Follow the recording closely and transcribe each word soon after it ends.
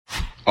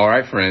All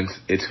right, friends,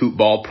 it's Hoop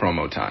Ball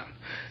promo time.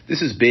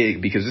 This is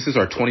big because this is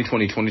our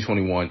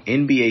 2020-2021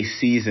 NBA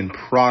season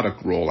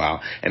product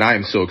rollout, and I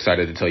am so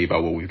excited to tell you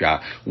about what we've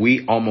got.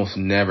 We almost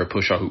never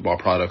push our Hoop Ball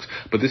products,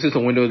 but this is the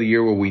window of the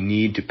year where we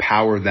need to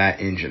power that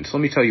engine. So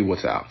let me tell you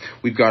what's out.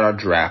 We've got our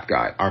draft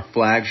guide, our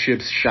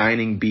flagship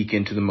shining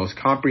beacon to the most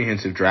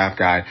comprehensive draft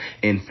guide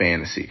in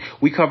fantasy.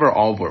 We cover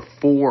over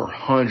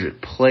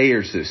 400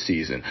 players this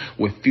season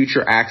with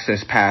future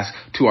access pass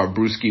to our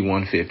Brewski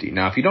 150.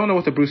 Now, if you don't know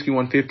what the Brewski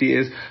 150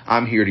 is,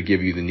 I'm here to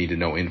give you the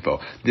need-to-know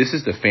info. This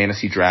is the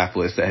fantasy draft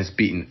list that has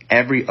beaten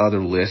every other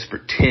list for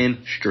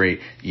 10 straight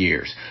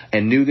years.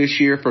 And new this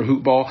year for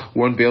Hoop Ball,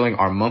 we're unveiling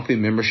our monthly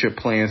membership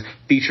plans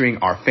featuring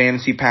our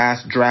Fantasy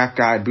Pass, Draft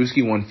Guide,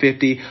 Brewski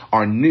 150,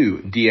 our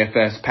new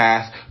DFS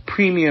Pass,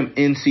 premium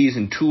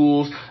in-season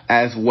tools,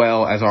 as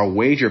well as our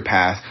Wager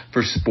Pass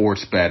for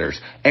sports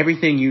bettors.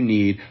 Everything you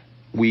need,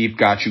 we've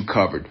got you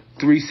covered.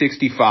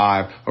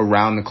 365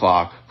 around the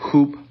clock.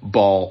 Hoop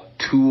Ball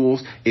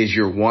Tools is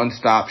your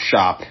one-stop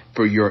shop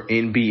for your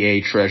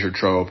NBA treasure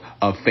trove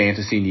of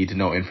fantasy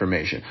need-to-know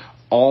information.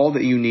 All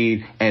that you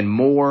need and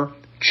more.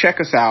 Check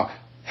us out.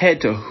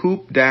 Head to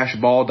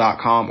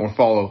hoop-ball.com or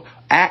follow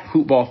at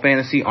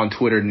hoopballfantasy on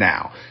Twitter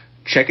now.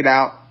 Check it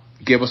out.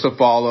 Give us a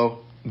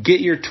follow.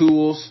 Get your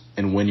tools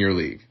and win your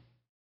league.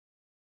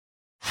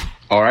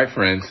 All right,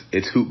 friends,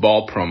 it's Hoop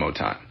Ball promo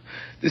time.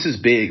 This is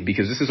big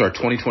because this is our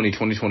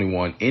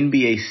 2020-2021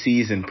 NBA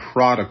season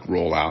product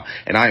rollout,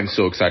 and I am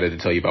so excited to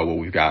tell you about what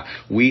we've got.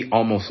 We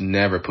almost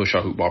never push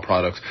our Hoop Ball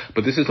products,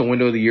 but this is the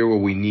window of the year where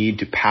we need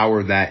to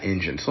power that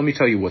engine. So let me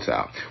tell you what's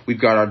out. We've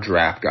got our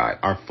draft guide,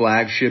 our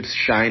flagship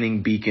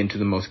shining beacon to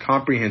the most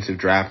comprehensive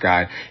draft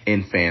guide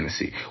in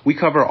fantasy. We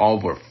cover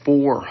over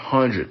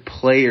 400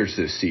 players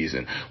this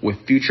season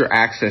with future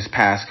access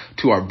pass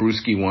to our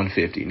Brewski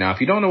 150. Now, if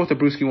you don't know what the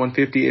Brewski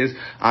 150 is,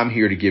 I'm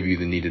here to give you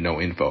the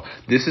need-to-know info.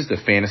 This is the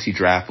fantasy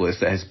draft list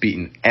that has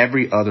beaten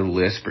every other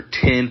list for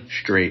 10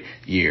 straight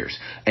years.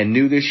 And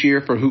new this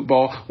year for Hoop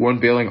Ball, we're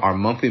unveiling our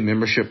monthly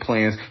membership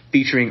plans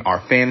featuring our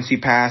Fantasy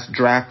Pass,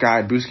 Draft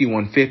Guide, Brewski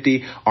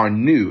 150, our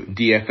new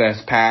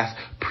DFS Pass,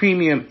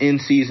 premium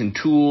in-season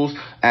tools,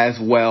 as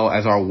well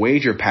as our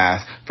Wager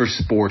Pass for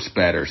sports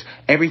bettors.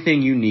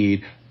 Everything you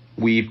need,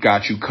 we've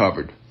got you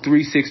covered.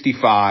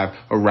 365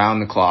 around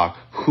the clock.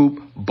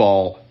 Hoop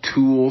Ball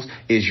Tools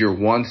is your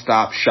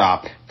one-stop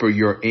shop for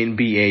your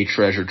NBA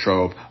treasure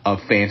trove of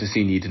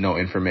fantasy need-to-know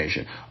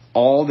information.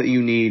 All that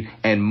you need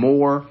and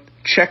more.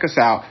 Check us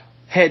out.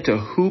 Head to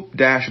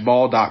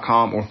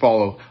hoop-ball.com or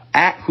follow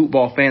at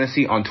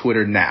hoopballfantasy on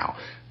Twitter now.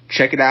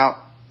 Check it out.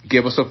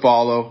 Give us a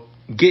follow.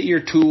 Get your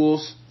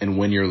tools and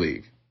win your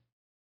league.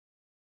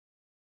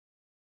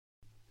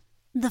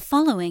 The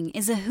following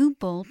is a Hoop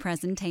Ball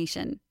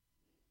presentation.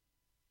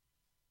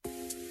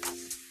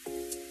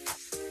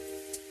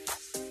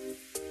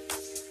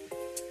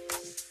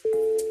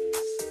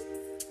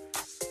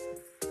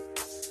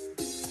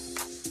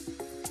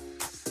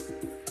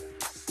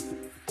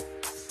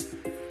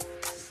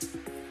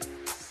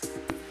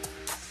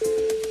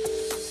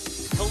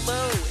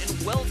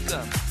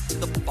 Welcome to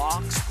the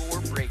Box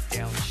Score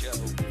Breakdown Show,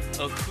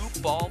 a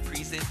Hoop Ball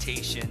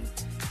presentation.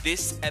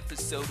 This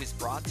episode is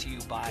brought to you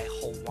by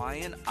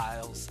Hawaiian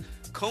Isles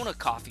Kona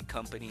Coffee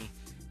Company.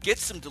 Get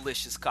some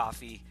delicious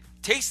coffee.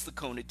 Taste the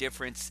Kona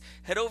difference.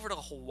 Head over to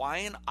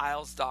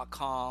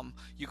hawaiianisles.com.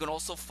 You can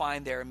also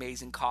find their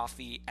amazing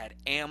coffee at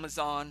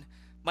Amazon.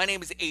 My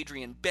name is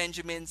Adrian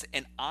Benjamins,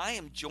 and I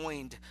am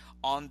joined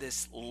on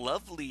this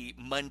lovely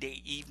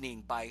Monday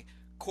evening by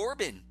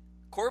Corbin.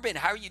 Corbin,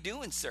 how are you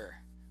doing, sir?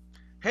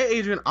 Hey,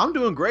 Adrian, I'm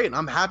doing great.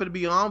 I'm happy to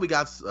be on. We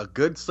got a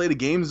good slate of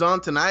games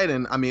on tonight,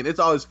 and I mean, it's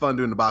always fun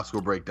doing the box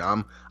score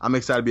breakdown. I'm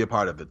excited to be a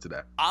part of it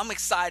today. I'm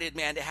excited,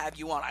 man, to have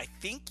you on. I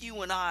think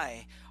you and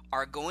I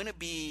are going to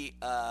be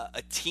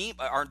a team,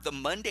 or the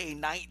Monday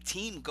night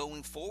team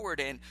going forward.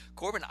 And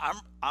Corbin,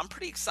 I'm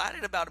pretty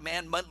excited about it,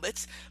 man.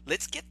 Let's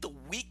get the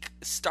week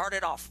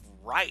started off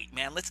right,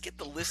 man. Let's get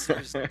the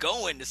listeners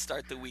going to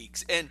start the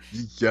weeks. And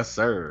yes,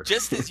 sir.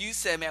 Just as you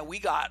said, man, we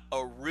got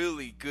a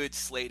really good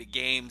slate of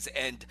games,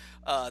 and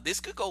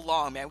this could go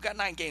long, man. We got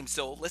 9 games,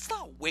 so let's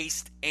not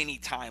waste any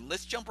time.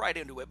 Let's jump right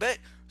into it. But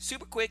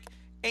super quick,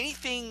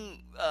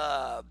 anything?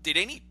 Did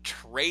any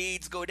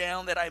trades go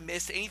down that I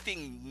missed?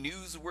 Anything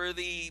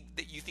newsworthy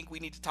that you think we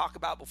need to talk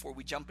about before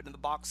we jump into the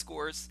box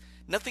scores?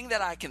 Nothing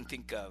that I can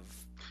think of.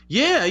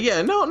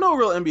 Yeah, no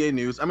real NBA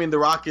news. I mean, the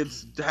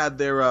Rockets had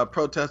their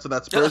protest of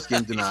that Spurs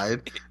game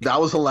denied. That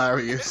was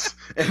hilarious.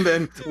 And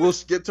then we'll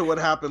get to what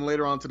happened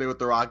later on today with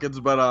the Rockets.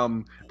 But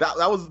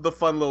that was the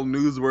fun little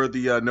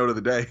newsworthy note of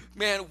the day.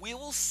 Man, we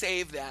will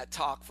save that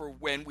talk for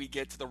when we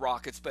get to the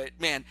Rockets. But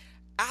man,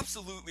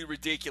 absolutely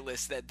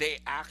ridiculous that they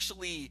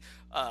actually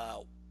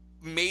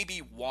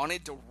maybe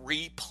wanted to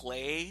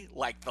replay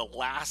like the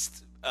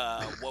last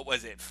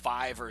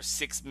 5 or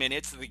 6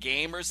 minutes of the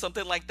game or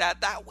something like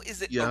that. That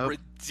is a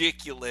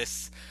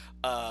ridiculous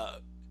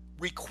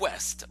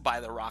request by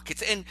the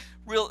Rockets. And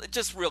real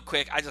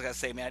quick, I just gotta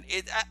say, man,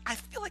 I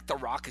feel like the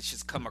Rockets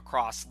just come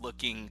across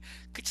looking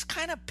just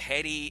kind of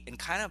petty and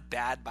kind of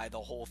bad by the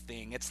whole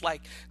thing. It's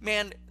like,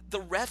 man, the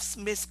refs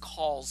miss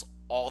calls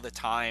all the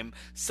time.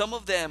 Some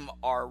of them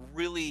are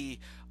really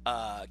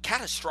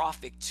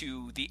catastrophic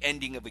to the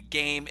ending of a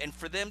game, and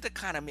for them to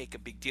kind of make a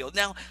big deal.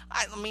 Now,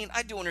 I mean,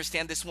 I do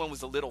understand this one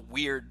was a little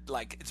weird.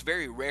 Like, it's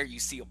very rare you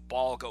see a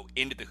ball go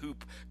into the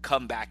hoop,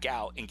 come back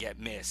out, and get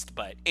missed.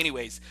 But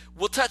anyways,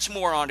 we'll touch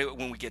more on it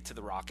when we get to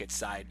the Rockets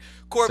side.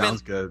 Corbin,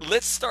 sounds good.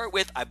 Let's start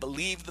with, I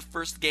believe the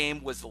first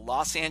game was the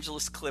Los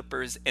Angeles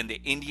Clippers and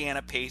the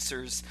Indiana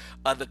Pacers.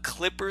 The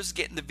Clippers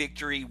getting the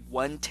victory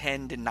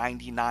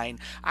 110-99. I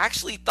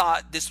actually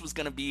thought this was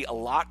going to be a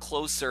lot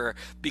closer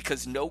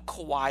because no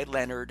Kawhi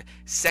Leonard,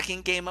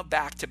 second game of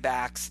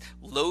back-to-backs,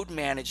 load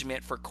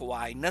management for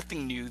Kawhi,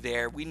 nothing new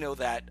there. We know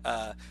that.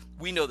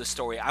 We know the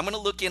story. I'm going to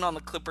look in on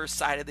the Clippers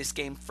side of this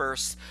game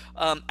first.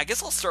 I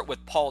guess I'll start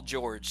with Paul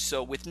George.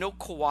 So with no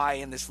Kawhi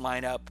in this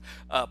lineup,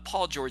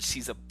 Paul George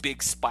sees a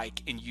big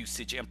spike in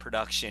usage and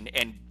production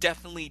and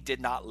definitely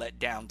did not let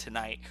down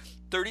tonight.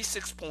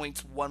 36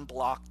 points, 1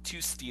 block,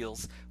 2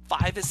 steals,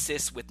 5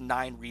 assists with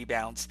 9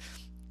 rebounds.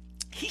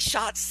 He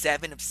shot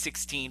 7 of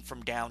 16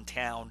 from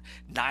downtown,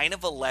 9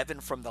 of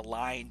 11 from the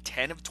line,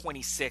 10 of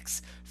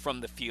 26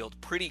 from the field.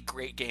 Pretty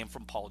great game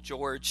from Paul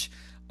George.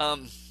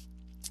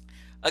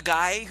 A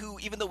guy who,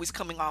 even though he's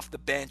coming off the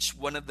bench,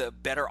 one of the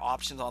better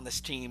options on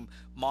this team,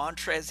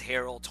 Montrezl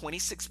Harrell,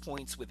 26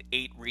 points with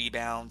 8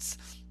 rebounds.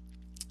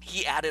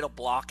 He added a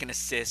block and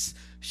assist,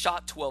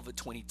 shot 12 of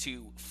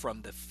 22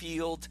 from the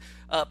field.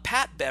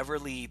 Pat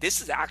Beverly,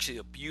 this is actually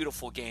a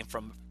beautiful game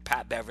from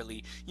Pat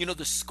Beverly. You know,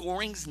 the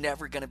scoring's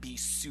never going to be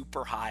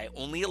super high,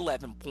 only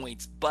 11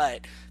 points,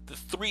 but the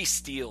 3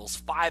 steals,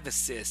 5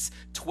 assists,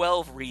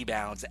 12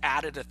 rebounds,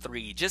 added a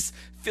 3, just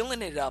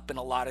filling it up in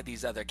a lot of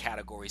these other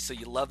categories. So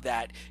you love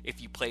that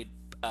if you played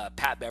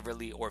Pat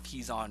Beverly or if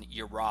he's on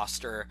your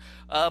roster.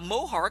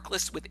 Mo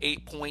Harkless with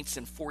 8 points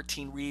and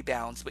 14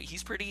 rebounds, but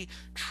he's pretty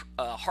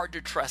hard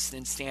to trust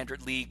in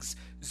standard leagues.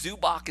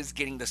 Zubac is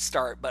getting the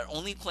start, but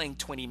only playing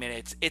 20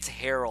 minutes. It's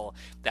Harrell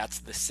that's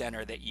the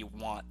center that you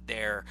want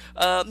there.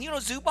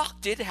 Zubac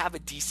did have a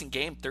decent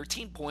game,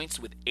 13 points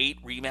with 8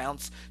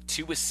 rebounds,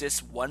 2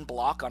 assists, 1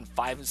 block on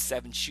 5 of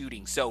 7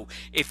 shooting. So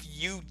if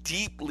you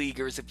deep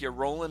leaguers, if you're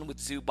rolling with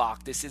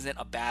Zubac, this isn't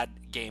a bad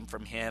game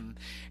from him.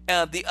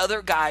 The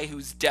other guy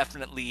who's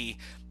definitely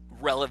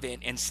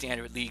relevant in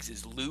standard leagues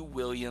is Lou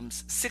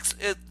Williams.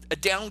 A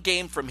down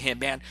game from him,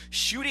 man.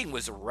 Shooting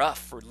was rough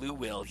for Lou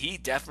Will. He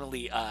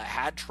definitely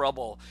had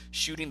trouble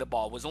shooting the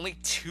ball. Was only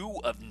 2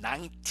 of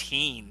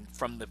 19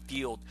 from the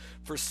field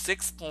for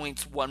 6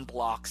 points, 1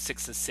 block,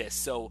 6 assists.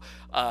 So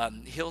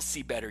he'll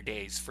see better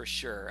days for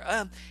sure.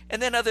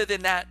 And then other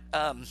than that,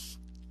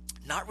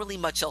 not really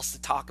much else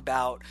to talk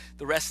about.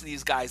 The rest of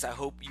these guys, I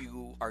hope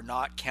you are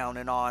not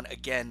counting on.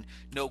 Again,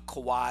 no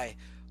Kawhi.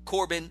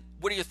 Corbin,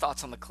 what are your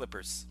thoughts on the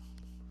Clippers?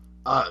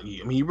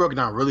 You broke it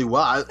down really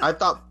well. I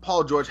thought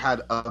Paul George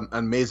had an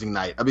amazing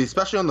night. I mean,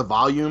 especially on the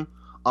volume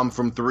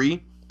from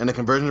 3 and the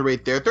conversion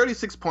rate there.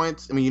 36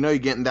 points. I mean, you're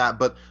getting that,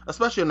 but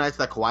especially on nights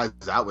that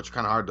Kawhi's out, which is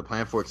kind of hard to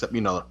plan for, except,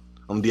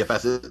 on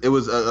DFS. It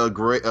was a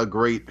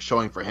great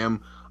showing for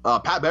him.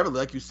 Pat Beverly,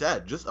 like you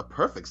said, just a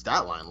perfect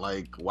stat line.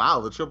 Like, wow,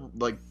 the triple,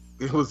 like,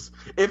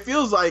 it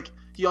feels like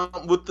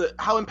with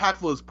how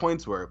impactful his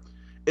points were.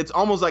 It's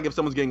almost like if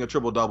someone's getting a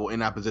triple-double in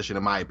that position,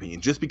 in my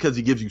opinion, just because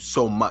he gives you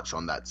so much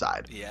on that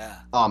side. Yeah.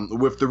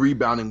 With the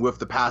rebounding, with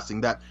the passing,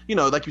 that,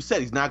 like you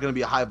said, he's not going to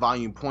be a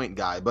high-volume point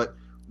guy, but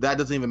that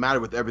doesn't even matter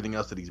with everything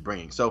else that he's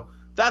bringing. So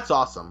that's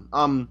awesome.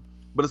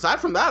 But aside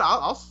from that,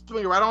 I'll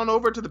swing right on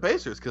over to the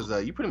Pacers because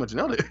you pretty much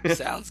nailed it.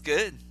 Sounds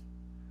good.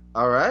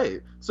 All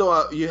right.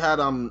 So you had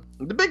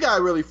the big guy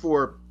really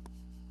for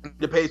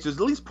the Pacers,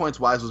 at least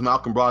points-wise, was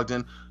Malcolm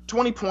Brogdon.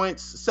 20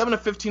 points, 7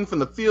 of 15 from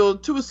the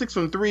field, 2 of 6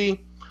 from 3.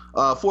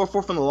 4 of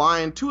 4 from the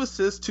line, 2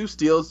 assists, 2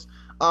 steals.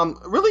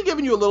 Really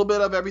giving you a little bit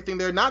of everything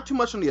there. Not too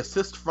much on the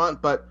assist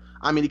front, but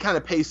I mean, he kind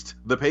of paced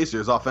the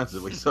Pacers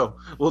offensively, so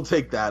we'll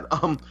take that.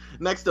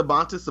 Next,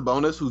 Domantas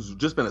Sabonis, who's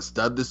just been a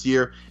stud this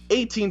year.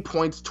 18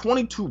 points,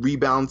 22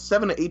 rebounds,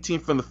 7 of 18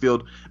 from the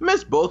field.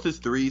 Missed both his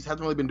threes. Hasn't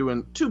really been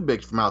doing too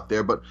big from out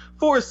there, but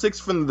 4 of 6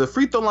 from the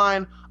free throw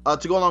line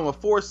to go along with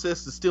 4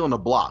 assists, a steal, and a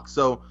block.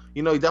 So,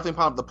 he definitely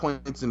popped up the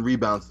points and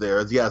rebounds there,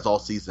 as he has all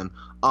season.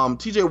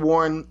 TJ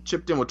Warren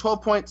chipped in with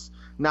 12 points.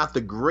 Not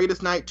the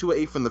greatest night, 2 of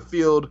 8 from the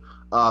field.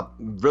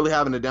 Really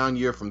having a down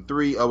year from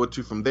 3, 0 of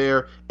 2 from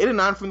there. 8 of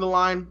 9 from the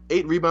line,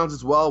 8 rebounds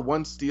as well,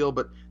 1 steal,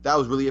 but that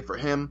was really it for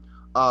him.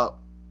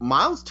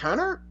 Miles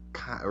Turner,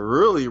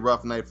 really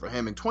rough night for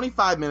him. In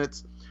 25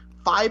 minutes,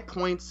 5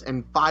 points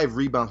and 5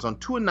 rebounds on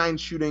 2 of 9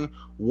 shooting,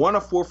 1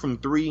 of 4 from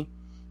 3.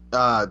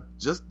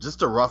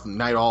 Just a rough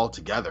night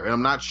altogether. And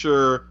I'm not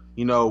sure,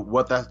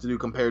 what that has to do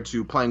compared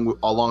to playing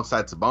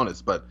alongside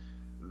Sabonis, but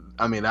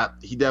I mean,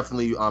 he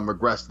definitely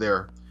regressed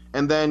there.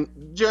 And then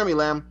Jeremy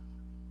Lamb,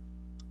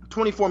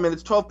 24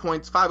 minutes, 12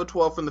 points, 5 of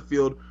 12 from the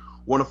field,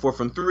 1 of 4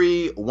 from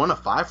 3, 1 of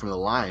 5 from the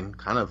line.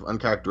 Kind of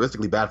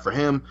uncharacteristically bad for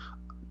him.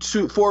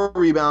 4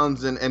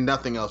 rebounds and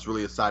nothing else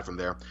really aside from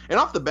there. And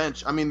off the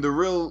bench, I mean, the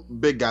real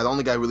big guy, the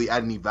only guy really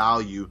adding any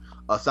value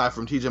aside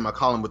from TJ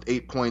McCollum with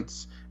 8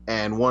 points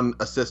and 1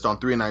 assist on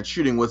 3 and 9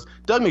 shooting was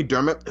Doug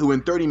McDermott, who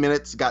in 30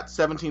 minutes got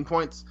 17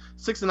 points,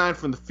 6 and 9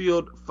 from the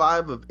field,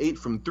 5 of 8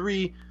 from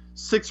 3,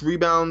 6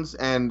 rebounds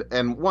and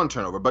 1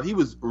 turnover. But he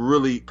was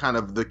really kind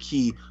of the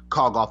key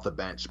cog off the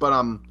bench. But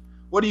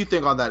what do you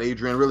think on that,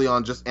 Adrian? Really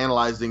on just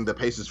analyzing the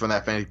Pacers from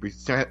that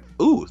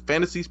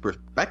fantasy's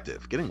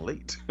perspective. Getting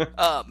late.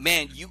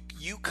 Man,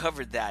 you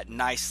covered that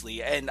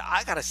nicely, and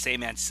I gotta say,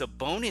 man,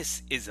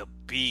 Sabonis is a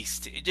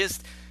beast.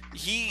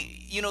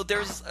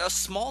 There's a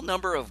small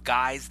number of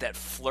guys that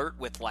flirt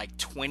with like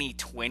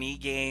 2020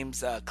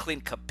 games,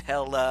 Clint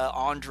Capella,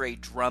 Andre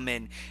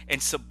Drummond,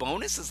 and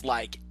Sabonis is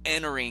like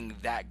entering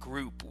that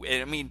group.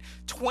 I mean,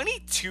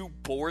 22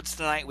 boards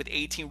tonight with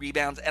 18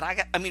 rebounds, and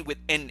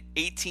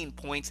 18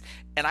 points,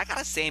 and I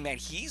gotta say, man,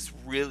 he's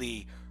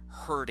really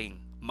hurting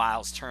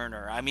Miles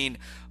Turner. I mean,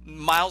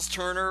 Miles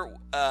Turner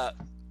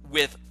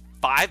with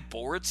 5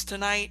 boards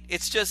tonight,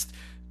 it's just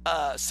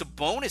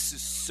Sabonis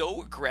is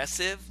so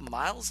aggressive.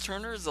 Miles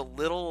Turner is a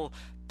little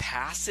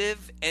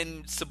passive,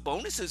 and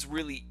Sabonis is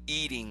really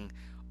eating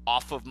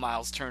off of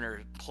Miles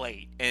Turner's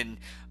plate. And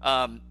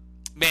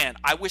man,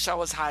 I wish I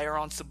was higher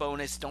on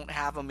Sabonis. Don't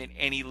have him in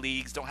any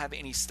leagues. Don't have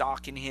any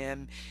stock in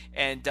him.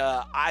 And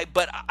I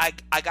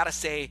gotta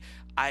say,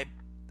 I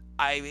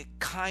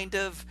kind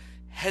of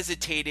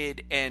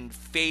hesitated and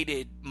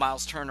faded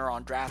Miles Turner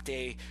on draft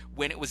day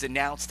when it was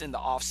announced in the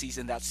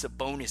offseason that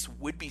Sabonis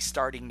would be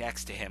starting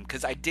next to him,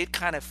 because I did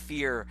kind of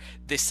fear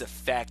this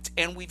effect.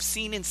 And we've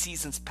seen in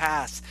seasons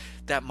past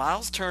that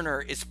Miles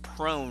Turner is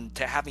prone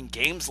to having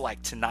games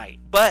like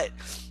tonight. But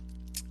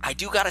I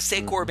do got to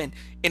say, Corbin,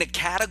 in a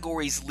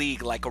categories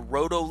league like a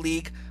Roto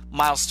league,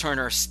 Miles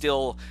Turner is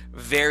still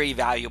very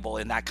valuable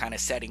in that kind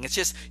of setting. It's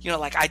just,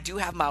 like I do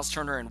have Miles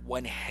Turner in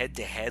one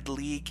head-to-head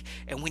league,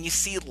 and when you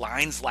see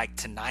lines like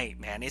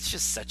tonight, man, it's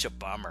just such a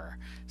bummer.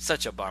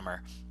 Such a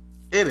bummer.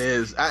 It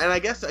is. And I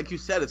guess, like you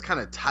said, it's kind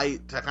of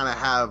tight to kind of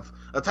have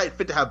a tight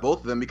fit to have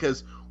both of them,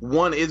 because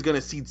one is going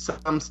to cede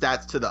some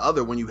stats to the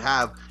other when you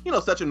have,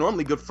 such a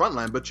normally good front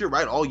line. But you're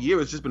right, all year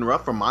it's just been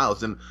rough for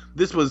Miles, and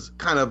this was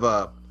kind of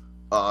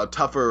a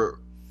tougher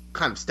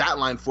kind of stat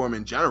line for him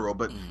in general.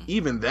 But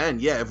even then,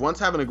 if one's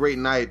having a great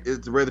night,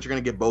 it's rare that you're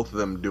going to get both of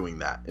them doing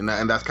that. And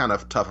that's kind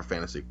of tough for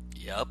fantasy.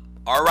 Yep.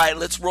 All right,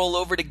 let's roll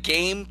over to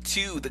Game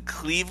 2, the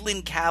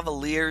Cleveland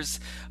Cavaliers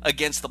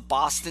against the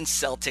Boston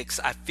Celtics.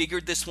 I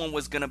figured this one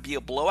was going to be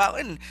a blowout,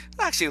 and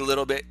actually a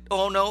little bit.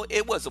 Oh, no,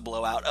 it was a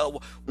blowout.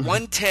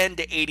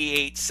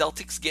 110-88,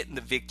 Celtics getting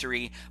the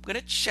victory. I'm going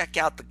to check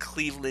out the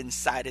Cleveland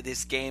side of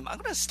this game. I'm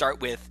going to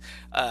start with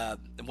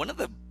one of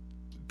the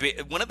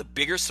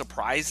bigger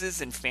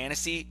surprises in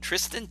fantasy,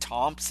 Tristan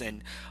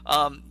Thompson.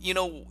 At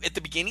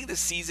the beginning of the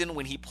season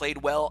when he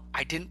played well,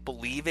 I didn't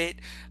believe it.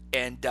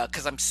 And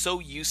because I'm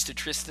so used to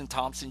Tristan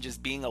Thompson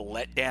just being a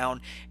letdown.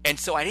 And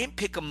so I didn't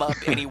pick him up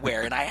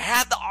anywhere. And I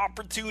had the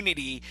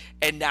opportunity,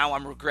 and now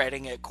I'm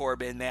regretting it,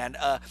 Corbin, man.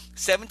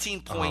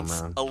 17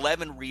 points,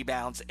 11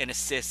 rebounds, and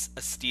assists,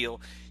 a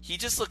steal. He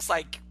just looks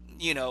like,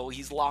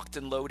 he's locked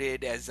and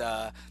loaded as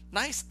a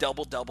nice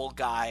double-double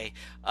guy.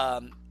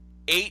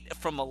 8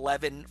 from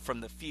 11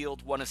 from the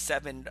field, 1 of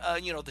 7.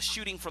 The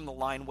shooting from the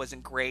line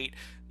wasn't great.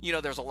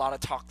 There's a lot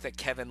of talk that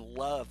Kevin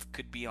Love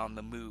could be on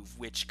the move,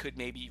 which could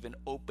maybe even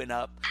open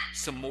up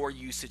some more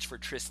usage for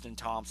Tristan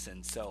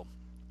Thompson. So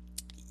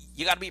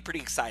you got to be pretty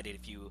excited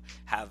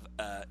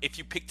if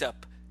you picked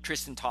up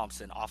Tristan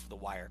Thompson off the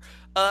wire.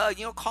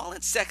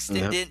 Colin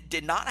Sexton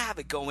did not have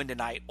it going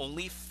tonight.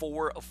 Only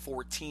 4 of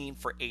 14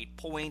 for 8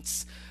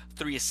 points,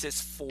 3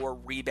 assists, 4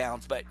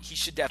 rebounds, but he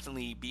should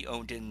definitely be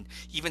owned in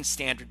even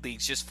standard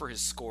leagues just for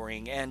his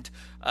scoring and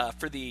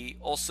for the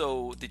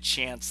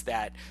chance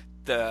that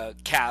the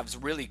Cavs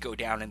really go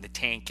down in the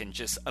tank and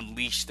just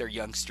unleash their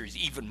youngsters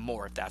even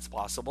more, if that's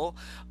possible.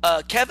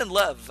 Kevin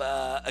Love,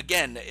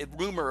 again, a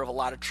rumor of a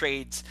lot of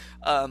trades,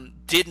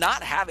 did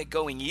not have it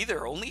going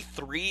either. Only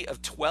 3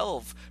 of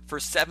 12 for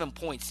 7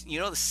 points. The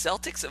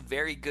Celtics, a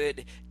very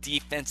good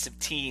defensive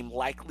team,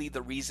 likely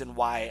the reason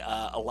why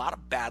a lot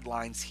of bad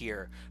lines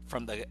here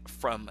from the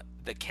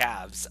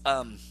Cavs.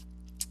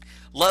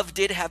 Love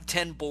did have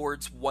 10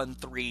 boards, 1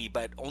 3,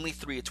 but only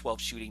 3 of 12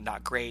 shooting,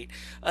 not great.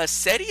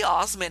 Cedi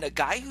Osman, a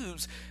guy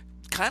who's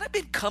kind of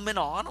been coming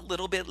on a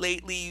little bit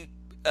lately,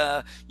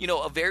 a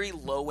very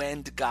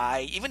low-end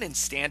guy. Even in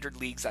standard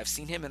leagues, I've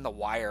seen him in the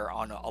wire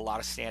on a lot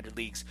of standard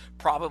leagues,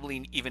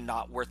 probably even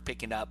not worth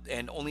picking up.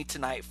 And only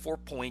tonight, 4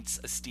 points,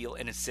 a steal,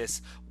 and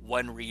assist,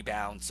 1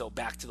 rebound. So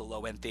back to the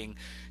low-end thing.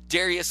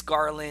 Darius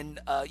Garland,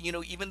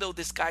 even though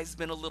this guy's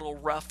been a little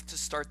rough to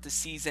start the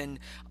season,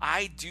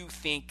 I do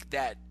think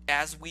that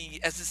as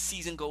the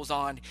season goes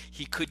on,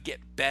 he could get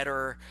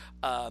better.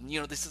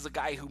 This is a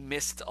guy who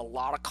missed a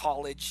lot of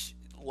college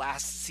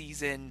last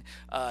season,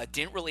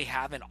 didn't really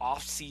have an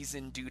off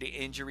season due to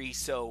injury,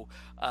 so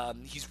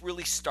he's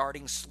really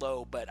starting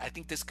slow, but I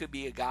think this could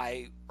be a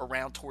guy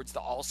around towards the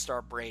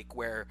All-Star break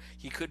where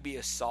he could be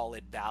a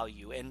solid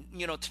value. And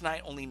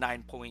tonight only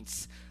 9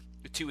 points,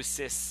 2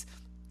 assists,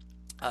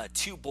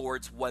 2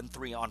 boards, 1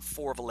 3 on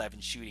 4 of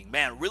 11 shooting.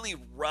 Man, really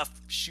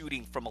rough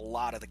shooting from a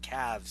lot of the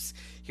Cavs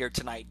here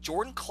tonight.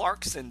 Jordan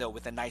Clarkson, though,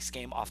 with a nice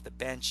game off the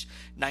bench.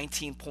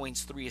 19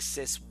 points, 3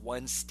 assists,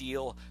 1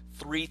 steal,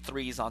 3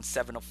 threes on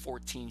 7 of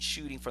 14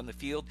 shooting from the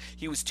field.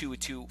 He was 2 of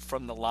 2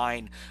 from the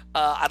line.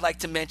 I'd like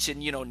to mention,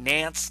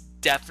 Nance,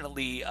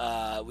 definitely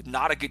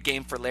not a good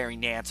game for Larry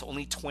Nance.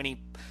 Only 20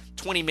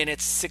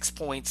 minutes, 6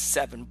 points,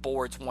 7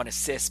 boards, 1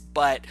 assist.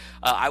 But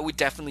I would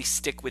definitely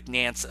stick with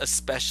Nance,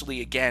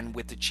 especially, again,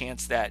 with the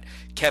chance that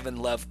Kevin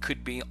Love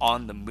could be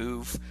on the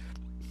move.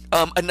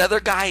 Another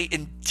guy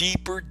in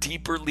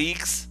deeper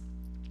leagues,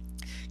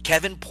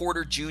 Kevin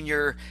Porter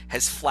Jr.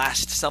 has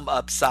flashed some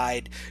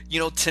upside.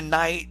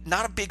 Tonight,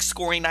 not a big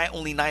scoring night,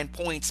 only 9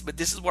 points, but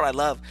this is what I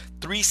love.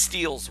 3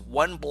 steals,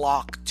 1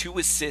 block, 2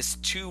 assists,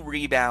 2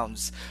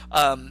 rebounds.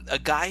 A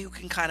guy who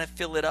can kind of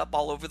fill it up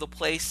all over the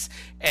place,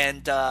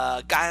 and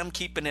a guy I'm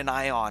keeping an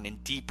eye on in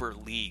deeper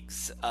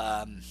leagues.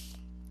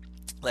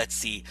 Let's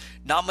see.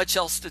 Not much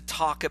else to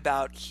talk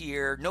about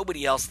here.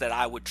 Nobody else that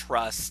I would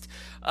trust.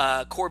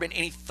 Corbin,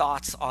 any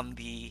thoughts on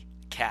the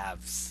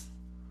Cavs?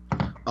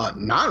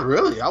 Not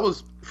really. I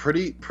was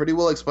pretty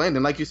well explained.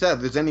 And like you said,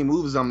 if there's any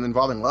moves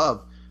involving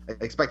Love, I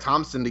expect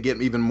Thompson to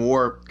get even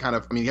more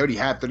he already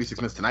had 36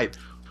 minutes tonight,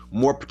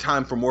 more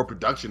time for more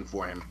production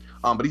for him.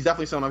 But he's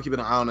definitely someone I'm keeping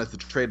an eye on as the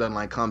trade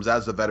deadline comes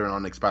as a veteran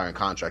on an expiring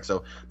contract.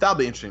 So that'll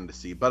be interesting to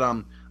see. But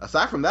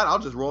aside from that, I'll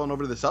just roll on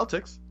over to the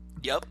Celtics.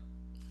 Yep.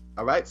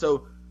 All right.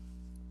 So,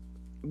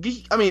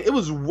 it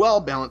was well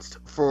balanced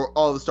for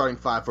all the starting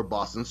 5 for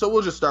Boston. So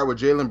we'll just start with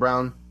Jaylen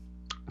Brown.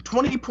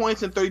 20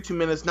 points in 32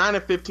 minutes, 9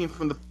 of 15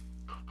 from the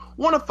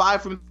 1 of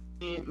 5 from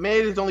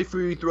made his only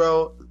free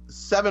throw,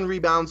 7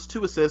 rebounds,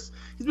 2 assists.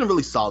 He's been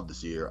really solid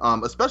this year,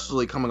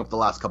 especially coming up the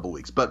last couple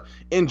weeks. But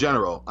in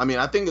general,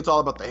 I think it's all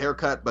about the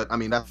haircut, but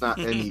that's not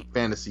any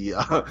fantasy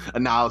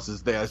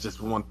analysis there. It's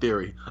just one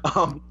theory.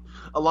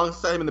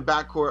 Alongside him in the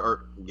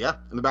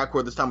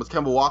backcourt this time was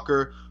Kemba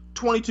Walker.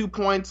 22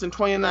 points in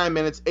 29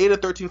 minutes, 8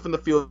 of 13 from the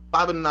field,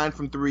 5 of 9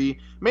 from 3.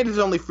 Made his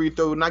only free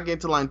throw, not getting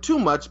to the line too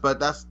much, but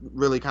that's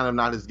really kind of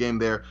not his game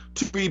there.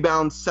 2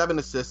 rebounds, 7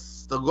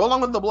 assists to go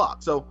along with the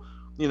block. So,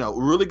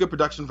 really good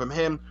production from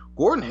him.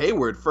 Gordon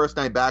Hayward, first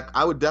night back,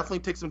 I would definitely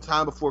take some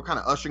time before kind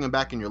of ushering him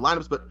back in your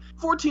lineups, but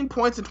 14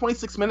 points in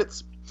 26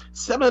 minutes,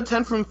 7 of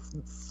 10 from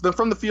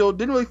the field.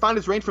 Didn't really find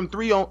his range from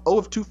 3, 0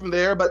 of 2 from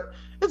there, but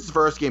it's his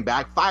first game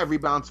back. 5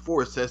 rebounds,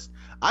 4 assists.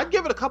 I'd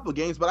give it a couple of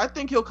games, but I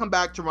think he'll come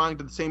back to running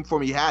to the same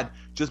form he had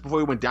just before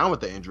he went down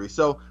with the injury.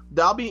 So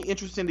that'll be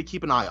interesting to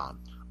keep an eye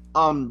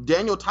on.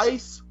 Daniel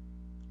Tice,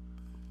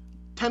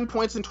 10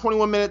 points in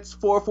 21 minutes,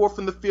 4 of 4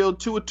 from the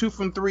field, 2 of 2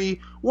 from 3,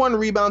 1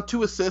 rebound,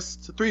 2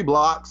 assists, 3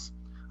 blocks.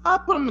 I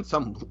put him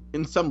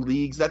in some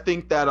leagues. I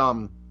think that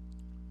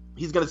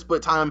he's going to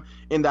split time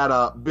in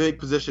that big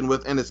position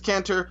with Enes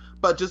Kanter,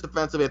 but just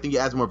defensively, I think he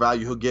adds more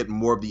value. He'll get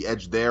more of the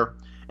edge there.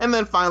 And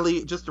then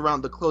finally, just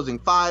around the closing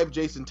 5,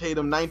 Jason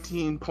Tatum,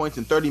 19 points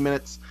in 30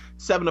 minutes,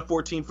 7 of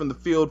 14 from the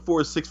field,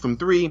 4 of 6 from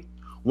 3,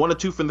 1 of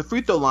 2 from the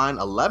free throw line,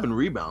 11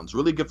 rebounds.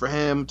 Really good for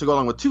him to go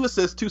along with 2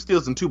 assists, 2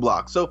 steals, and 2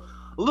 blocks. So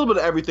a little bit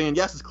of everything. And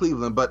yes, it's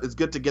Cleveland, but it's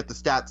good to get the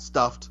stats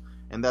stuffed,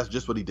 and that's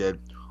just what he did.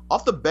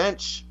 Off the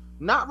bench,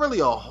 not really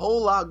a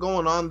whole lot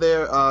going on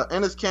there.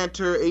 Enes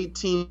Kanter,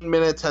 18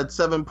 minutes, had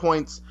 7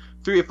 points,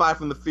 3 of 5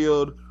 from the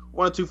field,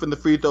 1 of 2 from the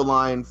free throw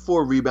line,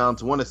 4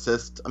 rebounds, 1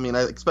 assist.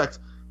 I expect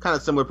kind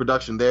of similar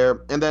production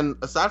there. And then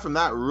aside from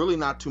that, really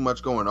not too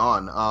much going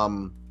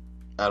on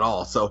at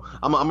all. So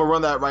I'm going to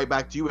run that right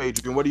back to you,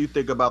 Adrian. What do you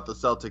think about the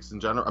Celtics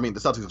in general? The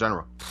Celtics in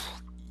general.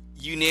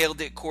 You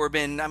nailed it,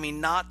 Corbin.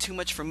 Not too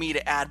much for me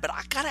to add, but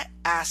I got to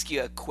ask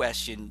you a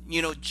question.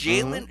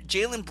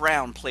 Jaylen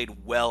Brown played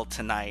well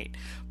tonight,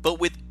 but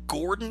with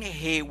Gordon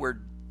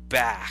Hayward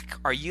back,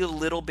 are you a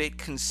little bit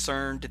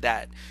concerned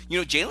that,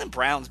 Jaylen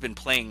Brown's been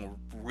playing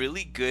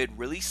really good,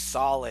 really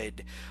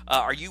solid.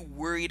 Are you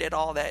worried at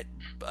all that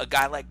a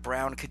guy like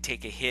Brown could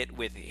take a hit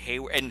with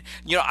Hayward? And,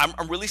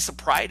 I'm really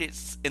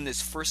surprised in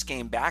this first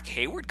game back,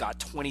 Hayward got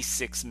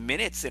 26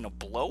 minutes in a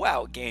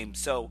blowout game.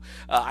 So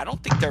I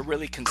don't think they're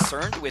really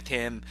concerned with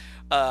him.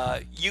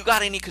 You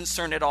got any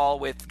concern at all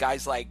with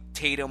guys like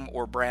Tatum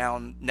or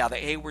Brown now that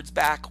Hayward's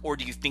back? Or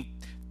do you think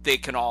they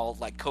can all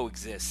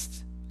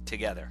coexist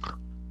together?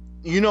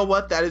 You know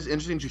what? That is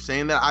interesting you're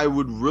saying that. I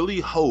would really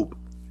hope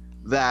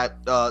that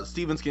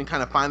Stevens can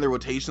kind of find their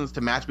rotations to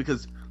match,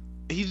 because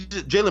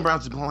Jaylen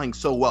Brown's been playing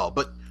so well.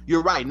 But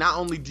you're right. Not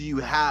only do you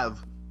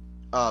have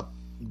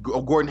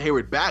Gordon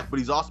Hayward back, but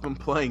he's also been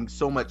playing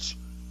so much.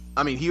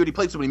 He already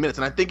played so many minutes,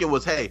 and I think it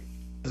was, hey,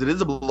 because it is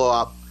a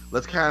blowout,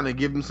 let's kind of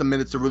give him some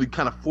minutes to really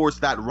kind of force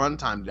that run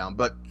time down.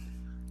 But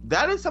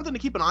that is something to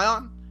keep an eye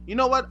on. You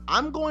know what?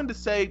 I'm going to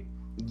say,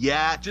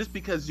 yeah, just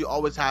because you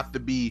always have to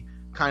be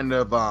kind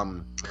of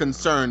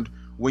concerned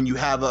when you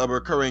have a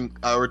returning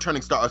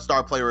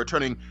star player, a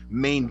returning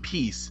main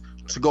piece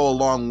to go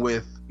along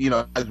with,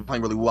 guys been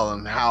playing really well,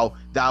 and how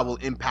that will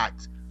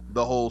impact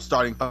the whole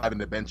starting 5 in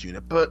the bench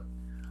unit. But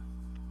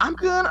I'm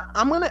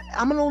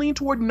gonna lean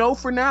toward no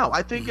for now.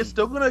 I think it's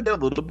still gonna get a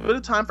little bit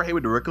of time for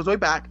Hayward to work his way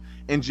back,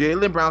 and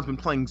Jaylen Brown's been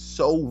playing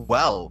so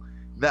well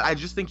that I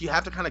just think you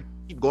have to kind of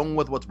keep going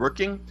with what's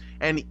working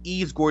and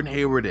ease Gordon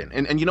Hayward in.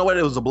 And you know what?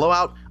 It was a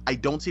blowout. I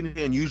don't see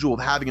anything unusual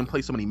with having him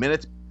play so many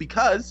minutes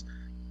because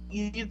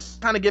you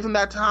kind of give him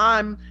that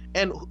time,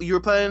 and you were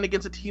playing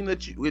against a team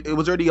that it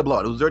was already a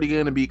blowout. It was already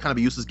going to be kind of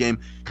a useless game,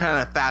 kind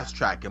of fast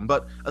track him.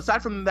 But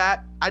aside from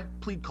that,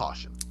 I'd plead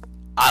caution.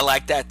 I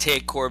like that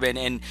take, Corbin.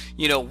 And,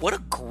 what a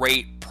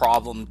great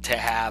problem to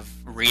have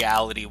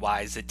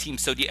reality-wise. The team,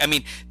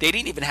 they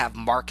didn't even have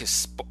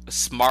Marcus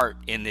Smart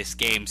in this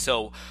game.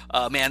 So,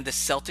 man, the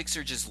Celtics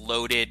are just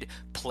loaded,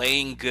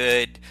 playing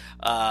good.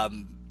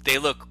 They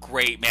look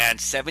great, man.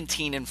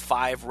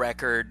 17-5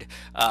 record.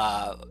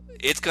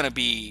 It's going to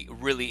be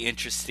really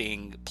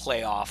interesting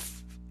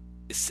playoff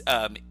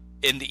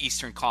in the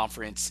Eastern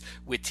Conference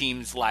with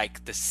teams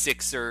like the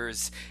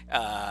Sixers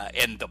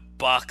and the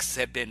Bucks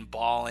have been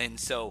balling.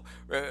 So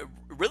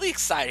really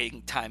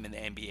exciting time in the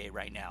NBA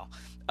right now.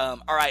 All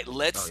right,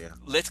 let's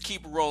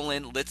keep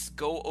rolling. Let's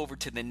go over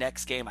to the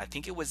next game. I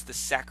think it was the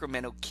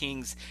Sacramento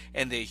Kings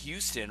and the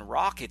Houston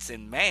Rockets.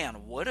 And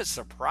man, what a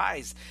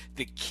surprise.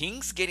 The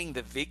Kings getting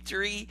the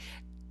victory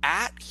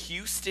at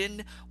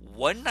Houston,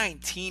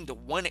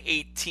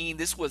 119-118.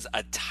 This was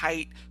a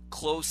tight,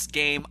 close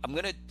game. I'm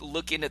going to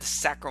look into the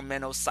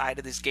Sacramento side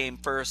of this game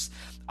first.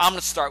 I'm going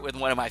to start with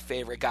one of my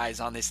favorite guys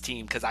on this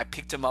team because I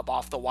picked him up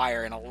off the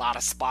wire in a lot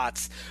of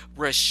spots.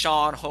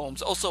 Richaun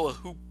Holmes, also a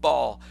hoop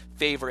ball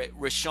favorite.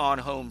 Richaun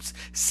Holmes,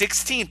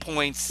 16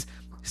 points,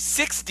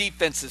 6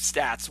 defensive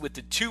stats with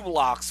the 2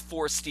 blocks,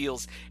 4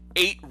 steals,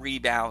 8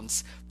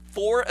 rebounds.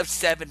 4 of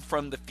 7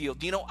 from the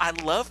field. I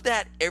love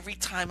that every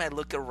time I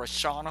look at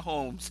Richaun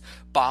Holmes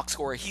box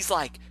score, he's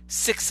like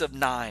 6 of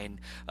 9,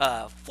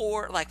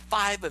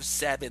 5 of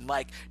 7,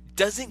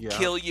 doesn't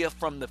kill you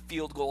from the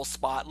field goal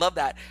spot. Love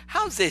that.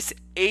 How's this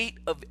 8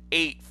 of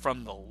 8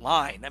 from the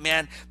line?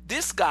 Man,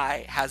 this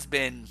guy has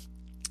been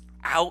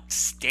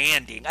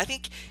outstanding. I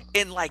think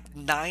in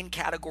 9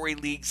 category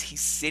leagues,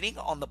 he's sitting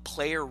on the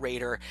player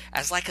rater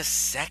as a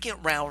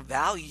second round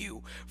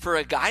value for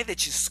a guy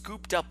that you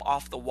scooped up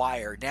off the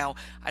wire. Now,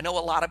 I know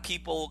a lot of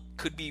people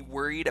could be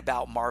worried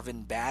about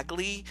Marvin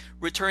Bagley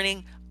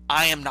returning.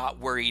 I am not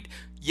worried.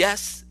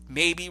 Yes,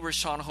 maybe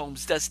Richaun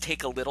Holmes does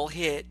take a little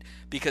hit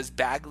because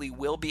Bagley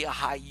will be a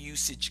high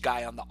usage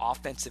guy on the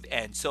offensive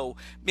end. So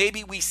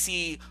maybe we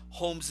see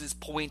Holmes's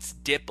points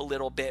dip a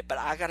little bit, but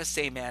I got to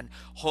say, man,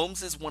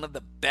 Holmes is one of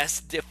the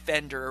best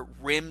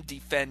rim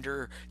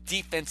defender,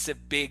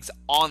 defensive bigs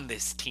on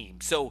this team.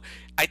 So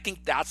I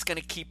think that's going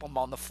to keep him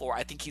on the floor.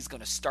 I think he's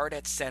going to start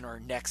at center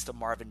next to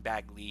Marvin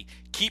Bagley.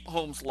 Keep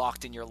Holmes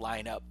locked in your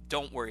lineup.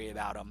 Don't worry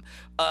about him.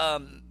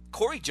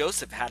 Corey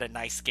Joseph had a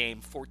nice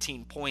game,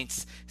 14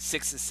 points,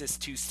 6 assists,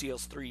 2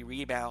 steals, 3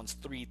 rebounds,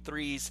 3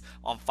 threes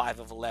on 5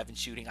 of 11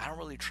 shooting. I don't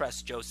really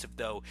trust Joseph,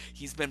 though.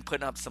 He's been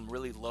putting up some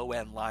really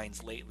low-end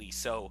lines lately,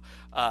 so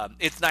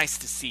it's nice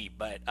to see,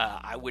 but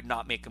I would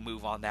not make a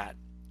move on that.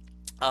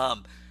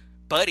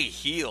 Buddy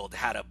Hield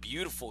had a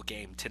beautiful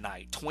game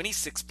tonight,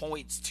 26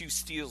 points, 2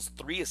 steals,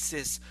 3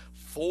 assists,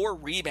 4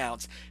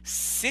 rebounds,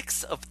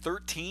 6 of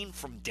 13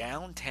 from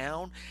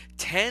downtown,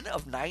 10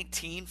 of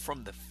 19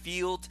 from the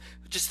field.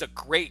 Just a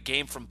great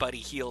game from Buddy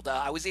Hield.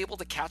 I was able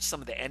to catch some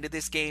of the end of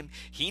this game.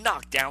 He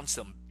knocked down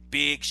some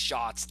big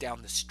shots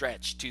down the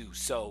stretch too.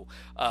 So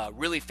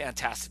really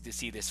fantastic to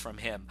see this from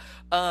him.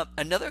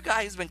 Another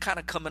guy who's been kind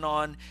of coming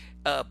on,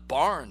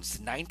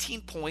 Barnes,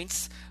 19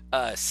 points,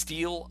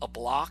 steal, a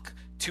block,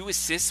 2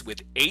 assists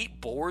with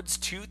 8 boards,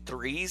 2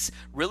 threes.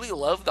 Really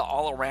love the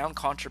all-around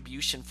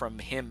contribution from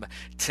him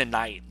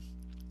tonight.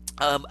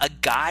 A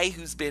guy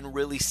who's been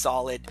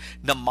really17,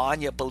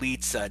 Nemanja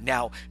Bjelica.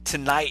 Now,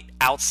 tonight,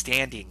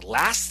 outstanding.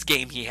 Last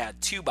game he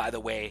had 2, by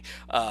the way,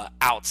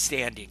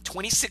 outstanding.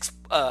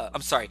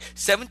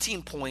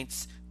 17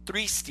 points,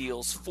 3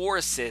 steals, 4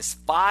 assists,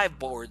 5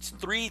 boards,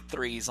 3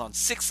 threes on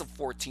 6 of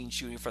 14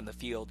 shooting from the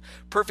field.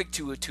 Perfect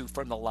 2 of 2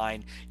 from the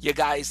line. You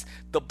guys,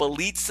 the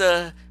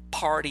Bjelica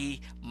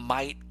party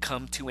might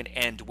come to an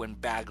end when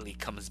Bagley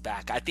comes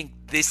back. I think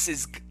this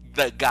is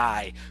the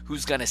guy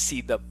who's going to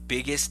see the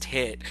biggest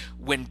hit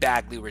when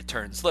Bagley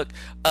returns. Look,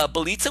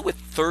 Bjelica with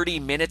 30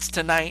 minutes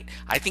tonight,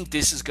 I think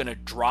this is going to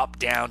drop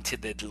down to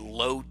the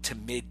low to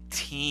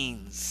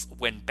mid-teens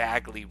when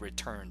Bagley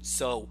returns.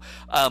 So,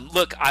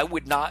 look, I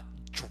would not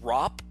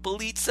drop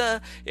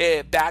Bjelica.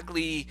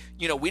 Bagley,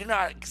 we're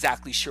not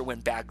exactly sure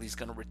when Bagley's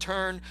going to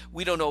return.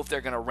 We don't know if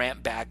they're going to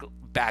ramp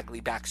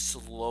Bagley back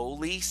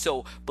slowly.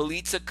 So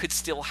Bjelica could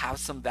still have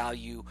some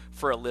value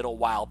for a little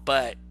while,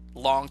 but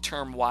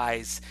long-term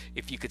wise,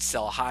 if you could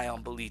sell high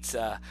on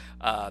Bjelica,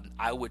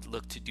 I would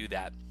look to do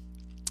that.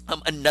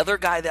 Another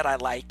guy that I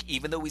like,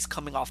 even though he's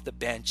coming off the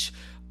bench,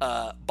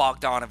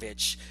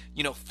 Bogdanovic,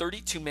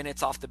 32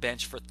 minutes off the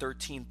bench for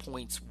 13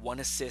 points, 1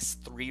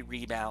 assist, 3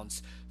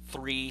 rebounds,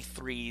 3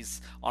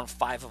 threes on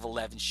 5 of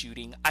 11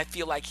 shooting. I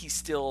feel like he's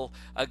still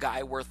a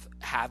guy worth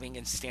having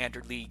in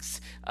standard leagues.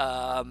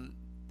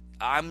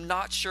 I'm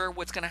not sure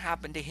what's going to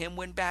happen to him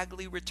when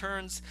Bagley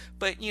returns,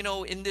 but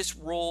in this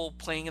role,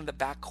 playing in the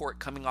backcourt,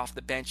 coming off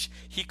the bench,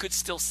 he could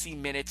still see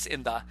minutes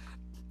in the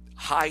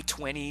high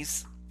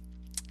 20s,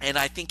 and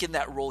I think in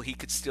that role he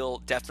could still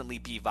definitely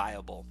be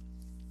viable.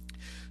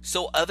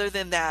 So other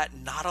than that,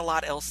 not a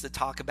lot else to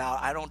talk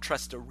about. I don't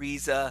trust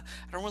Ariza.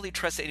 I don't really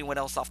trust anyone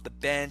else off the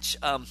bench.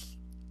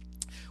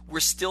 We're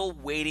still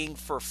waiting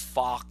for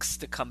Fox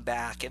to come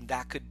back, and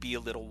that could be a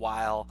little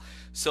while.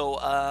 So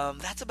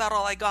that's about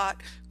all I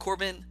got.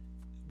 Corbin,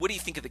 what do you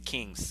think of the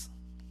Kings?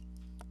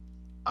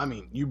 I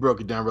mean, you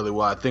broke it down really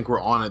well. I think we're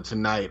on it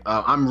tonight.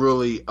 I'm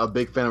really a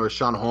big fan of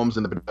Rashawn Holmes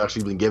and the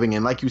production he's been giving.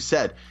 And like you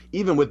said,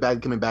 even with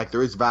Bagley coming back,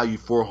 there is value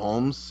for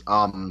Holmes.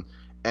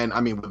 And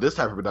I mean, with this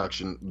type of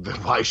production,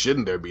 why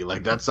shouldn't there be?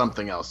 Like, that's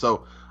something else.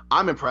 So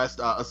I'm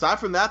impressed. Aside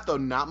from that, though,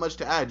 not much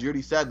to add. You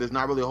already said there's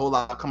not really a whole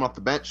lot coming off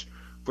the bench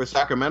for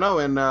Sacramento.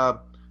 And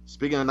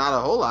speaking of not a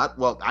whole lot,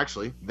 well,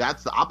 actually,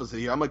 that's the opposite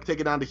here. I'm going to take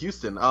it down to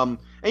Houston. And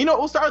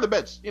we'll start with the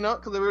bench,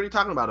 because we're already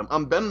talking about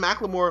him. Ben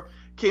McLemore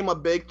came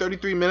up big,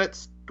 33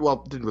 minutes.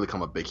 Well, didn't really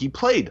come up big. He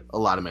played a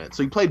lot of minutes.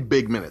 So he played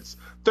big minutes.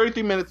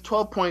 33 minutes,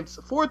 12 points,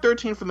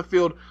 4-13 from the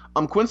field.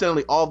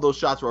 Coincidentally, all of those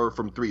shots were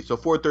from three. So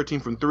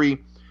 4-13 from three,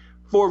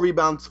 4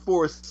 rebounds,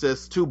 4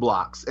 assists, 2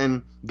 blocks.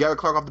 And Garrett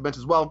Clark off the bench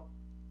as well.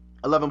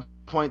 11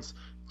 points,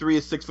 3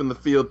 of 6 from the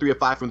field, 3 of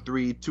 5 from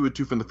 3, 2 of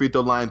 2 from the free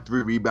throw line,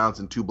 3 rebounds,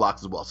 and 2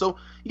 blocks as well. So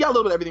you got a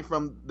little bit of everything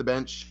from the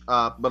bench,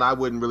 but I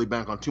wouldn't really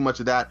bank on too much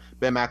of that.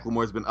 Ben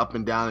McLemore has been up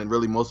and down, and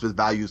really most of his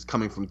values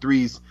coming from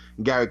threes.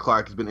 Gary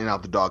Clark has been in and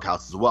out the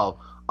doghouse as well.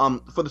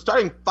 For the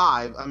starting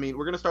 5, I mean,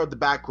 we're going to start with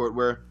the backcourt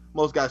where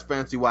most guys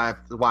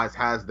fancy-wise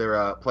has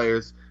their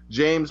players.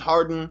 James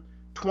Harden,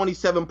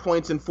 27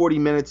 points in 40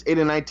 minutes, 8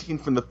 of 19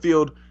 from the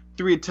field,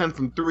 3 of 10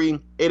 from 3,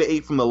 8 of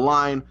 8 from the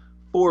line,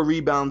 4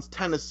 rebounds,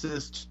 10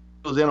 assists,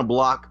 and a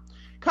block.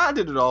 Kind of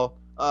did it all.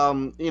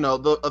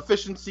 The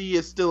efficiency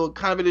is still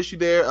kind of an issue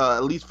there,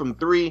 at least from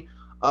 3.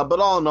 But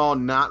all in all,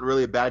 not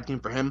really a bad game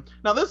for him.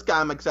 Now, this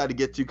guy I'm excited to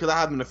get to because I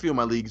have him in a few of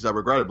my leagues,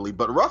 regrettably.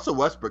 But Russell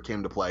Westbrook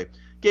came to play,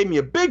 gave me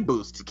a big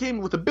boost. He came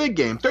with a big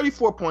game,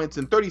 34 points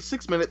in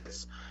 36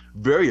 minutes,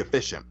 very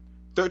efficient.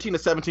 13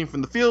 of 17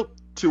 from the field,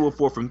 2 of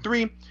 4 from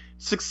 3,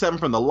 6 of 7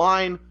 from the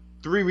line,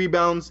 3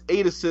 rebounds,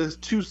 8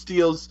 assists, 2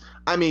 steals.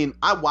 I mean,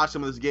 I watched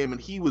him in this game,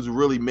 and he was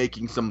really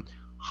making some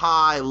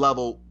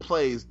high-level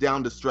plays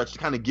down the stretch to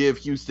kind of give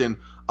Houston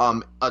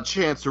a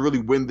chance to really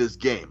win this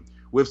game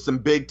with some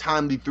big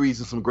timely threes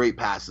and some great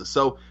passes.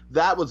 So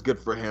that was good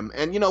for him.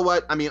 And you know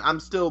what? I mean, I'm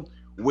still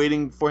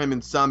waiting for him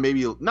in some,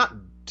 maybe not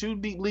too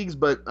deep leagues,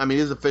 but I mean,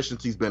 his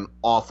efficiency's been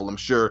awful. I'm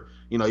sure,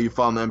 you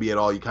follow the NBA at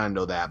all, you kind of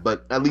know that.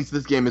 But at least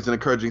this game is an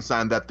encouraging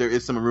sign that there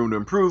is some room to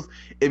improve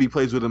if he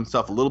plays with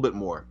himself a little bit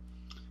more.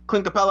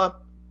 Clint Capella,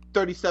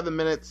 37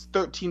 minutes,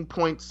 13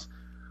 points,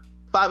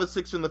 5 of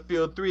 6 from the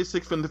field, 3 of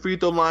 6 from the free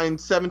throw line,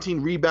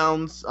 17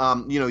 rebounds.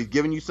 He's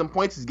giving you some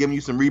points, he's giving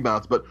you some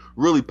rebounds, but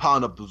really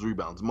piling up those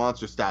rebounds.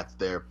 Monster stats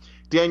there.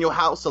 Daniel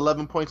House,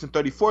 11 points in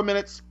 34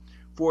 minutes,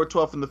 4 of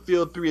 12 from the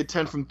field, 3 of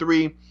 10 from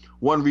 3,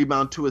 1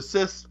 rebound, 2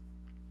 assists.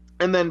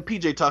 And then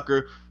PJ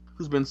Tucker,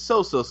 who's been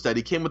so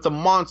steady, came with a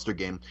monster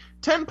game.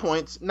 10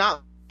 points,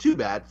 not too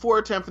bad. 4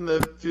 of 10 from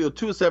the field,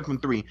 2 of 7 from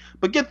 3.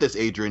 But get this,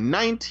 Adrian,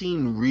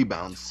 19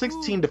 rebounds,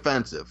 16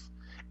 defensive,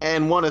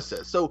 and 1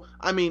 assist. So,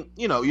 I mean,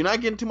 you're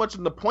not getting too much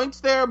in the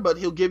points there, but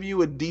he'll give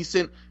you a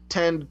decent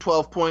 10 to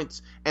 12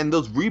 points. And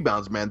those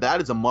rebounds, man,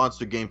 that is a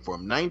monster game for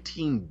him.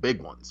 19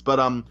 big ones. But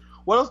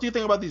what else do you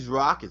think about these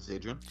Rockets,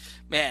 Adrian?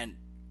 Man,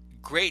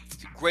 great.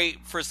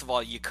 First of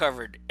all, you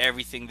covered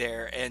everything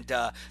there. And,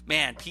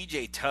 man,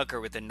 PJ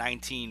Tucker with the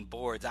 19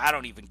 boards. I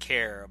don't even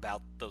care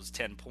about those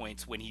 10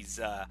 points when he's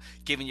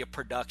giving you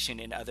production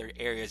in other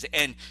areas.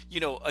 And,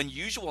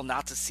 unusual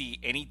not to see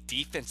any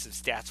defensive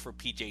stats for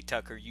PJ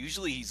Tucker.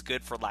 Usually he's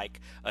good for like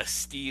a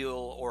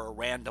steal or a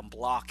random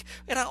block.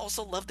 And I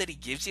also love that he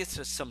gives you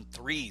some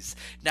threes.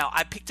 Now,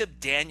 I picked up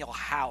Daniel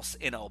House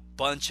in a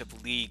bunch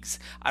of leagues.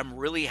 I'm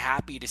really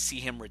happy to see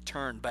him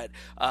return, but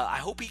I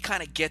hope he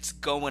kind of gets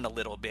going a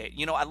little bit.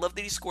 I love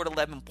that he scored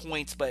 11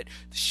 points, but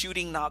the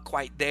shooting not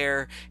quite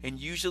there. And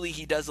usually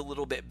he does a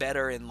little bit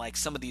better in like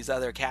some of these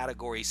other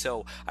categories.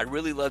 So I'd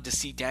really love to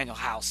see Daniel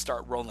House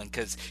start rolling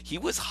because he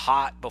was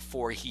hot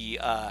before he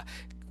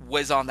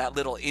was on that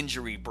little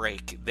injury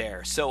break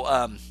there. So,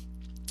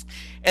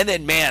 and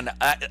then, man,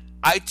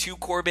 I too,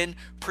 Corbin,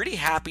 pretty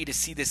happy to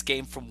see this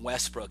game from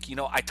Westbrook.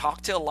 I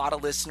talked to a lot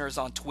of listeners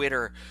on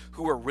Twitter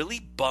who were really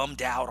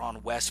bummed out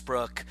on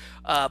Westbrook.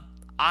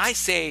 I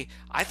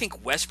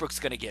think Westbrook's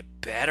going to get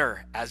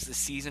better as the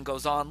season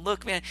goes on.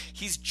 Look, man,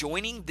 he's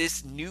joining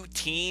this new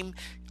team.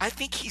 I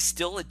think he's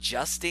still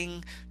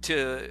adjusting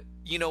to,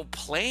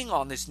 playing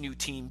on this new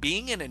team,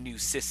 being in a new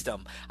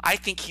system. I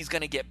think he's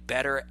going to get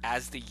better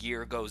as the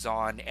year goes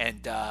on,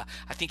 and I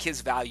think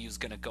his value is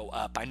going to go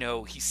up. I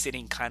know he's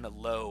sitting kind of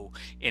low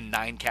in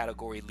 9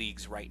 category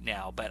leagues right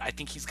now, but I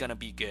think he's going to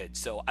be good.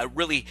 So I'm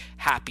really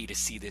happy to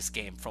see this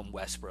game from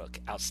Westbrook.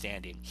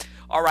 Outstanding.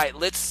 All right,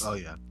 let's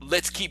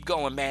keep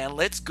going, man.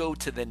 Let's go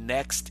to the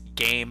next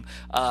game.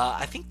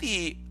 I think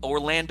the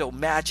Orlando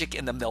Magic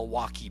and the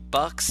Milwaukee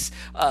Bucks.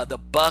 The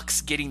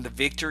Bucks getting the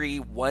victory,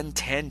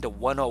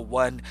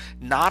 110-101.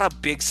 Not a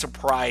big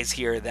surprise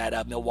here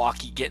that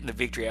Milwaukee getting the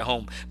victory at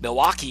home.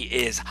 Milwaukee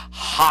is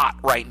hot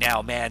right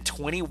now, man.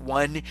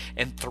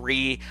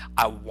 21-3.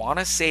 I want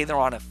to say they're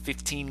on a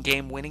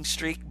 15-game winning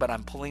streak, but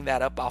I'm pulling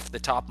that up off the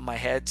top of my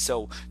head,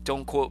 so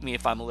don't quote me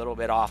if I'm a little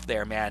bit off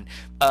there, man.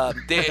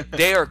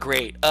 They are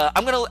great.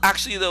 I'm going to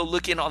actually, though,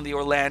 look in on the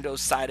Orlando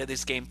side of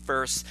this game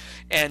first.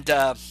 And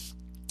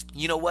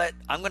you know what?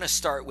 I'm going to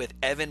start with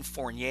Evan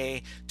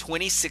Fournier,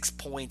 26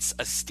 points,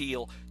 a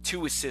steal,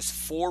 2 assists,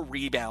 4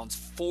 rebounds,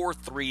 4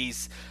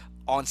 threes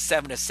on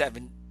 7 of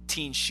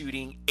 17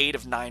 shooting, 8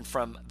 of 9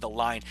 from the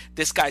line.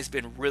 This guy's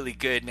been really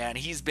good, man.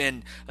 He's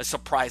been a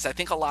surprise. I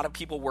think a lot of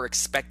people were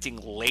expecting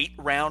late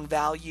round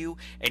value,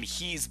 and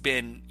he's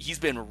been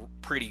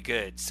pretty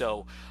good.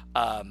 So,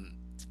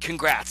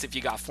 congrats if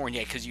you got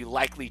Fournier, because you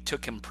likely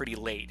took him pretty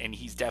late, and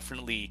he's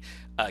definitely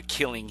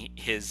killing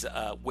his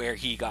where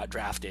he got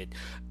drafted.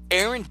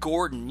 Aaron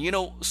Gordon,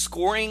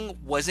 scoring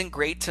wasn't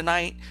great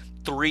tonight.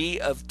 3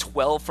 of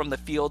 12 from the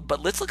field,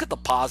 but let's look at the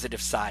positive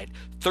side.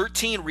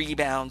 13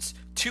 rebounds,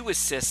 2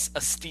 assists,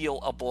 a steal,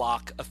 a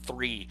block, a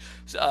 3.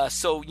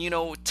 So,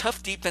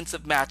 tough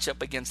defensive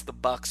matchup against the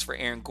Bucks for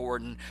Aaron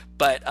Gordon,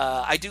 but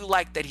I do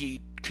like that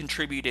he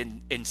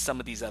contributed in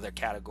some of these other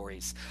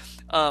categories.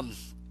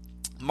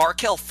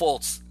 Markelle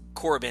Fultz,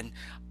 Corbin.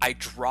 I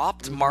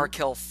dropped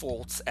Markelle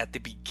Fultz at the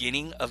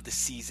beginning of the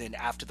season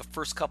after the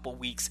first couple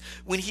weeks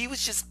when he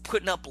was just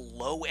putting up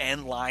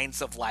low-end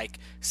lines of like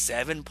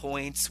 7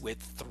 points with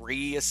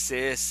 3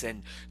 assists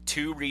and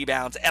 2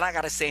 rebounds. And I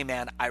got to say,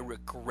 man, I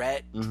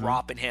regret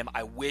dropping him.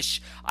 I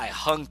wish I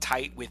hung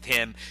tight with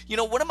him.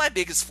 One of my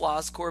biggest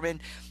flaws,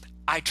 Corbin,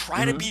 I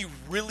try to be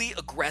really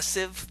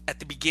aggressive at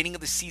the beginning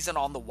of the season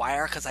on the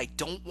wire because I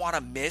don't want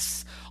to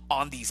miss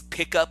on these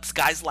pickups,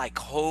 guys like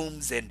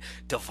Holmes and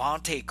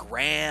Devontae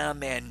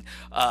Graham and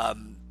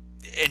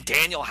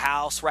Daniel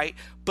House, right?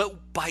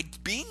 But by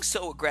being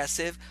so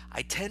aggressive,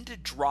 I tend to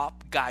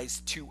drop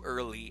guys too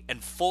early,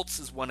 and Fultz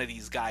is one of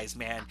these guys,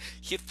 man.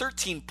 He had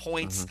 13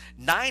 points,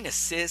 9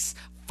 assists,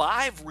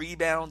 5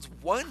 rebounds,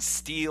 1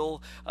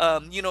 steal.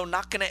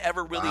 Not going to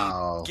ever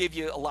really give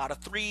you a lot of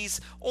threes.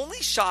 Only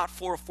shot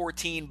 4 of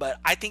 14, but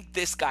I think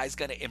this guy's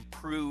going to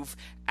improve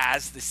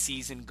as the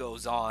season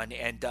goes on.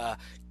 And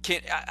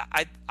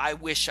I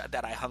wish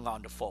that I hung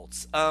on to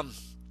Fultz.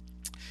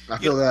 I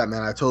feel that,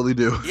 man. I totally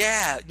do.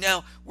 Yeah.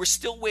 Now, we're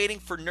still waiting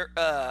for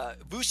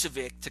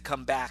Vucevic to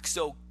come back.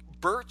 So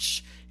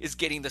Birch is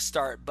getting the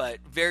start, but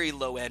very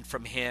low end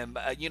from him.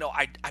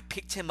 I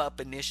picked him up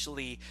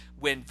initially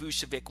when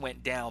Vucevic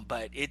went down,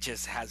 but it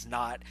just has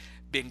not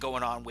been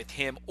going on with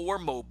him or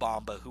Mo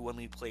Bamba, who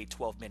only played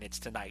 12 minutes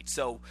tonight.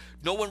 So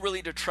no one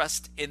really to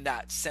trust in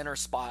that center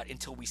spot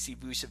until we see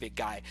Vucevic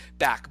guy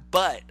back.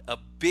 But a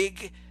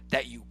big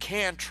that you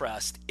can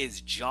trust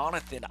is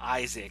Jonathan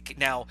Isaac.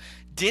 Now,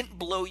 didn't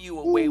blow you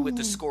away with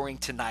the scoring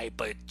tonight,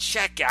 but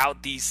check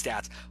out these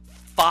stats.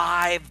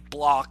 5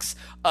 blocks.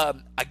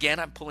 Again,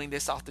 I'm pulling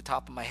this off the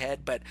top of my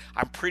head, but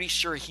I'm pretty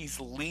sure he's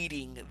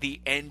leading the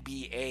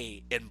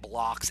NBA in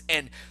blocks.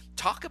 And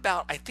talk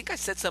about, I think I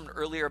said something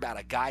earlier about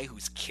a guy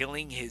who's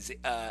killing his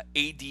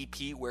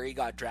ADP where he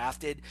got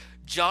drafted.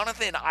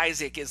 Jonathan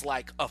Isaac is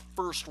like a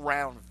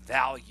first-round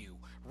value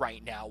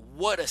right now.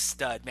 What a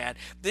stud, man.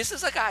 This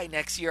is a guy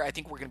next year I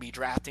think we're going to be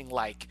drafting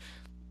like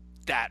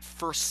that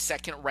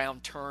second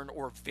round turn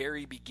or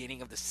very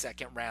beginning of the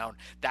second round.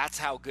 That's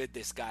how good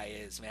this guy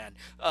is, man.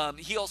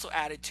 He also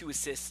added 2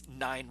 assists,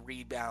 9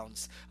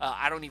 rebounds.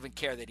 I don't even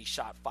care that he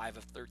shot 5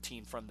 of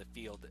 13 from the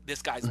field.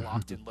 This guy's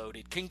locked and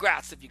loaded.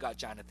 Congrats if you got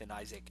Jonathan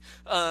Isaac.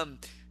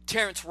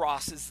 Terrence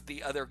Ross is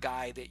the other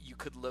guy that you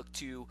could look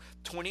to.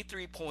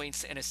 23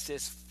 points and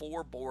assists,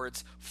 4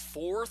 boards,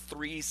 4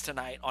 threes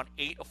tonight on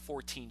 8 of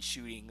 14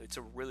 shooting. It's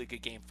a really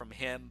good game from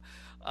him.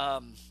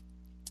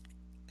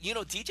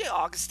 DJ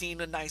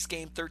Augustine, a nice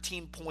game,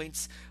 13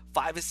 points,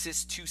 5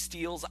 assists, 2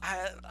 steals.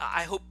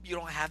 I hope you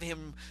don't have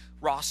him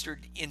rostered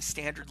in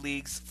standard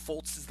leagues.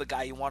 Fultz is the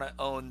guy you want to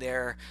own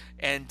there.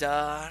 And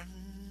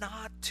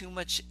not too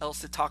much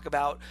else to talk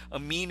about.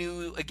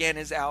 Aminu, again,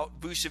 is out.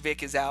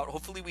 Vucevic is out.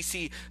 Hopefully we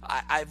see –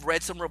 I've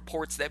read some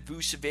reports that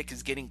Vucevic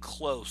is getting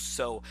close.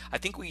 So I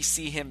think we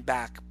see him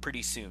back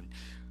pretty soon.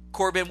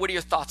 Corbin, what are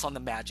your thoughts on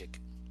the Magic?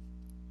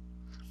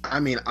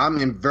 I mean,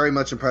 I'm very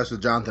much impressed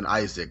with Jonathan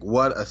Isaac.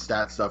 What a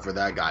stat stuffer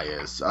that guy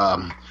is.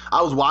 I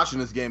was watching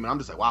this game, and I'm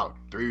just like, wow,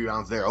 3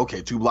 rebounds there.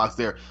 Okay, 2 blocks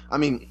there. I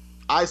mean,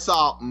 I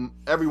saw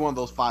every one of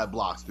those 5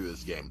 blocks through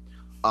this game.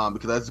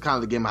 because that's kind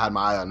of the game I had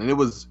my eye on, and it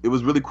was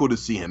really cool to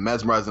see him,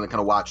 mesmerizing to kind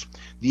of watch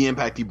the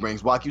impact he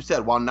brings. Like you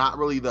said, while not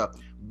really the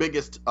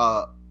biggest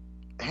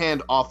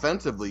hand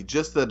offensively,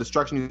 just the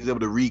destruction he was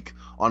able to wreak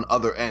on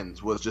other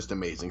ends was just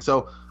amazing.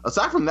 So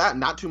aside from that,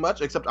 not too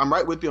much, except I'm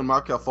right with you on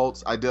Markelle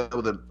Fultz. I dealt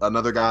with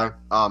another guy,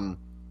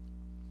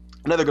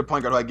 another good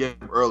point guard who I gave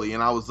him early,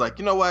 and I was like,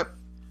 you know what?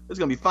 It's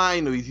going to be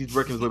fine. He's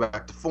working his way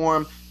back to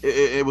form.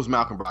 It was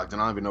Malcolm Brogdon. I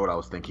don't even know what I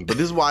was thinking. But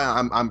this is why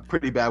I'm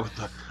pretty bad with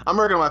I'm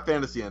working on my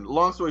fantasy end.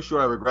 Long story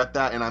short, I regret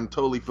that, and I'm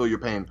totally feel your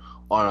pain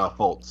on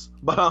Fultz.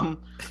 But I'm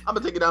going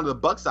to take it down to the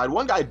Bucks side.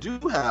 One guy I do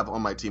have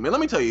on my team, and let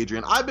me tell you,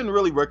 Adrian, I've been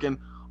really working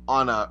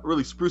on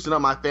really sprucing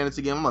up my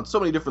fantasy game. I'm on so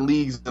many different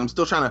leagues, and I'm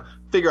still trying to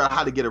figure out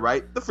how to get it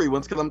right. The free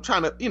ones, because I'm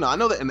trying to, I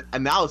know the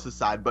analysis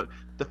side, but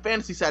the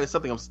fantasy side is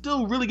something I'm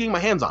still really getting my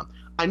hands on.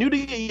 I knew to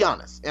get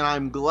Giannis, and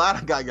I'm glad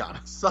I got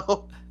Giannis.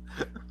 So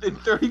in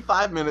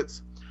 35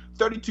 minutes,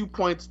 32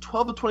 points,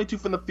 12 of 22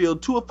 from the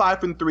field, 2 of 5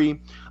 from 3.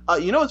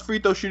 His free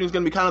throw shooting is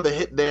going to be kind of the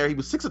hit there. He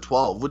was 6 of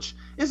 12, which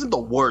isn't the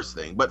worst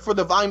thing. But for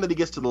the volume that he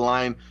gets to the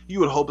line, you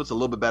would hope it's a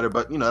little bit better.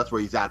 But, that's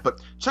where he's at.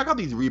 But check out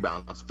these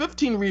rebounds.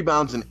 15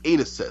 rebounds and 8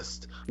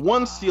 assists,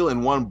 1 steal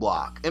and 1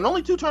 block, and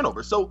only 2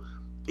 turnovers. So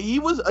he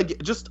was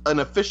just an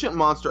efficient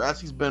monster as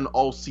he's been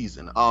all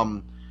season.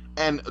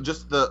 And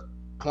just the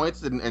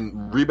points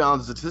and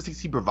rebounds statistics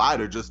he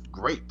provided are just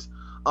great.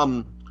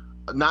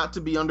 Not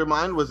to be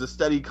undermined was a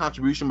steady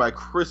contribution by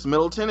Chris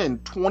Middleton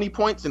and 20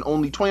 points in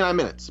only 29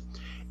 minutes.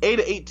 8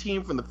 of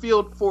 18 from the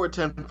field, 4 of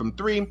 10 from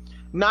 3,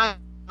 9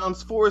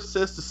 rebounds, 4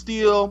 assists, a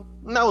steal.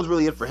 And that was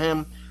really it for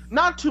him.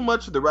 Not too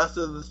much for the rest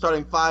of the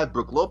starting 5.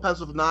 Brook Lopez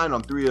with 9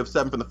 on 3 of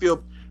 7 from the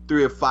field,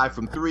 3 of 5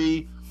 from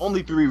 3.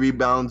 Only 3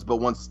 rebounds, but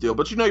 1 steal.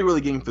 But you're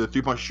really getting for the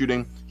 3-point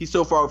shooting. He's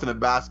so far away from the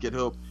basket.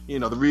 The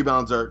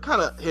rebounds are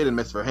kind of hit and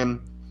miss for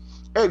him.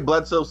 Eric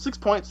Bledsoe, 6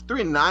 points,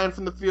 3 and 9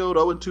 from the field,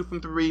 0 and 2 from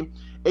 3.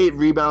 8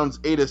 rebounds,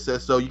 8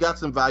 assists, so you got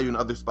some value in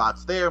other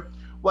spots there.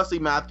 Wesley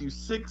Matthews,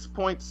 6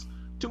 points,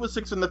 2 of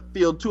 6 from the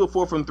field, 2 of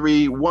 4 from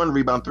 3, 1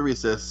 rebound, 3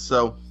 assists,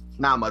 so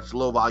not much,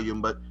 low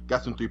volume, but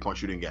got some 3-point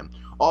shooting again.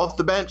 Off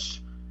the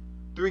bench,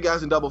 3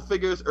 guys in double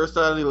figures.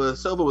 Ersan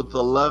Ilyasova with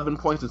 11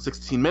 points in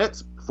 16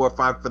 minutes, 4 of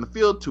 5 from the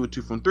field, 2 of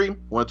 2 from 3,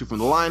 1 of 2 from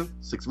the line,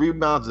 6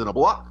 rebounds and a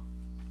block.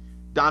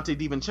 Dante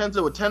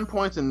DiVincenzo with 10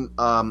 points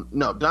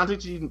Dante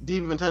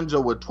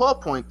DiVincenzo with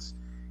 12 points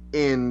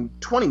in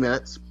 20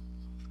 minutes.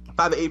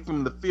 5 of 8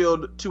 from the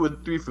field, 2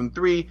 of 3 from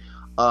 3,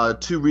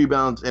 2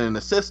 rebounds and an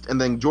assist. And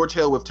then George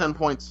Hill with 10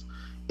 points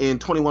in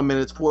 21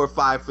 minutes, 4 of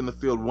 5 from the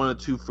field, 1 of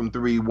 2 from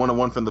 3, 1 of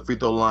 1 from the free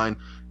throw line,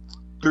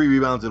 3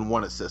 rebounds and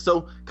 1 assist.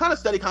 So kind of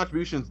steady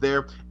contributions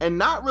there, and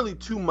not really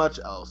too much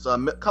else. A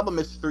couple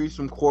missed threes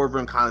from Corver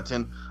and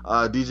Connaughton.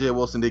 DJ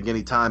Wilson didn't get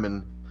any time,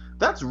 and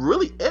that's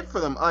really it for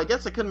them. I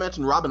guess I could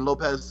mention Robin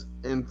Lopez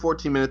in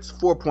 14 minutes,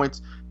 4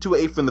 points, 2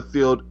 of 8 from the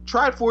field.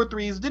 Tried 4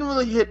 threes, didn't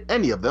really hit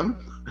any of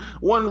them.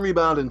 1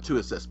 rebound and 2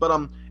 assists.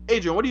 But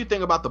Adrian, what do you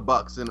think about the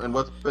Bucks and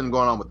what's been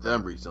going on with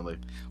them recently?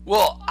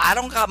 Well, I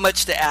don't got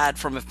much to add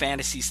from a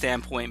fantasy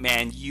standpoint,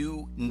 man.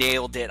 You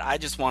nailed it. I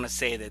just want to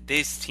say that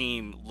this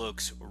team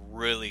looks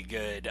really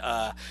good.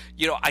 I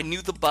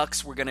knew the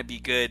Bucks were going to be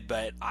good,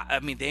 but I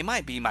mean, they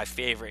might be my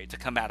favorite to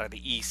come out of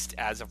the East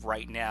as of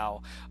right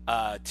now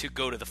to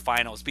go to the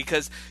finals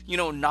because,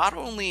 not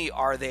only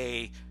are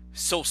they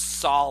so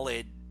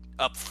solid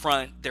up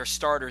front, their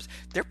starters,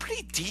 they're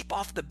pretty deep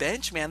off the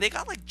bench, man. They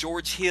got like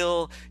George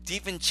Hill,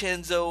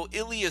 DiVincenzo,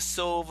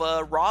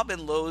 Ilyasova,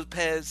 Robin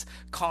Lopez,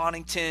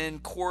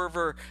 Connaughton,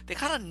 Corver. They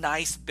got a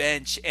nice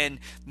bench, and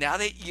now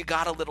that you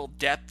got a little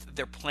depth,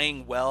 they're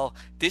playing well.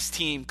 This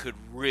team could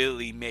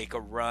really make a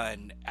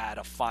run at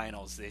a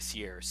finals this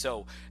year.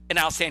 So an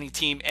outstanding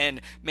team,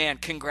 and man,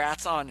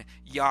 congrats on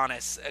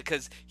Giannis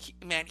because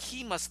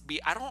he must be.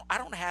 I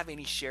don't have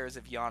any shares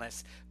of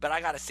Giannis, but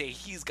I gotta say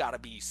he's gotta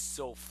be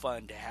so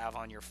fun to have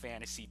on your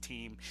fantasy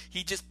team.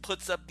 He just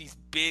puts up these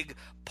big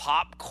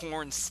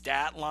popcorn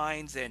stat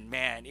lines, and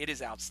man, it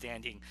is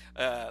outstanding.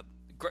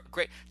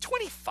 Great,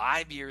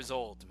 25 years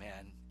old,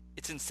 man.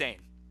 It's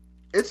insane.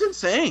 It's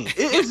insane.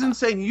 It is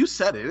insane. You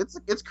said it.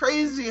 It's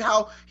crazy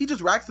how he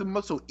just racks them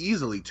up so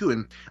easily too.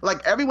 And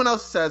like everyone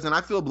else says, and I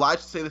feel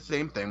obliged to say the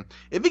same thing.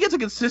 If he gets a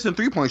consistent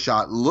 3-point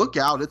shot, look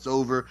out. It's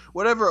over.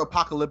 Whatever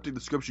apocalyptic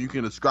description you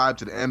can ascribe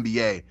to the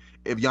NBA,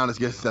 if Giannis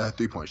gets that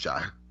 3-point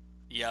shot.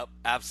 Yep,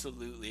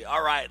 absolutely.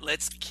 All right,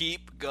 let's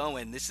keep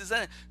going.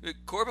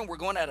 Corbin, we're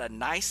going at a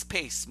nice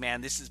pace,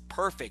 man. This is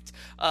perfect.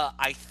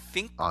 I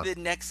think the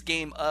next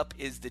game up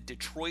is the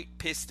Detroit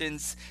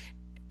Pistons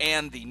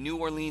and the New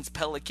Orleans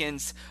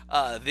Pelicans.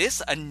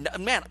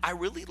 Man, I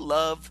really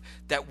love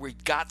that we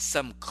got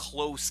some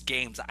close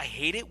games. I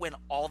hate it when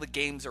all the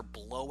games are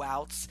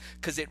blowouts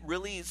because it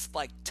really is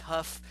like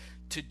tough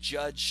to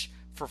judge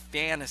for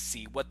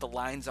fantasy what the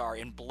lines are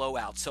in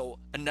blowouts. So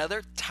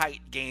another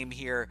tight game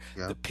here.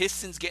 Yep. The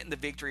Pistons getting the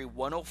victory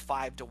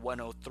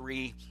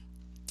 105-103.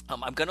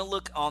 I'm going to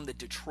look on the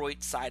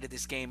Detroit side of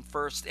this game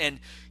first.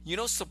 And,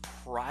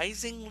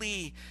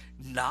 surprisingly,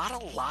 not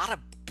a lot of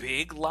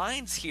big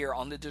lines here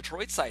on the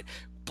Detroit side.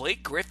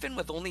 Blake Griffin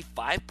with only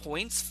 5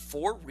 points,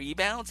 4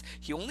 rebounds.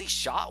 He only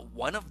shot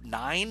 1 of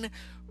 9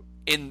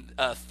 in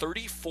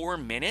 34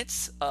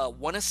 minutes,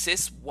 1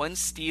 assist, 1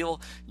 steal.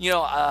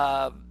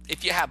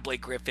 If you have Blake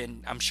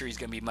Griffin, I'm sure he's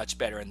going to be much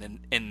better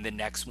in the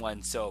next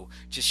one. So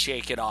just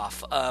shake it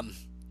off.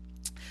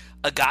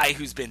 A guy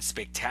who's been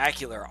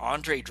spectacular,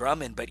 Andre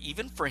Drummond, but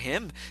even for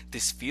him,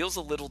 this feels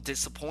a little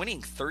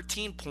disappointing.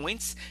 13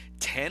 points,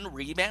 10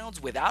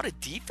 rebounds without a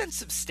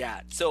defensive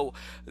stat. So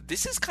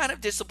this is kind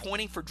of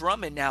disappointing for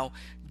Drummond. Now,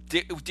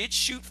 did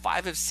shoot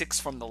 5 of 6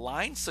 from the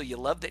line, so you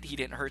love that he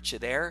didn't hurt you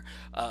there.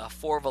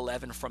 4 of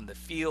 11 from the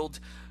field.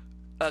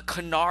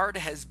 Kennard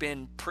has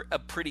been a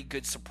pretty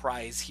good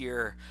surprise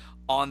here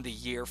on the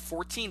year.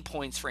 14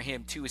 points for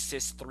him, 2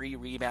 assists, 3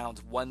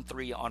 rebounds, 1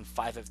 3 on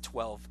 5 of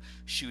 12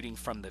 shooting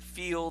from the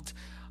field.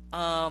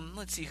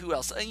 Let's see who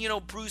else.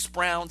 Bruce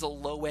Brown's a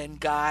low-end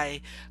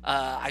guy.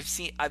 I've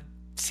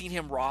seen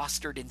him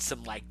rostered in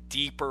some like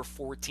deeper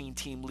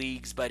 14-team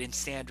leagues, but in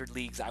standard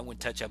leagues, I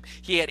wouldn't touch him.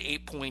 He had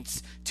 8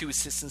 points, 2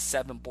 assists, and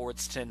 7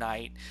 boards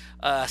tonight.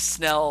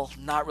 Snell,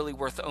 not really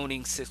worth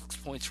owning, 6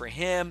 points for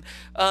him.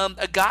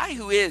 A guy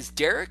who is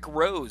Derrick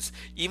Rose,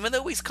 even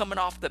though he's coming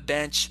off the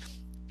bench,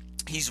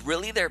 he's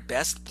really their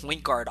best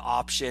point guard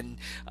option.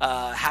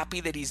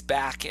 Happy that he's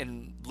back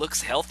and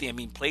looks healthy. I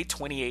mean, played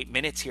 28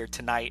 minutes here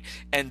tonight,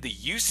 and the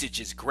usage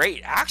is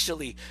great.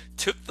 Actually,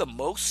 took the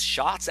most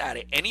shots out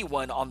of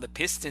anyone on the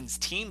Pistons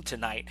team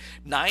tonight.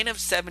 9 of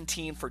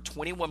 17 for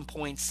 21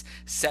 points,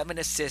 7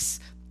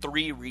 assists,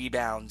 3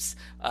 rebounds.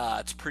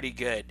 It's pretty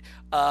good.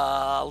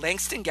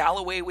 Langston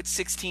Galloway with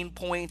 16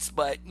 points,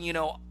 but,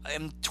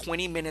 in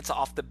 20 minutes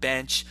off the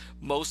bench,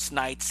 most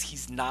nights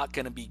he's not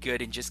going to be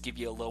good and just give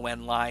you a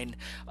low-end line.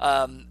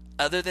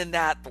 Other than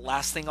that, the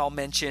last thing I'll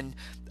mention,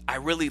 I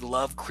really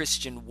love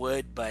Christian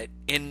Wood, but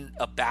in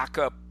a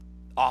backup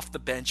off the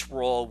bench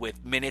role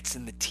with minutes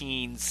in the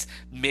teens,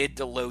 mid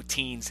to low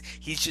teens,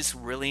 he's just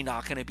really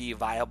not going to be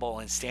viable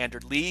in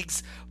standard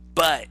leagues.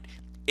 But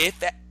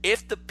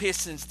if the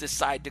Pistons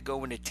decide to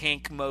go into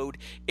tank mode,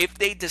 if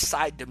they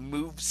decide to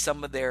move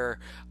some of their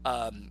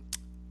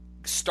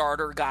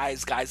starter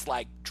guys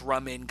like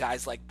Drummond,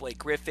 guys like Blake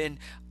Griffin,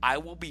 I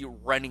will be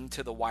running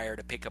to the wire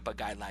to pick up a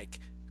guy like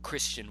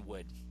Christian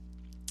Wood.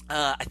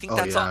 I think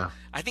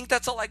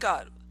that's all I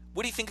got.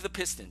 What do you think of the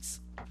Pistons?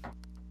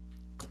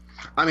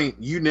 I mean,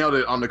 you nailed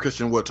it on the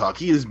Christian Wood talk.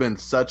 He has been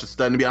such a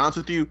stud. And to be honest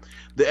with you,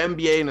 the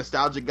NBA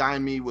nostalgic guy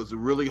in me was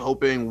really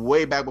hoping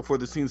way back before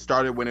the season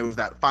started, when it was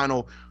that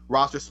final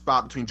roster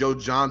spot between Joe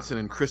Johnson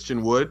and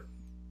Christian Wood,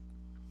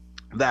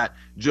 that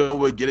Joe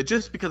would get it,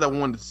 just because I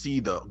wanted to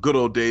see the good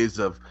old days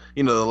of,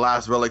 the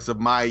last relics of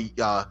my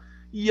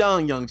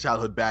young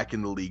childhood back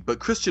in the league. But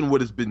Christian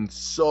Wood has been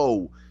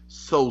so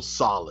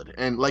solid,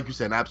 and like you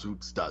said, an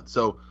absolute stud.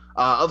 So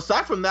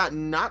aside from that,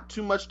 not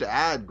too much to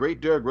add. Great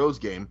Derrick Rose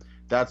game,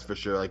 that's for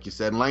sure, like you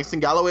said. And Langston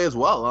Galloway as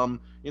well.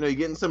 You're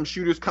getting some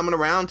shooters coming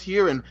around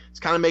here, and it's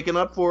kind of making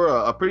up for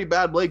a pretty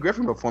bad Blake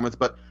Griffin performance.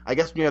 But I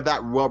guess when you have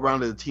that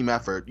well-rounded team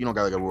effort, you don't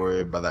gotta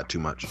worry about that too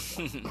much.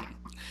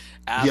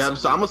 Yeah,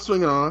 so I'm gonna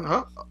swing it on.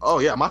 Huh? Oh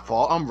yeah, my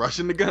fault. I'm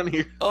rushing the gun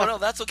here. Oh no,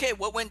 that's okay.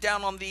 What went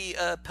down on the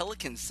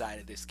Pelicans side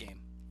of this game?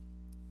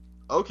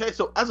 Okay,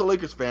 so as a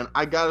Lakers fan,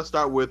 I gotta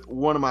start with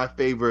one of my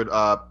favorite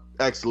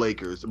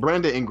ex-Lakers,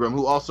 Brandon Ingram,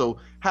 who also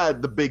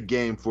had the big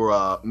game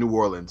for New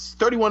Orleans.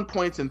 31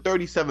 points in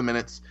 37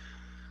 minutes,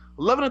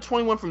 11 of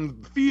 21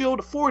 from the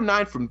field, 4 of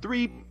 9 from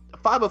 3,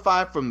 5 of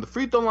 5 from the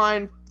free throw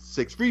line,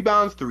 6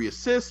 rebounds, 3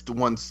 assists,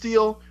 1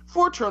 steal,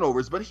 4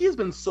 turnovers. But he has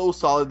been so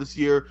solid this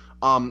year.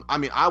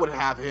 I would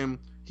have him.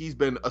 He's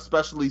been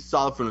especially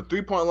solid from the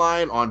three-point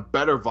line on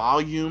better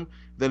volume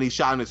than he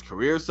shot in his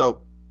career.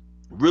 So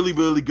really,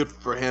 really good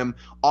for him.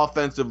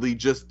 Offensively,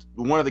 just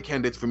one of the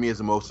candidates for me as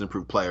the most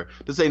improved player.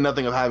 To say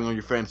nothing of having on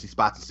your fantasy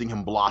spots and seeing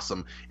him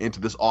blossom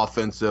into this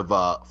offensive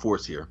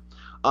force here.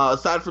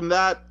 Aside from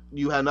that,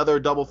 you had another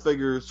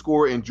double-figure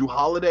score in Jrue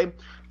Holiday.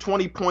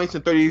 20 points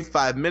in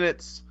 35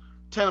 minutes,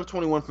 10 of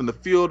 21 from the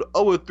field,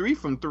 0 of 3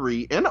 from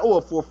 3, and 0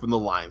 of 4 from the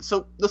line.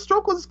 So the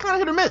stroke was kind of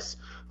hit or miss.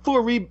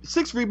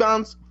 6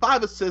 rebounds,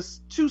 5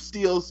 assists, 2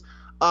 steals.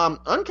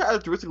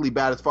 Uncharacteristically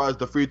bad as far as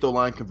the free throw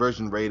line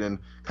conversion rate and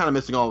kind of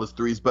missing all his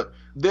threes, but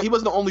he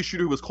wasn't the only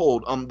shooter who was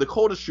cold. The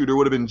coldest shooter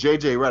would have been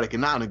J.J. Redick,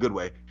 and not in a good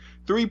way.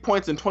 3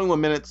 points in 21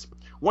 minutes,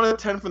 1 of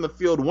 10 from the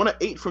field, 1 of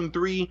 8 from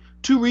 3,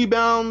 2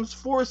 rebounds,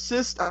 4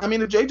 assists. I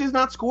mean, if J.J.'s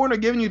not scoring or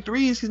giving you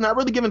threes, he's not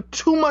really giving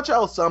too much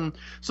else. So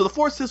the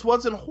 4 assists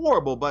wasn't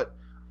horrible, but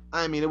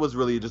I mean, it was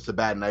really just a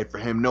bad night for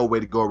him. No way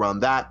to go around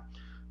that.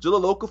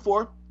 Jahlil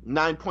Okafor,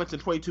 9 points in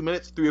 22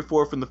 minutes, 3 of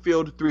 4 from the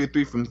field, 3 of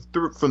 3 from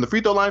the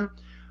free throw line,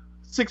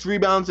 6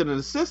 rebounds and an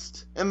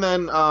assist. And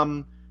then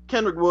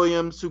Kendrick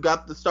Williams, who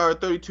got the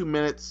start, 32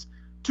 minutes,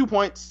 2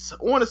 points,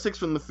 1 of 6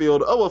 from the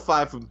field, 0 of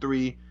 5 from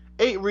 3,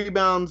 8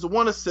 rebounds,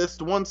 1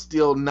 assist, 1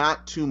 steal,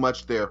 not too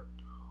much there.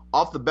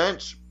 Off the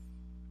bench,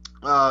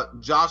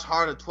 Josh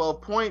Hart at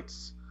 12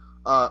 points,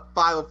 5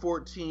 of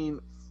 14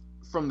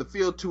 from the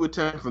field, 2 of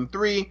 10 from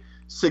 3,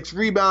 6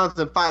 rebounds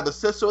and 5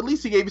 assists. So at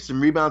least he gave you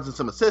some rebounds and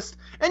some assists.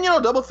 And,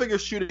 double figure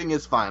shooting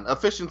is fine.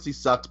 Efficiency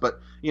sucks,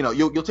 but,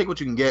 you'll take what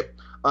you can get.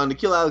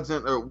 Nikhil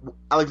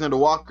Alexander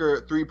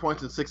Walker, 3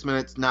 points in 6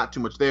 minutes, not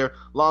too much there.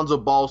 Lonzo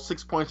Ball,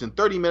 6 points in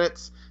 30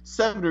 minutes,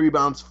 7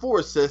 rebounds, 4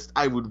 assists.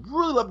 I would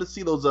really love to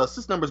see those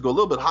assist numbers go a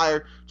little bit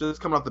higher, just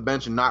coming off the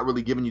bench and not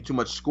really giving you too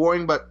much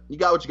scoring, but you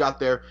got what you got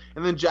there.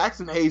 And then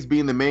Jackson Hayes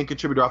being the main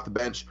contributor off the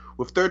bench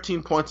with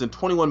 13 points in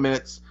 21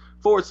 minutes,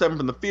 4-7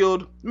 from the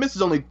field,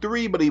 misses only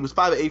 3, but he was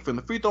 5-8 from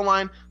the free throw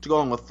line to go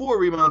along with 4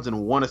 rebounds and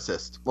 1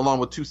 assist, along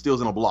with 2 steals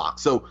and a block.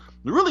 So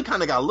we really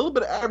kind of got a little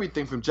bit of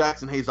everything from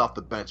Jackson Hayes off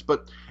the bench.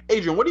 But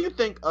Adrian, what do you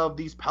think of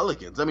these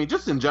Pelicans? I mean,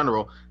 just in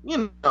general,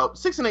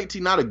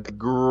 6-18, not a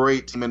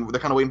great team, and they're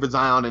kind of waiting for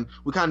Zion, and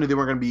we kind of knew they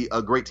weren't going to be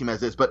a great team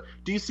as is. But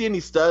do you see any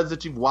studs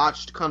that you've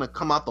watched kind of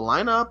come out the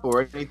lineup,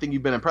 or anything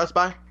you've been impressed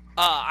by?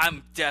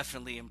 I'm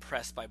definitely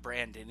impressed by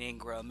Brandon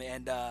Ingram,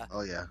 and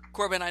oh yeah,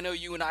 Corbin, I know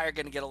you and I are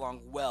going to get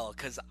along well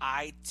because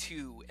I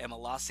too am a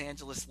Los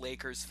Angeles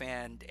Lakers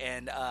fan,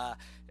 and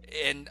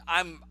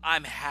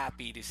I'm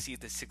happy to see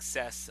the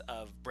success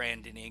of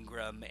Brandon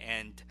Ingram,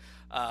 and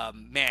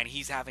man,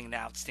 he's having an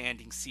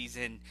outstanding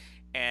season.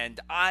 And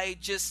I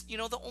just,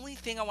 the only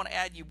thing I want to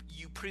add, you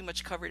pretty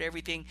much covered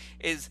everything,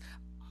 is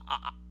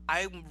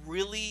I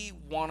really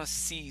want to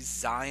see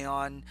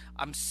Zion.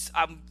 I'm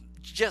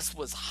just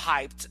was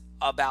hyped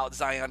about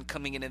Zion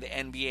coming into the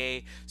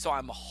NBA, so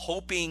I'm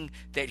hoping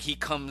that he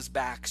comes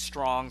back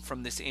strong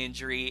from this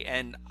injury,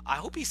 and I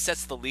hope he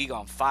sets the league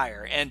on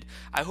fire, and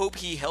I hope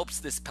he helps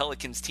this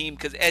Pelicans team,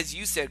 because as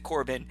you said,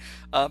 Corbin,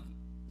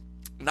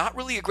 not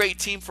really a great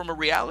team from a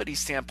reality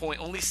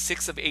standpoint, only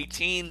 6 of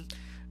 18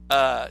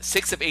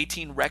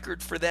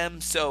 record for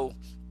them, so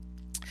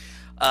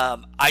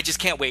I just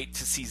can't wait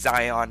to see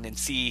Zion and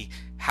see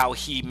how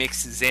he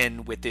mixes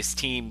in with this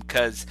team,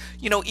 because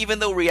even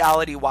though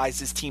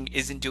reality-wise this team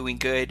isn't doing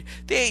good,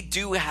 they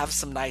do have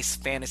some nice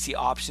fantasy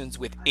options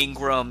with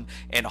Ingram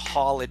and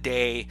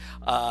Holiday.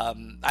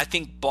 I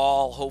think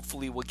Ball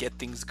hopefully will get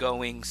things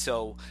going,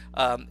 so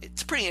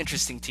it's a pretty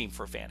interesting team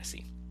for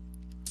fantasy.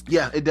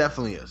 Yeah, it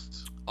definitely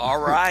is. All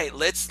right,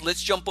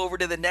 let's jump over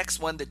to the next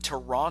one, the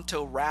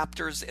Toronto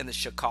Raptors and the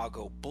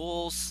Chicago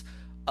Bulls.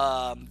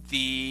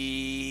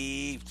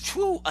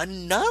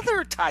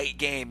 Another tight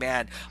game,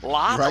 man. A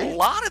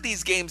lot of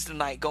these games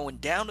tonight going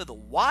down to the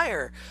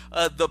wire.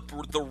 The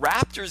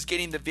Raptors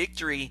getting the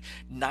victory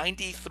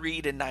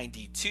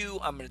 93-92.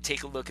 I'm going to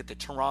take a look at the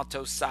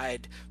Toronto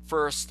side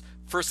first.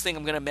 First thing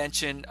I'm going to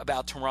mention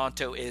about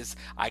Toronto is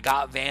I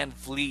got Van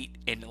Vliet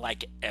in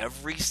like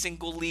every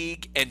single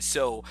league, and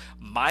so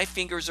my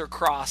fingers are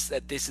crossed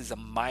that this is a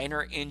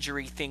minor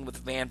injury thing with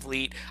Van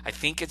Vliet. I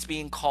think it's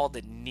being called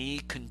a knee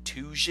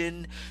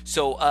contusion.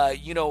 So, I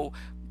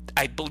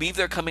believe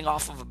they're coming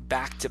off of a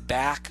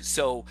back-to-back,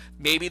 so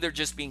maybe they're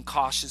just being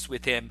cautious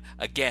with him.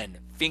 Again,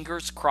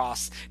 fingers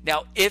crossed.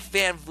 Now, if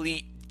Van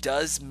Vliet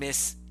does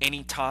miss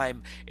any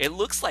time, it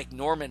looks like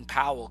Norman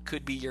Powell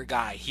could be your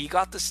guy. He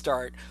got the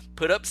start,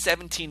 put up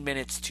 17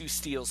 minutes, 2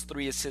 steals,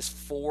 3 assists,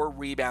 4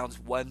 rebounds,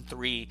 1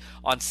 3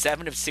 on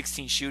 7 of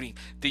 16 shooting.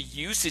 The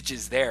usage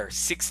is there.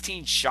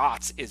 16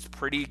 shots is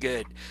pretty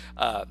good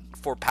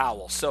for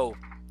Powell. So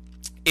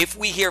if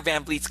we hear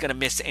Van Vliet's going to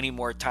miss any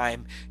more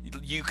time,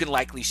 you can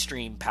likely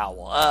stream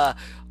Powell.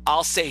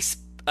 I'll say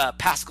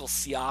Pascal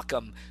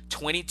Siakam,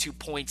 22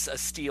 points, a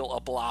steal, a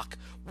block,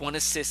 1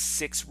 assist,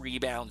 6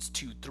 rebounds,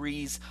 2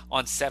 threes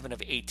on 7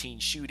 of 18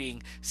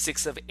 shooting,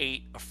 6 of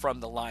 8 from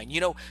the line.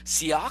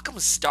 Siakam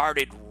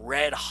started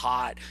red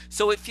hot,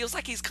 so it feels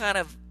like he's kind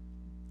of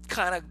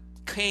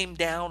came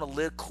down a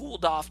little,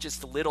 cooled off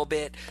just a little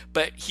bit,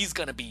 but he's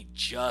going to be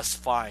just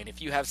fine.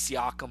 If you have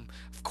Siakam,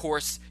 of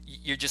course,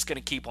 you're just going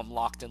to keep him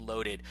locked and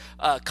loaded.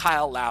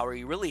 Kyle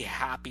Lowry, really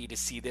happy to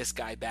see this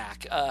guy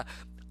back. I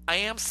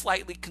am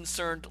slightly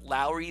concerned.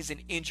 Lowry's an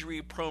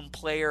injury-prone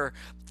player.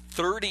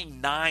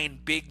 39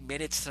 big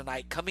minutes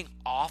tonight, coming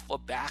off a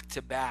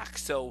back-to-back.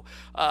 So,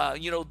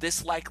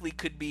 this likely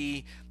could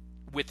be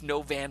with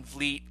no Van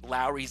Vliet.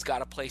 Lowry's got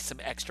to play some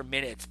extra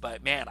minutes.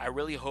 But, man, I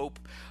really hope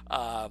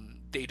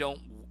they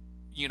don't,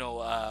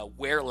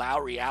 wear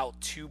Lowry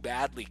out too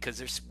badly,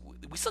 because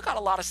we still got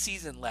a lot of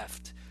season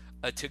left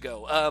to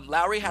go.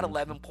 Lowry had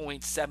 11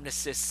 points, 7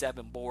 assists,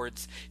 7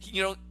 boards.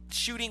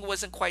 Shooting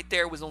wasn't quite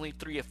there. It was only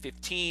 3 of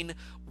 15,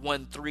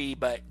 1 3,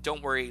 but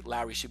don't worry,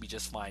 Lowry should be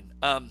just fine.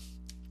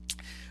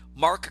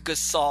 Marc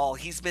Gasol,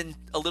 he's been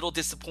a little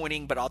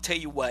disappointing, but I'll tell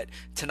you what,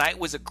 tonight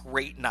was a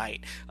great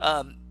night.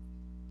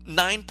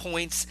 9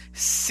 points,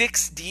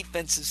 6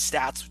 defensive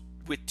stats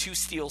with 2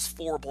 steals,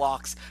 4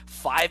 blocks,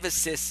 5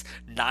 assists,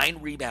 9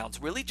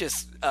 rebounds, really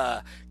just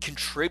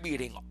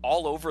contributing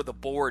all over the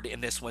board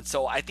in this one.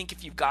 So I think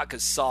if you've got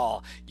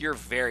Gasol, you're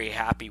very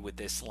happy with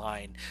this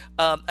line.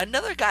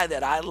 Another guy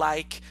that I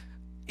like,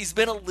 he's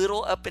been a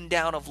little up and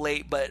down of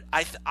late, but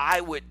I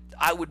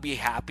would be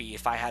happy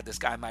if I had this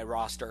guy on my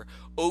roster.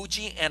 OG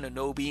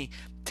Anunoby,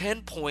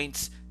 10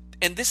 points,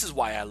 and this is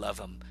why I love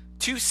him.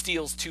 2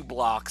 steals, 2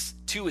 blocks,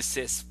 2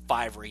 assists,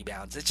 5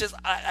 rebounds. It's just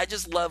I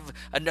just love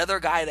another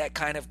guy that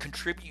kind of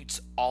contributes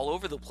all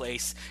over the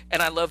place,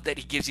 and I love that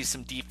he gives you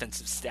some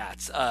defensive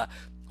stats.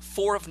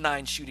 4 of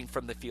 9 shooting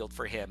from the field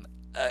for him,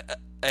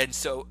 and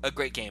so a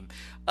great game.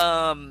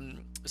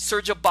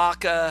 Serge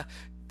Ibaka,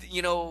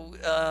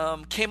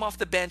 came off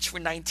the bench for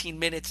 19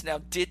 minutes. Now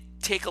did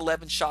take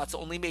 11 shots,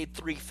 only made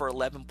 3 for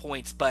 11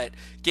 points, but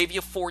gave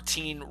you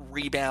 14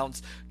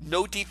 rebounds.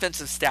 No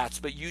defensive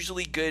stats, but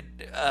usually good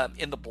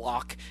in the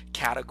block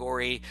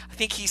category. I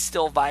think he's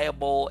still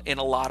viable in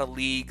a lot of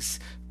leagues.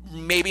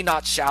 Maybe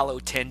not shallow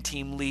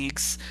 10-team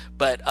leagues,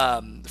 but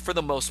for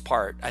the most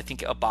part, I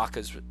think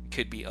Ibaka's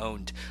could be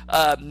owned.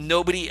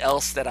 Nobody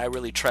else that I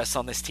really trust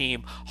on this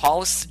team.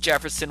 Hollis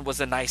Jefferson was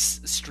a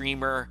nice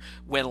streamer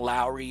when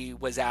Lowry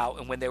was out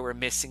and when they were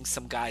missing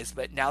some guys,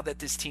 but now that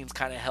this team's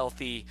kind of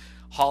healthy,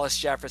 Hollis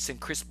Jefferson,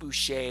 Chris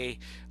Boucher,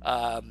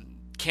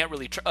 can't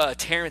really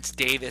Terrence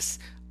Davis,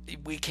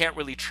 we can't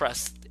really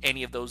trust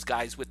any of those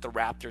guys with the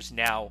Raptors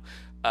now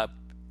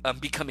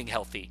becoming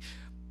healthy.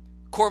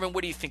 Corbin,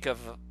 what do you think of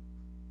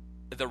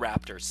the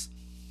Raptors?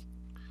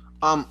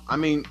 I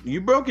mean, you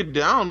broke it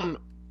down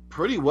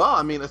pretty well.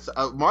 I mean,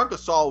 Marc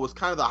Gasol was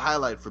kind of the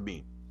highlight for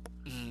me.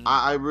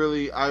 I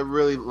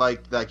really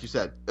liked, like you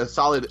said, a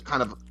solid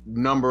kind of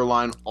number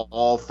line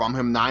all from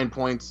him. 9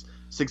 points,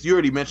 6. You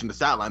already mentioned the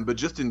stat line, but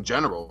just in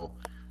general,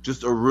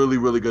 just a really,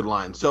 really good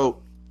line.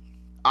 So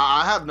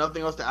I have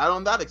nothing else to add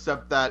on that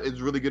except that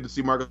it's really good to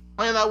see Marcus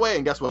playing that way.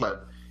 And guess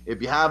what?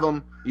 If you have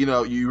him,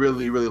 you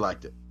really, really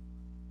liked it.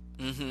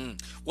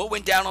 What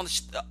went down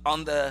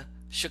on the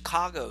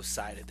Chicago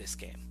side of this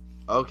game?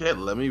 Okay,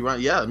 let me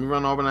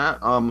run over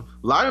that.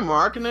 Lauri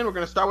Markkanen, we're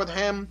going to start with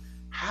him.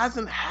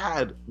 Hasn't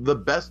had the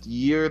best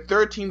year.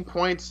 13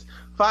 points,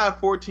 5 of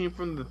 14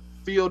 from the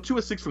field, 2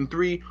 of 6 from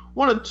 3,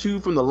 1 of 2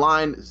 from the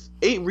line,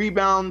 8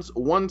 rebounds,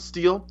 1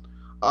 steal.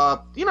 I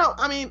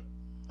mean,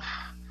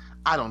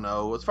 I don't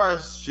know. As far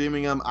as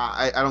streaming him,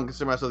 I don't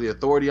consider myself the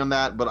authority on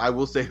that, but I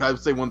will say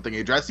one thing,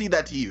 Adrian. I see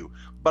that to you.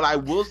 But I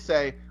will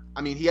say,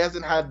 I mean, he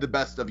hasn't had the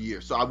best of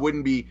years, so I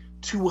wouldn't be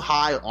too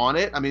high on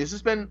it. I mean,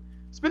 it's been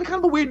kind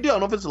of a weird deal. I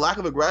don't know if it's a lack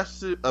of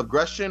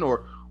aggression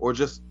or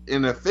just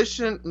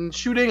inefficient in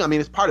shooting. I mean,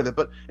 it's part of it,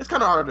 but it's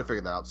kind of hard to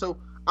figure that out. So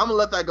I'm gonna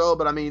let that go.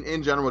 But I mean,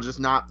 in general, just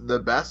not the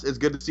best. It's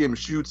good to see him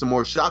shoot some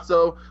more shots,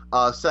 though.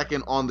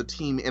 Second on the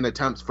team in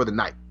attempts for the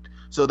night,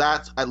 so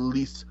that's at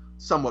least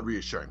somewhat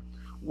reassuring.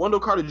 Wendell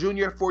Carter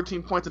Jr.,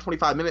 14 points in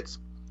 25 minutes,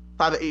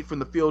 5 of 8 from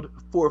the field,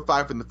 4 of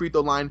 5 from the free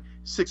throw line,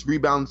 6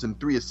 rebounds and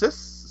 3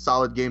 assists.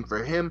 Solid game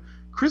for him.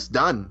 Chris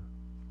Dunn,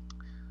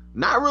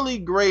 not really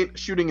great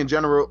shooting in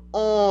general.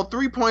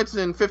 3 points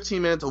in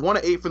 15 minutes, 1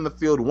 of 8 from the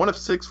field, 1 of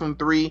 6 from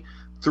 3,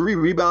 3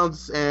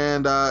 rebounds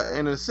and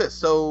an assist.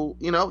 So,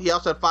 he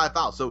also had 5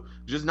 fouls. So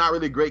just not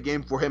really a great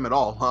game for him at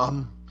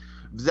all.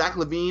 Zach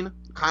LaVine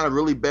kind of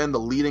really been the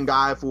leading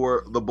guy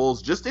for the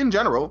Bulls just in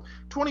general.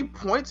 20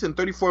 points in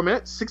 34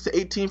 minutes, 6 of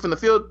 18 from the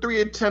field,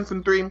 3 of 10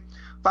 from 3,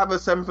 5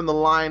 of 7 from the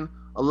line,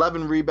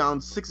 11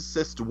 rebounds, 6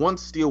 assists, 1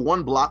 steal,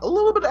 1 block, a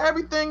little bit of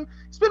everything.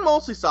 It's been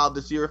mostly solid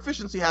this year.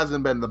 Efficiency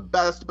hasn't been the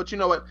best, but you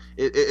know what?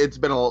 It's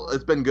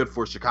been good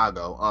for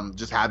Chicago.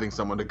 Just having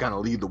someone to kind of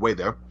lead the way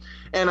there.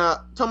 And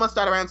Tomas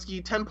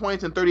Satoransky, 10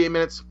 points in 38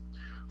 minutes,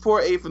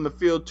 4 of 8 from the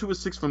field, 2 of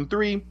 6 from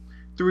 3,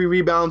 3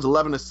 rebounds,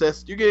 11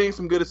 assists. You're getting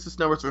some good assist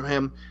numbers from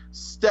him.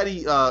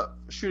 Steady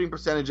shooting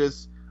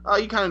percentages.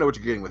 You kind of know what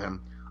you're getting with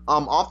him.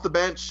 Off the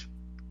bench,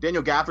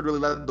 Daniel Gafford really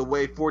led the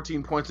way,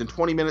 14 points in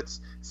 20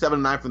 minutes, 7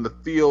 of 9 from the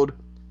field,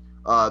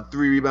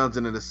 3 rebounds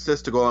and an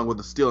assist to go along with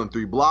a steal and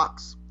 3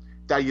 blocks.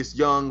 Thaddeus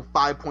Young,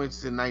 5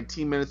 points in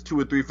 19 minutes,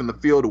 2 of 3 from the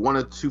field, 1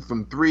 of 2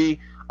 from 3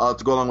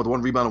 to go along with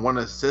 1 rebound and 1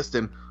 assist.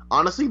 And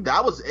honestly,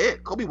 that was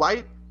it. Kobe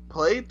White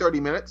played 30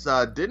 minutes,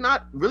 did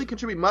not really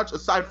contribute much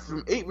aside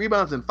from 8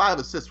 rebounds and 5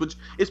 assists, which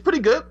is pretty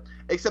good,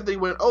 except that he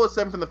went 0 of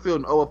 7 from the field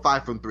and 0 of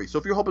 5 from 3. So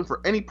if you're hoping for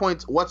any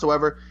points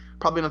whatsoever,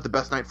 probably not the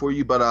best night for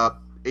you, but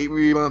 8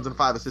 rebounds and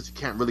 5 assists, you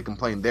can't really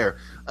complain there.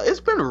 It's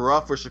been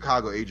rough for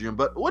Chicago, Adrian,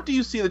 but what do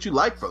you see that you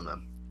like from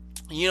them?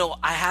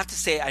 I have to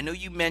say, I know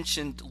you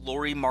mentioned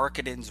Lauri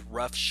Markkanen's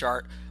rough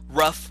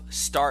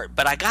start,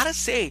 but I gotta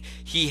say,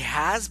 he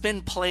has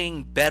been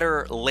playing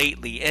better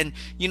lately. And,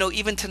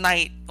 even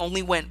tonight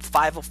only went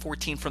 5 of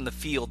 14 from the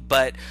field,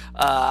 but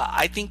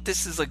I think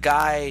this is a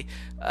guy,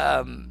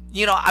 I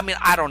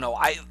don't know.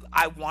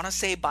 I want to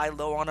say buy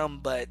low on him,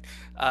 but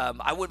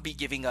I wouldn't be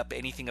giving up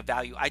anything of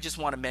value. I just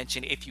want to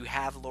mention, if you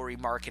have Lauri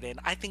Markkanen,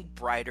 I think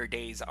brighter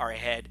days are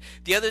ahead.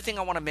 The other thing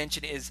I want to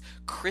mention is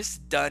Chris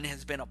Dunn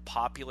has been a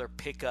popular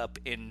pickup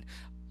in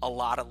a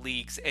lot of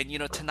leagues. And,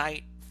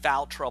 tonight,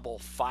 foul trouble,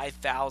 5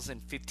 fouls in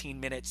 15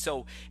 minutes.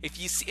 So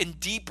if you see in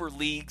deeper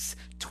leagues,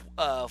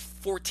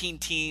 14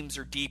 teams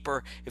or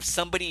deeper, if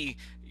somebody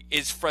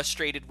is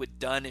frustrated with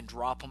Dunn and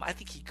drop him, I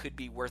think he could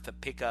be worth a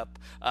pickup.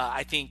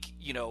 I think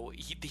he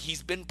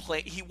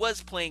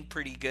was playing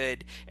pretty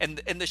good, and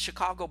the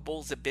Chicago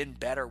Bulls have been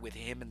better with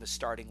him in the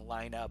starting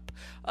lineup.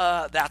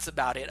 That's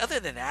about it. Other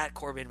than that,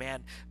 Corbin,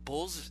 man,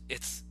 Bulls,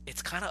 it's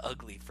kind of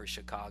ugly for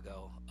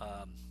Chicago.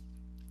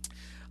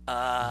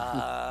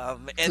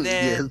 And then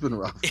yeah, it's been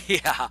rough.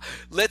 Yeah,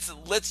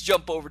 let's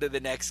jump over to the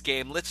next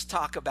game. Let's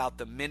talk about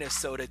the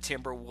Minnesota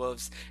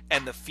Timberwolves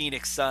and the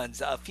Phoenix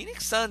Suns.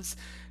 Phoenix Suns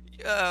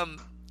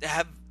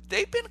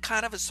they've been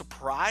kind of a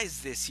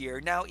surprise this year.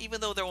 Now, even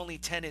though they're only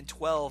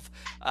 10-12,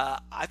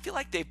 I feel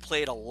like they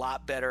played a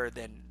lot better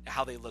than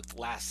how they looked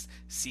last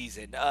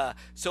season.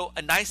 So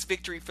a nice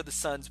victory for the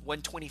Suns,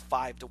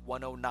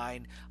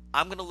 125-109.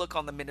 I'm going to look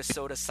on the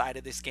Minnesota side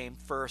of this game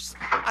first.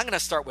 I'm going to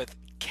start with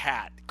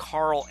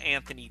Karl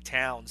Anthony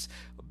Towns.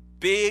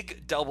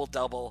 Big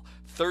double-double,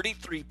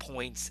 33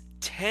 points,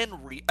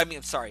 33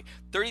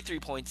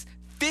 points,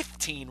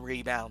 15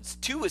 rebounds,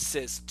 2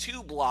 assists,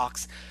 2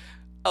 blocks.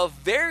 A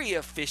very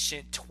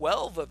efficient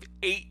 12 of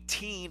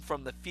 18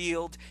 from the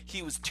field.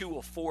 He was 2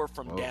 of 4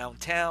 from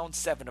downtown,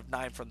 7 of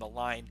 9 from the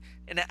line.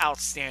 An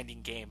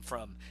outstanding game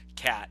from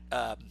Cat.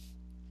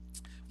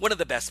 One of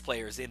the best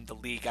players in the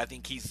league. I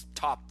think he's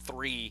top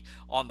 3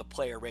 on the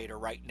player rater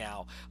right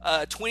now.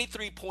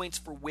 23 points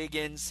for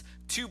Wiggins,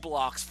 2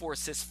 blocks, 4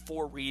 assists,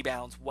 4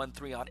 rebounds,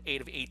 1-3 on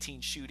 8 of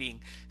 18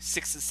 shooting,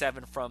 6 of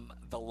 7 from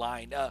the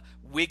line.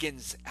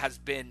 Wiggins has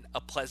been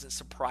a pleasant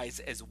surprise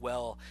as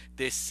well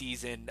this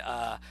season.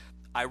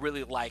 I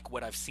really like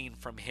what I've seen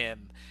from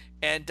him.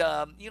 And,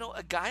 a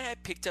guy I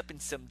picked up in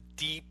some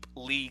deep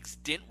leagues,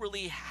 didn't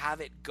really have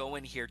it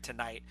going here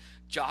tonight.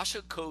 Josh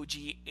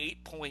Okogie,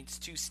 8 points,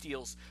 2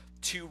 steals,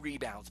 2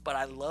 rebounds. But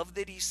I love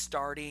that he's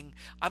starting.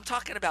 I'm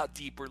talking about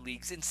deeper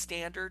leagues. In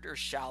standard or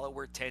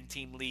shallower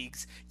 10-team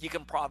leagues, you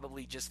can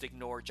probably just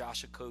ignore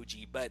Josh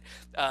Okogie. But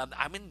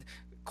I'm in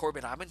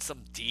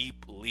some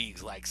deep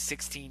leagues, like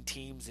 16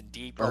 teams and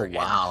deeper. Oh,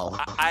 wow.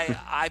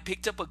 I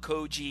picked up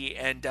Okogie,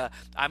 and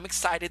I'm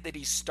excited that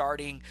he's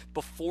starting.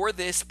 Before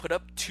this, put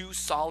up 2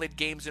 solid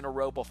games in a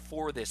row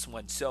before this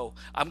one. So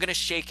I'm going to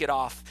shake it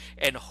off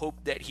and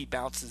hope that he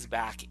bounces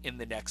back in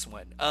the next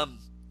one.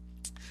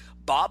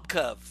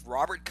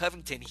 Robert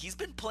Covington, he's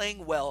been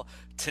playing well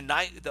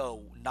tonight,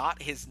 though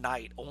not his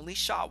night. Only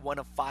shot 1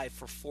 of 5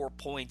 for 4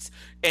 points,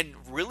 and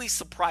really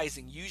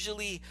surprising.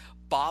 Usually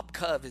Bob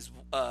Cove is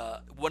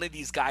one of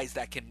these guys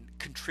that can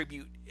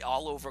contribute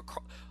all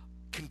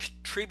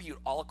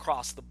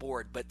across the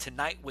board, but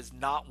tonight was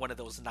not one of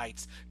those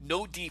nights.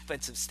 No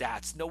defensive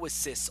stats, no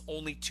assists,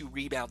 only 2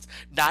 rebounds,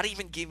 not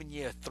even giving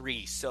you a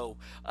 3. So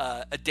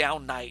a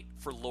down night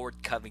for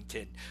Lord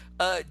Covington.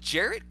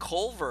 Jarrett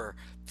Culver,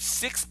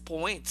 6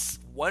 points,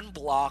 1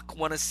 block,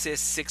 1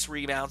 assist, 6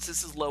 rebounds.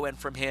 This is low end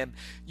from him.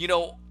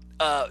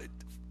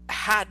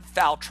 Had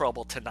foul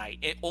trouble tonight.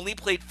 It only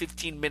played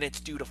 15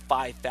 minutes due to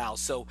 5 fouls.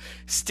 So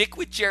stick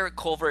with Jarrett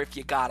Culver if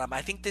you got him.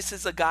 I think this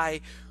is a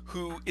guy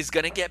who is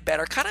going to get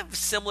better. Kind of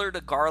similar to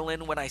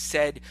Garland when I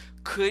said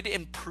could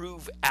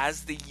improve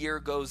as the year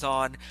goes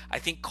on. I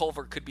think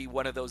Culver could be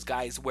one of those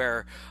guys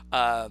where,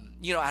 at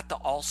the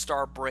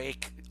All-Star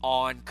break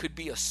on could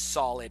be a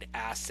solid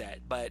asset.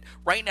 But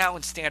right now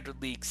in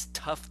standard leagues,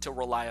 tough to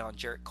rely on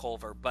Jarrett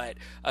Culver, but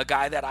a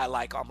guy that I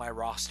like on my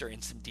roster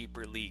in some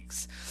deeper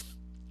leagues.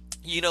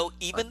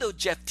 Even though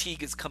Jeff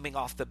Teague is coming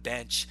off the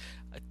bench,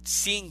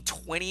 seeing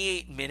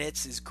 28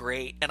 minutes is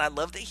great, and I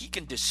love that he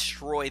can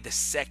destroy the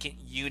second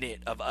unit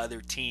of other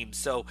teams.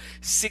 So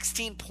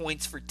 16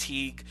 points for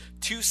Teague,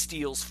 2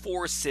 steals,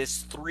 4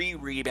 assists, 3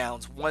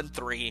 rebounds,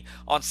 1-3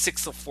 on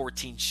 6 of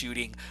 14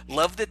 shooting.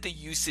 Love that the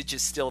usage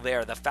is still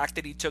there. The fact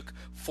that he took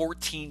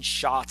 14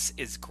 shots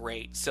is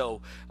great.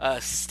 So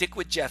stick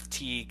with Jeff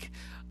Teague.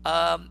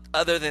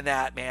 Other than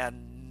that,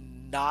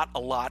 man, not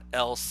a lot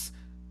else.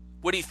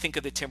 What do you think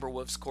of the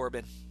Timberwolves,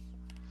 Corbin?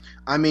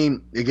 I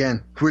mean,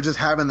 again, we're just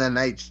having that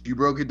night. You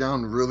broke it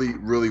down really,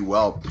 really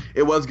well.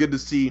 It was good to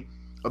see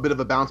a bit of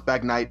a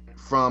bounce-back night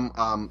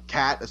from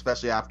Cat,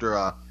 especially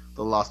after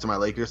the loss to my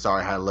Lakers.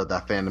 Sorry, I had to let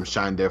that fandom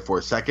shine there for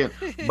a second.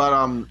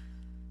 But,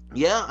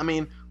 yeah, I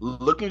mean,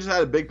 looking just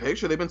at a big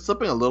picture, they've been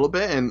slipping a little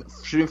bit, and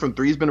shooting from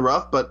 3 has been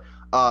rough. But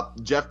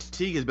Jeff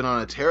Teague has been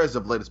on a tear as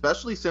of late,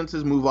 especially since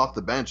his move off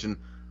the bench, and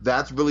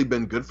that's really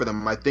been good for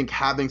them. I think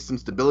having some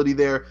stability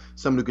there,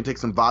 someone who can take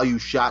some value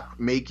shot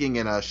making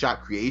and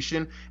shot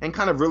creation and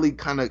really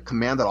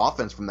command that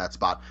offense from that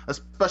spot,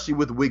 especially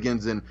with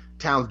Wiggins and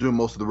Towns doing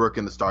most of the work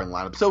in the starting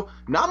lineup. So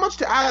not much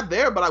to add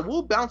there, but I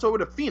will bounce over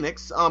to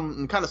Phoenix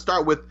and kind of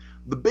start with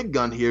the big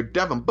gun here,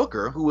 Devin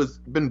Booker, who has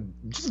been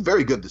just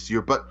very good this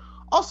year, but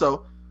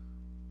also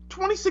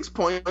 26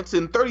 points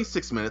in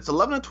 36 minutes,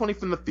 11 of 20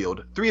 from the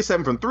field, 3 of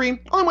 7 from 3,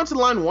 only went to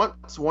the line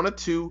once, 1 of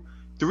 2,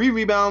 4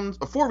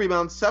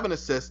 rebounds, 7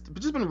 assists,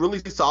 but just been really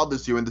solid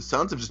this year, and the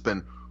Suns have just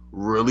been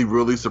really,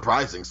 really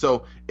surprising.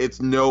 So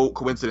it's no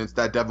coincidence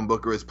that Devin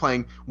Booker is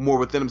playing more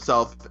within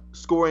himself,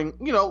 scoring,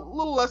 a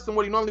little less than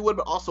what he normally would,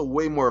 but also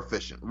way more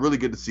efficient. Really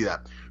good to see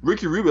that.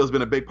 Ricky Rubio has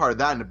been a big part of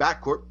that in the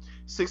backcourt.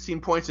 16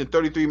 points in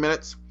 33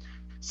 minutes.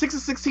 6 of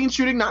 16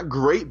 shooting, not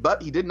great,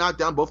 but he did knock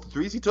down both the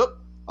threes he took.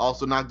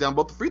 Also knocked down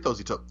both the free throws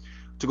he took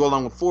to go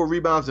along with 4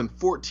 rebounds and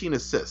 14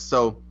 assists.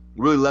 So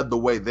really led the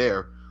way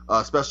there.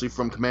 Especially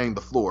from commanding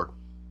the floor.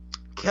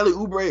 Kelly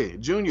Oubre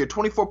Jr.,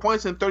 24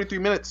 points in 33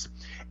 minutes,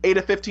 8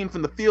 of 15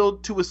 from the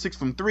field, 2 of 6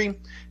 from 3,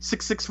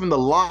 6 from the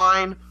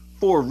line,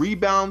 4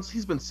 rebounds.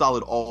 He's been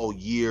solid all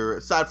year.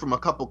 Aside from a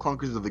couple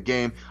clunkers of the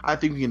game, I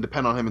think we can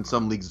depend on him in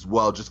some leagues as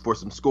well, just for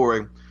some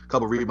scoring, a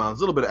couple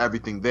rebounds, a little bit of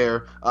everything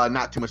there.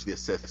 Not too much of the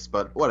assists,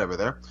 but whatever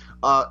there.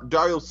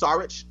 Dario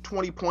Saric,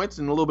 20 points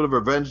in a little bit of a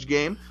revenge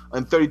game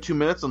in 32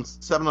 minutes on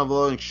 7 of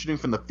 11 shooting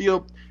from the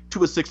field,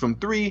 2 of 6 from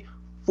 3,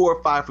 4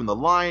 of 5 from the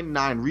line,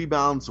 9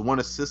 rebounds, 1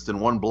 assist,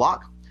 and 1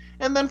 block.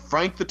 And then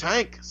Frank the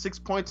Tank, 6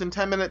 points in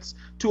 10 minutes,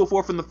 2 of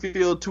 4 from the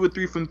field, 2 of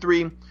 3 from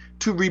 3,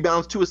 2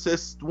 rebounds, 2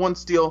 assists, 1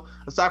 steal.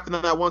 Aside from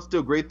that, 1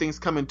 steal. Great things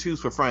come in twos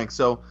for Frank,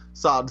 so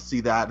solid to see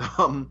that.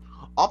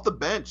 Off the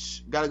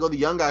bench, got to go the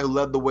young guy who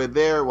led the way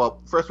there.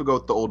 Well, first we'll go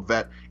with the old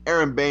vet.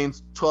 Aaron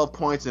Baines, 12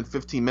 points in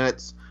 15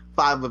 minutes,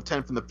 5 of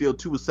 10 from the field,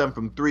 2 of 7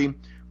 from 3,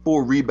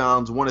 4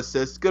 rebounds, 1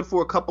 assist. Good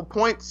for a couple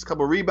points,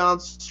 couple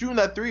rebounds. Shooting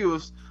that 3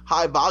 was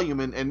high volume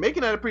and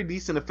making that a pretty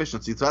decent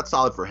efficiency, so that's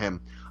solid for him.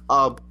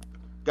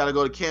 Got to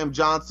go to Cam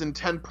Johnson,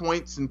 10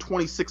 points in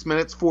 26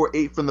 minutes, 4 of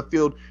 8 from the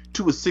field,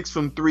 2 of 6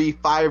 from 3,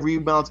 5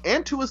 rebounds,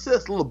 and 2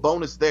 assists. A little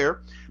bonus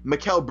there.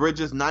 Mikal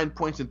Bridges, 9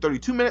 points in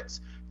 32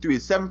 minutes, 3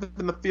 of 7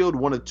 from the field,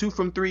 1 of 2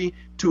 from 3,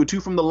 2 of 2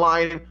 from the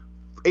line,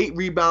 8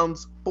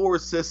 rebounds, 4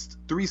 assists,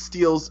 3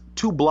 steals,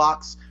 2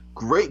 blocks.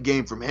 Great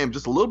game from him.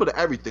 Just a little bit of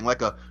everything,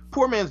 like a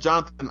poor man's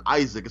Jonathan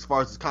Isaac as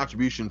far as his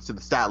contributions to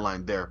the stat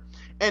line there.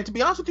 And to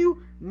be honest with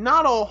you,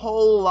 not a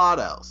whole lot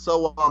else.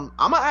 So I'm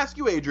going to ask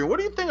you, Adrian, what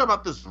do you think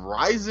about this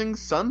rising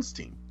Suns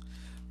team?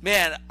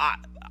 Man,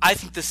 I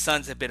think the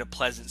Suns have been a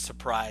pleasant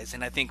surprise,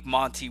 and I think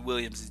Monty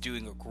Williams is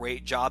doing a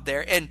great job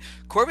there. And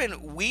Corbin,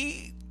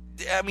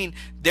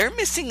 they're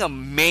missing a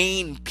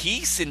main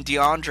piece in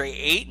DeAndre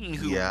Ayton,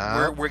 who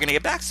we're going to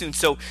get back soon.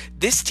 So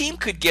this team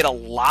could get a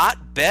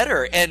lot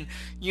better. And,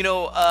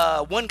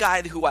 one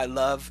guy who I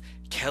love,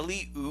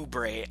 Kelly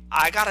Oubre,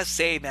 I gotta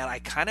say, man, I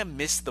kind of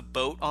missed the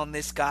boat on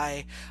this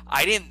guy.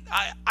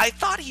 I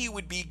thought he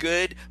would be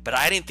good, but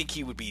I didn't think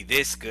he would be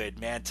this good,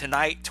 man.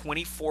 Tonight,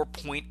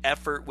 24-point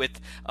effort with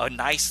a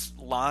nice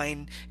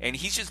line, and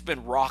he's just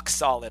been rock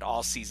solid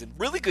all season.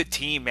 Really good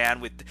team,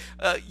 man. With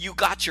you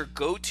got your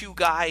go-to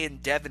guy in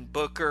Devin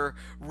Booker.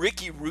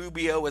 Ricky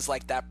Rubio is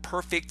like that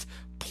perfect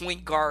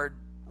point guard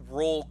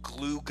role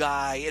glue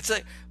guy.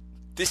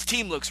 This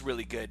team looks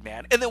really good,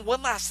 man. And then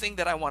one last thing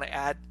that I want to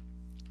add.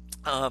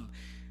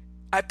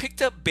 I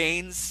picked up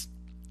Baines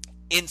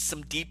in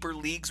some deeper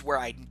leagues where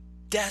I'm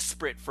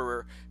desperate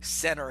for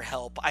center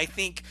help. I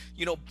think,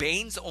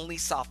 Baines only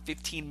saw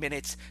 15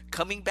 minutes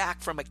coming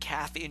back from a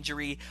calf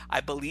injury. I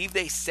believe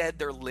they said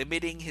they're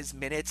limiting his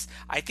minutes.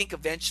 I think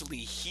eventually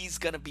he's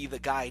going to be the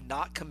guy,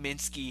 not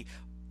Kaminsky.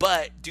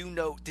 But do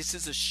note, this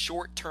is a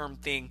short-term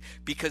thing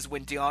because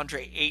when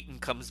DeAndre Ayton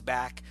comes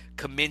back,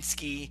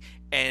 Kaminsky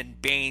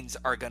and Baines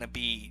are going to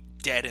be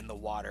dead in the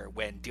water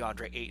when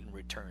DeAndre Ayton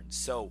returns.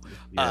 So,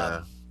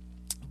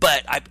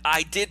 but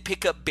I did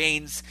pick up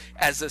Baines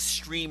as a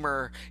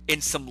streamer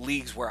in some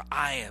leagues where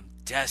I am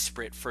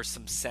desperate for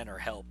some center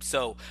help.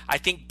 So I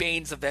think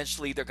Baines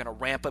eventually they're going to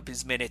ramp up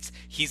his minutes.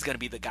 He's going to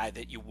be the guy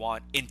that you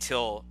want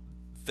until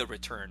the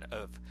return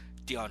of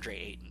DeAndre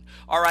Ayton.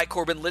 All right,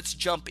 Corbin, let's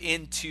jump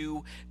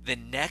into the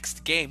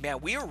next game.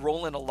 Man, we are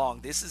rolling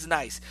along. This is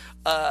nice.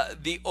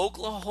 The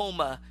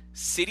Oklahoma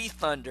City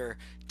Thunder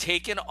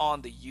taking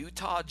on the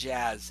Utah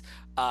Jazz.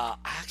 I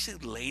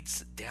actually laid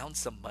down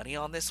some money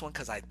on this one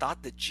because I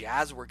thought the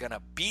Jazz were going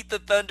to beat the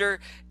Thunder,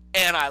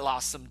 and I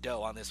lost some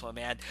dough on this one,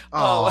 man.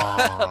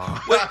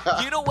 Well,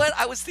 you know what?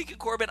 I was thinking,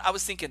 Corbin,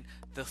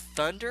 the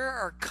Thunder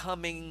are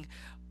coming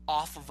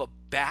off of a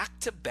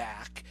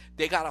back-to-back.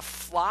 They got to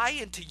fly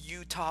into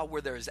Utah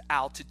where there's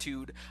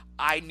altitude.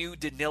 I knew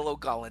Danilo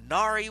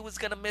Gallinari was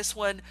going to miss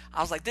one.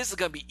 I was like, this is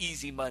going to be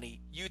easy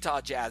money.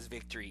 Utah Jazz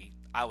victory.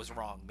 I was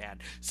wrong, man.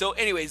 So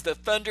anyways, the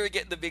Thunder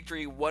get the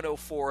victory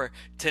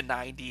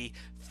 104-90.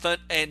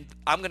 And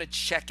I'm going to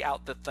check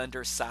out the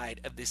Thunder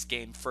side of this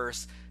game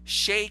first.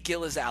 Shai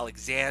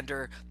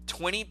Gilgeous-Alexander,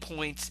 20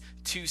 points,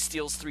 2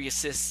 steals, 3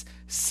 assists,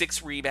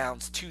 6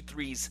 rebounds, 2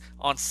 threes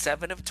on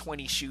 7 of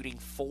 20 shooting,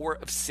 4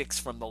 of 6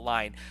 from the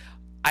line.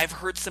 I've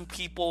heard some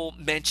people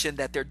mention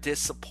that they're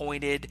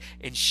disappointed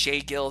in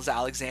Shai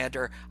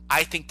Gilgeous-Alexander.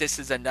 I think this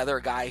is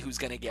another guy who's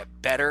going to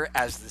get better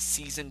as the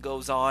season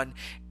goes on.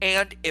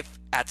 And if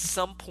at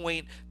some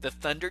point the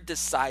Thunder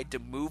decide to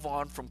move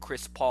on from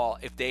Chris Paul,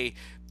 if they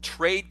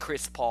trade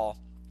Chris Paul,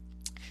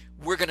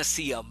 we're going to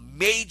see a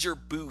major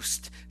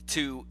boost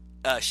to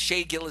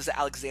Shai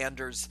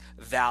Gilgeous-Alexander's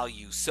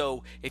value.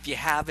 So if you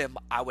have him,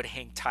 I would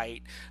hang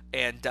tight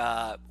and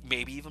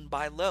maybe even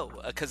buy low,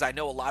 because I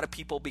know a lot of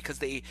people, because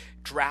they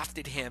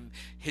drafted him,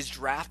 his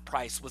draft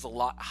price was a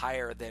lot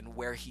higher than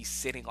where he's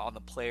sitting on the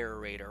player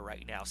radar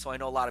right now. So I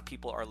know a lot of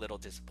people are a little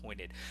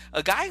disappointed.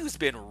 A guy who's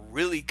been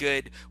really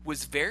good,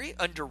 was very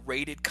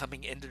underrated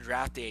coming into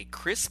draft day,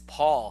 Chris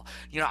Paul.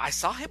 I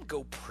saw him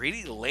go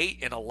pretty late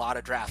in a lot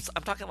of drafts.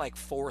 I'm talking like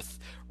 4th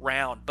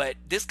round, but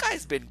this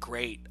guy's been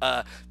great.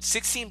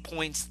 16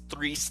 points,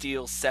 3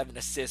 steals, 7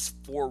 assists,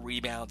 4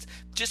 rebounds,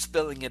 just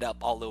filling it up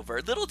all over.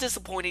 A little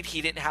disappointed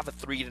he didn't have a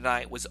 3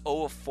 tonight, was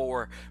 0 of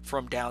 4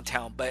 from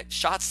downtown, but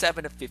shot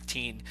 7 of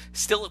 15,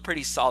 still a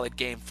pretty solid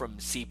game from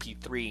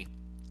CP3.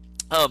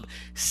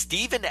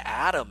 Steven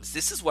Adams,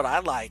 this is what I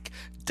like.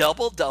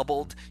 Doubled.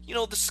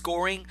 The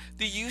scoring,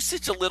 the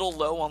usage a little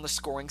low on the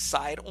scoring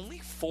side, only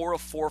 4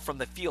 of 4 from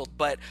the field,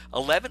 but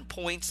 11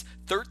 points,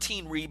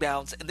 13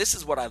 rebounds, and this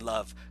is what I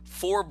love.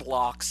 4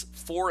 blocks,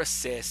 4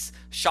 assists,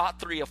 shot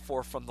 3 of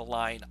 4 from the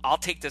line. I'll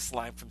take this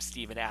line from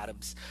Steven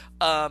Adams.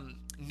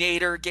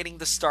 Nader getting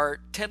the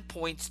start, 10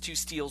 points, 2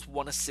 steals,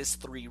 1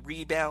 assist, 3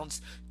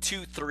 rebounds,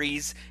 2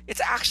 threes.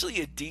 It's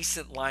actually a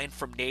decent line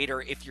from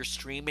Nader if you're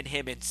streaming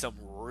him in some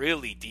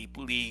really deep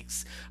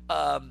leagues.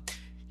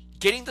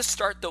 Getting the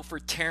start, though, for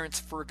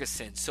Terrence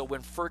Ferguson. So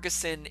when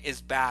Ferguson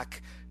is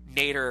back,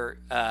 Nader,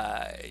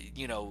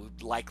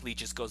 likely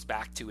just goes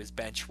back to his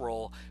bench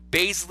role.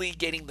 Baisley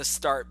getting the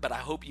start, but I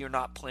hope you're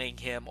not playing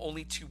him.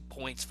 Only 2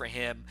 points for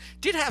him.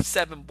 Did have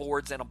 7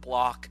 boards and a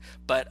block,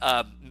 but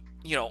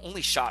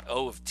only shot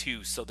 0 of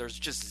 2, so there's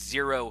just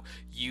 0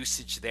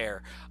 usage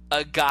there.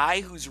 A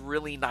guy who's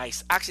really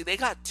nice. Actually, they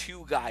got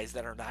 2 guys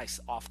that are nice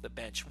off the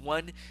bench.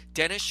 One,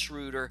 Dennis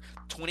Schroeder,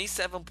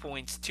 27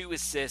 points, 2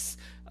 assists,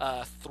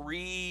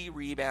 3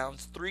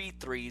 rebounds, 3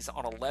 threes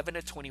on 11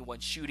 of 21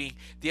 shooting.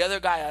 The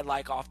other guy I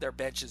like off their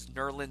bench is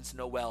Nerlens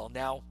Noel.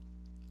 Now,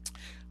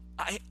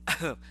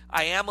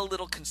 I am a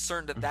little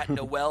concerned that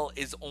Noel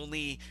is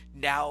only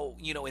now,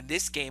 in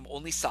this game,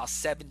 only saw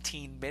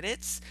 17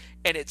 minutes,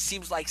 and it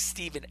seems like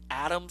Steven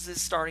Adams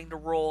is starting to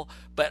roll,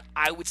 but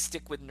I would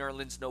stick with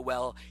Nerlens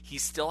Noel. He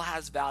still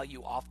has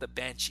value off the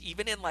bench.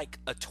 Even in like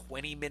a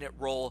 20-minute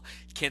role,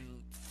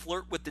 can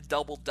flirt with the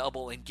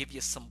double-double and give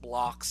you some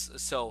blocks.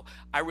 So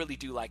I really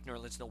do like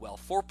Nerlens Noel.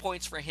 4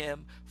 points for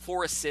him,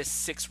 4 assists,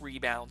 6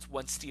 rebounds,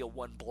 1 steal,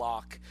 1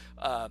 block.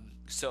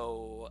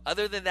 So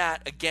other than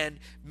that, again,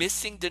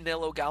 missing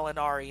Danilo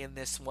Gallinari in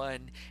this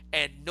one,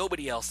 and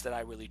nobody else that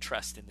I really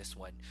trust in this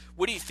one.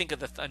 What do you think of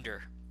the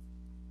Thunder?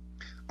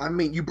 I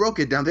mean, you broke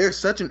it down. They're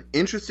such an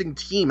interesting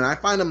team, and I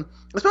find them,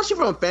 especially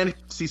from a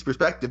fantasy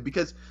perspective,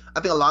 because I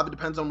think a lot of it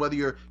depends on whether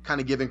you're kind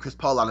of giving Chris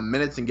Paul a lot of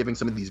minutes and giving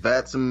some of these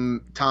vets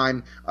some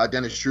time.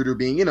 Dennis Schroeder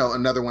being,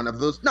 another one of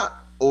those,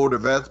 not older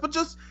vets, but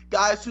just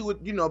guys who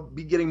would,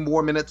 be getting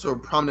more minutes or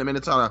prominent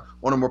minutes on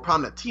a more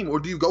prominent team. Or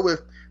do you go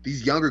with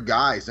these younger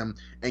guys and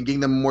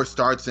getting them more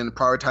starts and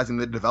prioritizing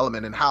their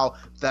development and how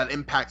that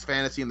impacts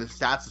fantasy and the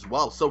stats as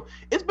well? So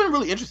it's been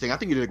really interesting. I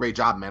think you did a great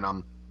job,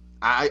 man.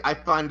 I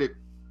find it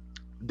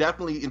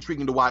definitely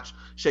intriguing to watch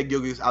Shai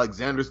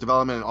Gilgeous-Alexander's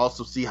development and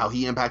also see how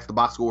he impacts the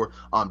box score.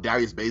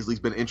 Darius Baisley's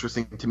been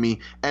interesting to me.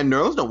 And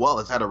Nerlens Noel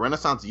has had a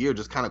renaissance year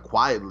just kind of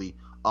quietly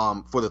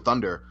for the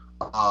Thunder.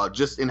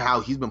 Just in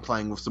how he's been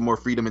playing with some more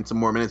freedom and some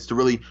more minutes to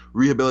really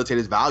rehabilitate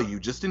his value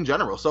just in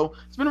general. So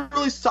it's been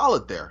really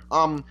solid there.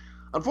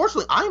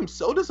 Unfortunately, I am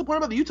so disappointed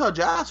about the Utah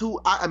Jazz, who,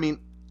 I mean,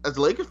 as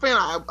a Lakers fan,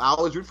 I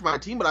always root for my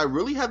team, but I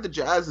really had the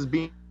Jazz as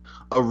being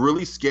a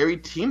really scary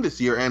team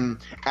this year. And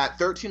at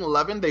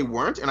 13-11, they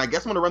weren't. And I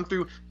guess I'm going to run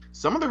through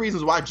some of the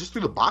reasons why just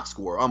through the box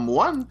score.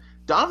 One,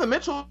 Donovan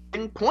Mitchell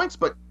getting points,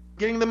 but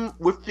getting them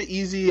with the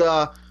easy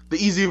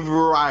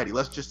variety.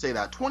 Let's just say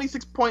that.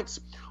 26 points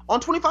on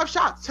 25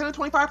 shots, 10 of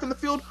 25 from the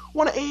field,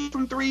 1 of 8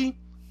 from 3.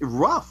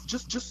 Rough,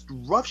 just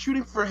rough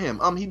shooting for him.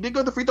 He did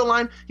go to the free throw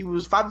line. He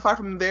was 5 of 5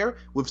 from there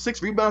with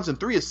 6 rebounds and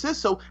 3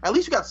 assists. So at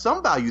least you got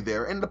some value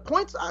there. And the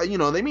points,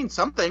 they mean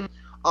something.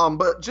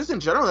 But just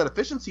in general, that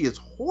efficiency is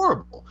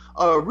horrible.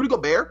 Rudy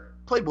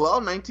Gobert played well,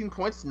 19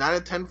 points, 9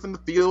 of 10 from the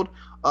field,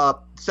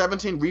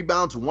 17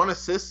 rebounds, 1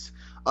 assist.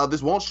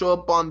 This won't show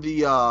up on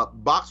the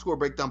box score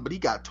breakdown, but he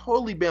got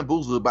totally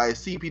bamboozled by a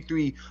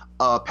CP3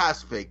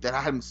 pass fake that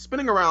had him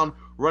spinning around,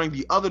 running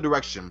the other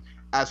direction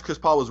as Chris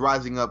Paul was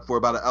rising up for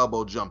about an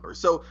elbow jumper.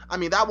 So, I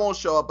mean, that won't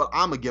show up, but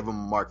I'm going to give him a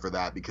mark for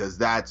that because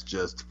that's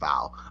just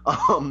foul.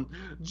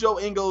 Joe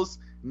Ingles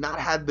not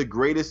had the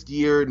greatest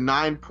year,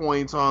 9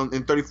 points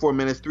in 34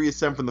 minutes, 3 of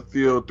 7 from the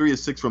field, 3 of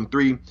 6 from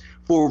 3,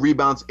 4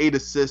 rebounds, 8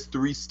 assists,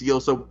 3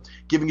 steals. So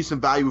giving you some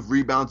value with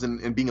rebounds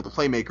and being a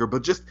playmaker,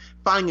 but just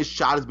finding his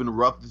shot has been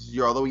rough this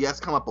year. Although he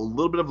has come up a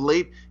little bit of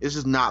late, it's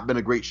just not been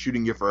a great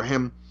shooting year for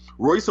him.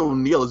 Royce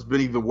O'Neal has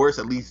been even worse,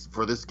 at least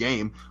for this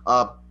game.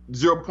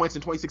 0 points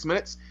in 26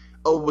 minutes,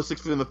 0 of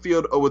 6 from the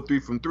field, 0 of 3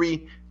 from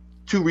 3,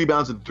 2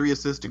 rebounds and 3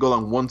 assists to go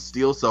on 1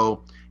 steal.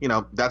 So,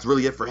 that's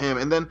really it for him.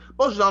 And then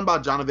Bojan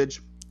Bogdanovic,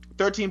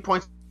 13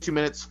 points, 2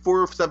 minutes,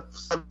 4 of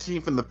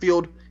 17 from the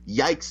field.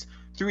 Yikes.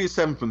 3 of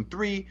 7 from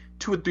 3,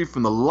 2 of 3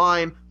 from the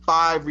line,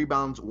 5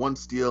 rebounds, 1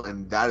 steal,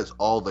 and that is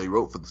all they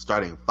wrote for the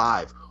starting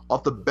 5.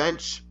 Off the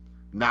bench,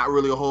 not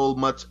really a whole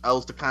much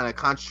else to kind of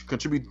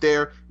contribute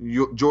there.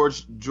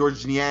 George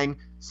Niang,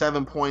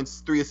 7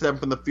 points, 3 of 7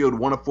 from the field,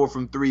 1 of 4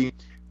 from 3,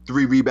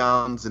 3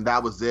 rebounds, and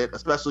that was it.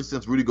 Especially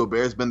since Rudy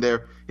Gobert's been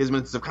there, his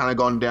minutes have kind of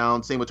gone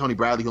down. Same with Tony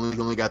Bradley, he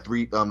only got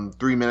 3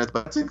 minutes,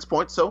 but 6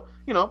 points, so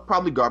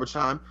probably garbage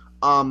time.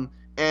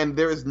 And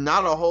there is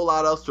not a whole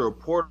lot else to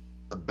report on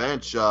the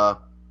bench at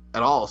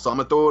all. So I'm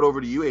gonna throw it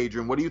over to you,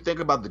 Adrian. What do you think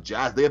about the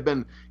Jazz? They have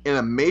been in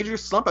a major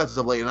slump as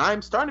of late, and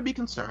I'm starting to be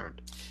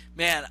concerned.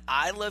 Man,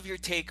 I love your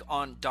take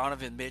on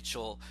Donovan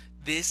Mitchell.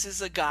 This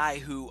is a guy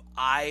who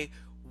I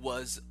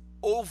was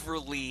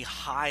overly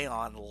high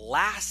on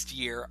last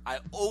year. I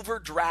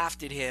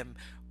overdrafted him,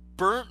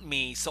 burnt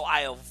me, so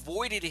I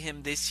avoided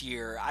him this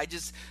year. I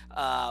just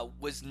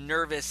was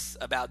nervous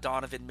about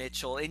Donovan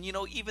Mitchell. And,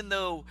 even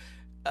though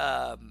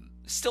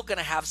still going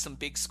to have some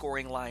big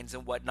scoring lines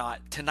and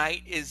whatnot,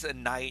 tonight is a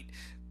night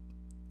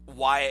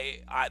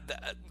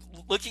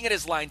looking at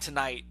his line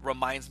tonight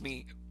reminds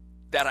me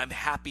that I'm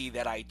happy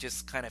that I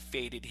just kind of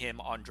faded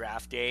him on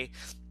draft day.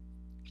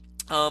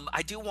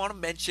 I do want to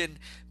mention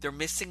they're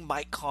missing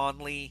Mike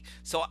Conley.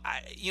 So,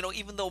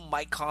 even though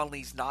Mike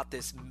Conley's not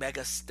this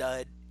mega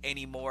stud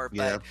anymore,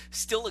 but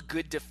still a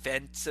good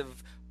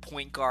defensive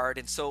point guard.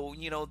 And so,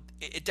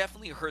 it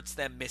definitely hurts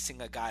them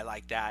missing a guy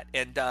like that.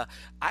 And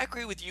I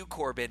agree with you,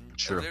 Corbin.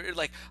 Sure.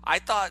 Like, I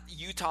thought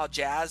Utah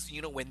Jazz,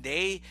 when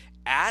they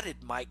added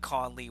Mike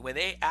Conley, when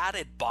they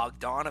added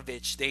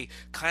Bogdanovich, they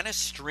kind of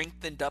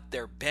strengthened up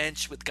their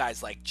bench with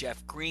guys like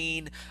Jeff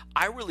Green.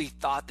 I really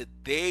thought that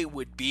they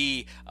would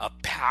be a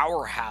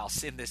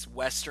powerhouse in this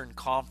Western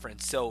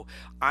Conference. So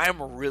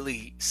I'm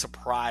really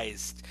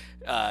surprised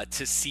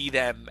to see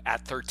them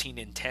at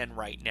 13-10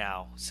 right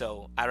now.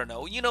 So I don't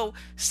know,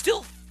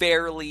 still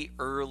fairly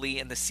early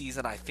in the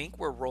season. I think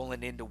we're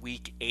rolling into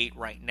week 8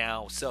 right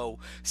now. So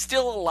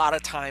still a lot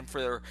of time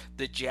for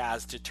the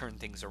Jazz to turn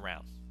things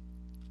around.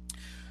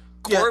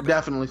 Corbin, yeah,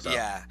 definitely so.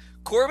 Yeah.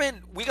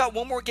 Corbin, we got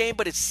one more game,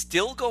 but it's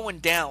still going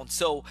down.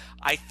 So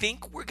I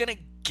think we're going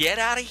to get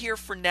out of here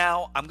for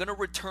now. I'm going to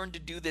return to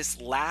do this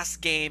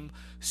last game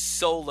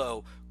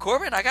solo.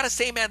 Corbin, I got to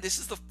say, man, this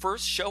is the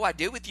first show I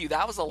did with you.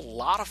 That was a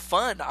lot of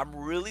fun. I'm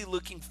really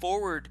looking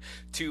forward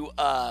to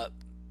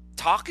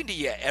talking to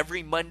you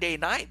every Monday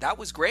night. That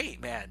was great,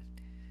 man.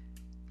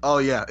 Oh,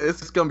 yeah.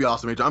 It's going to be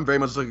awesome, Major. I'm very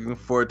much looking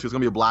forward to it. It's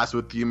going to be a blast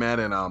with you, man.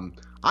 And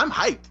I'm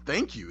hyped.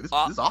 Thank you. This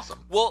is awesome.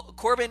 Well,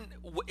 Corbin,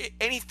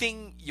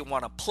 anything you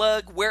want to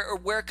plug?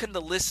 Where can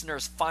the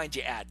listeners find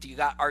you at?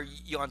 Are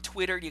you on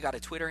Twitter? Do you got a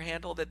Twitter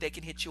handle that they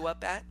can hit you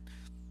up at?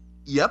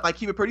 Yep, I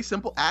keep it pretty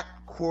simple at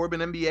Corbin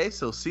NBA.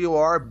 So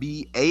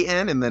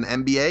CORBAN and then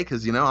NBA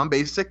because I'm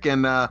basic,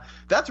 and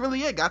that's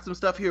really it. Got some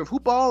stuff here of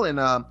hoopball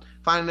and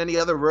finding any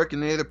other work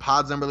and any other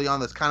pods I'm really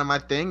on. That's kind of my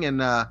thing, and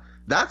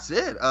that's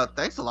it.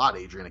 Thanks a lot,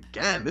 Adrian.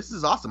 Again, this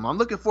is awesome. I'm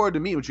looking forward to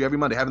meeting with you every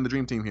Monday, having the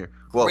dream team here.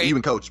 Well, Great.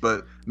 Even coach,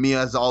 but me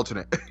as the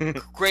alternate.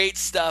 Great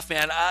stuff,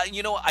 man.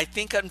 I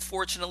think,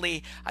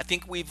 unfortunately,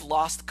 we've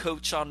lost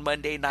Coach on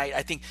Monday night.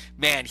 I think,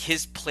 man,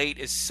 his plate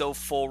is so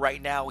full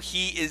right now.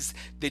 He is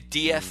the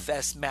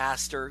DFS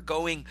master,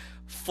 going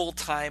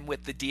full-time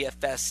with the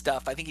DFS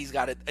stuff. I think he's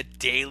got a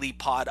daily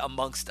pod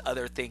amongst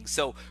other things.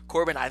 So,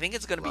 Corbin, I think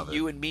it's going to be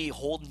you and me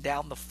holding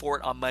down the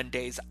fort on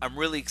Mondays. I'm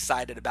really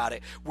excited about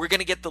it. We're going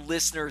to get the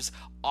listeners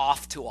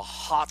off to a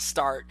hot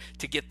start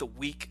to get the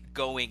week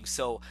going.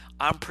 So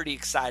I'm pretty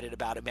excited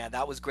about it, man.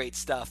 That was great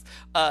stuff.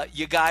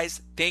 You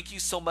guys, thank you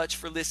so much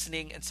for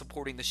listening and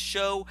supporting the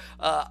show.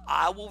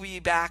 I will be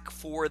back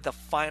for the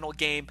final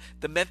game.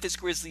 The Memphis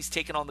Grizzlies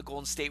taking on the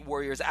Golden State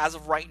Warriors. As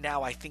of right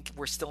now, I think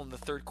we're still in the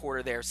third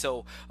quarter there.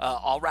 So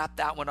I'll wrap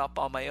that one up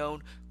on my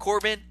own.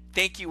 Corbin,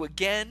 thank you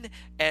again.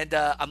 And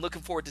I'm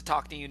looking forward to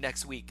talking to you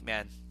next week,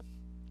 man.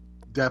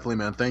 Definitely,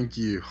 man. Thank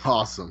you.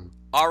 Awesome.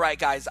 All right,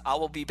 guys. I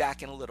will be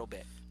back in a little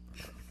bit.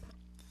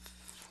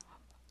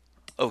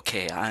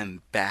 Okay,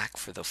 I'm back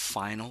for the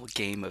final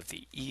game of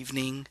the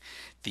evening.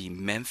 The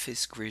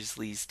Memphis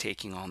Grizzlies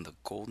taking on the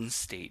Golden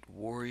State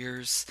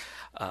Warriors.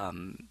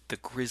 The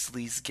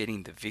Grizzlies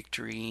getting the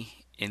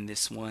victory in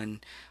this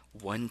one,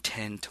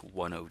 110 to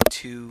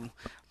 102. I'm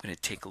going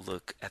to take a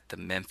look at the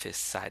Memphis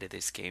side of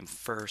this game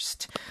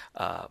first.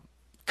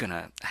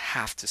 Gonna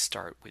have to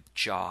start with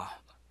Ja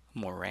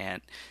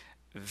Morant.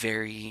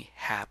 Very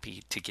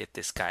happy to get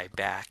this guy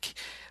back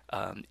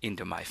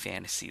into my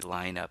fantasy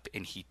lineup,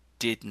 and he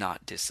did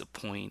not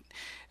disappoint.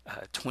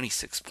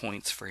 26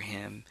 points for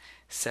him,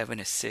 7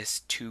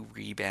 assists, 2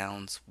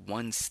 rebounds,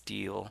 1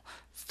 steal,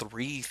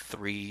 3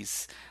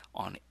 threes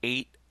on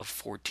 8 of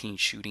 14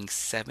 shooting,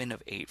 7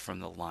 of 8 from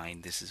the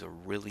line. This is a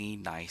really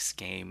nice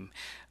game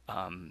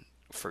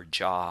for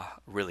Ja.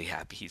 Really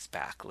happy he's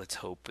back. Let's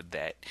hope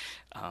that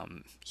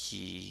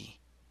he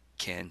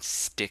can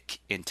stick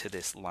into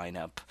this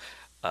lineup.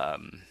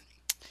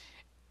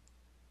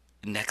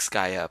 Next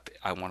guy up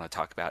I want to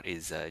talk about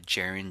is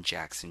Jaren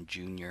Jackson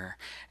Jr.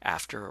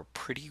 After a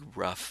pretty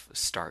rough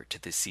start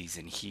to the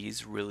season,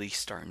 he's really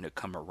starting to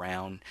come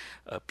around.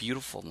 A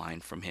beautiful line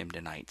from him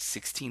tonight.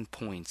 16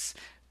 points,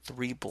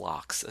 3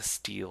 blocks, a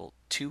steal,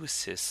 2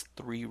 assists,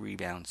 3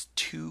 rebounds,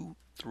 2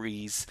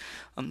 threes.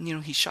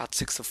 He shot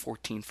 6 of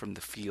 14 from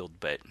the field,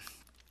 but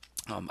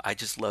I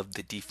just love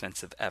the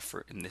defensive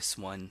effort in this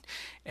one,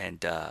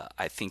 and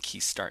I think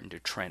he's starting to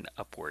trend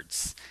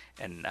upwards,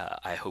 and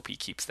I hope he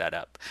keeps that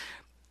up.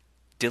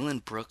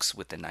 Dylan Brooks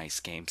with a nice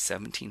game,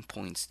 17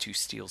 points, 2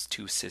 steals,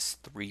 2 assists,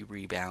 3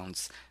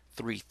 rebounds,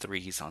 3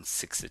 threes on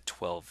 6 of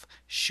 12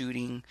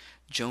 shooting.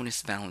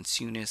 Jonas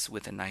Valanciunas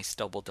with a nice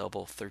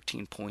double-double,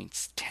 13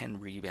 points,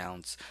 10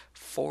 rebounds,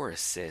 4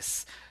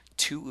 assists.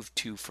 2 of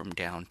 2 from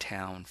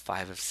downtown,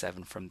 5 of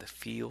 7 from the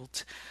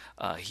field.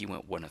 He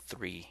went 1 of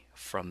 3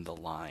 from the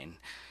line.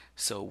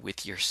 So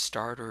with your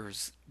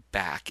starters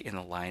back in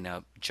the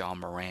lineup, John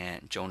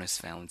Morant, Jonas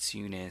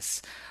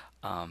Valanciunas,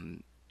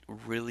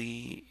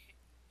 really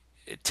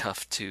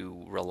tough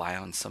to rely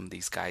on some of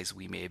these guys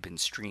we may have been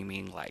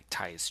streaming, like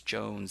Tyus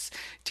Jones,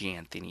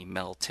 DeAnthony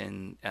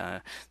Melton.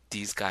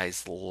 These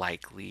guys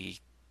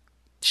likely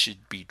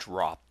should be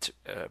dropped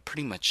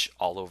pretty much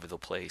all over the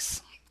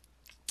place.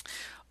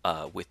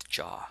 With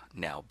Jaw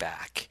now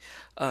back,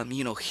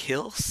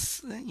 Hill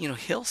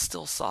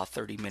still saw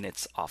 30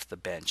 minutes off the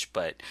bench,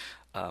 but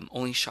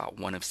only shot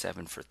 1 of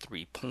 7 for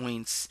 3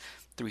 points,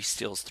 3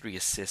 steals, 3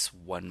 assists,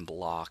 1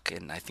 block,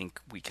 and I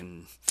think we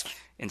can,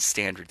 in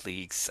standard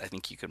leagues, I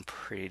think you can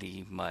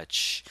pretty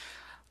much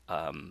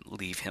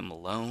leave him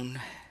alone.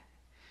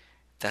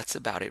 That's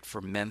about it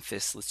for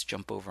Memphis. Let's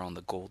jump over on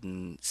the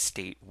Golden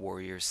State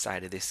Warriors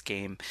side of this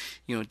game.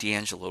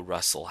 D'Angelo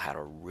Russell had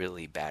a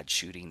really bad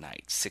shooting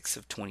night. 6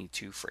 of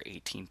 22 for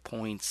 18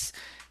 points.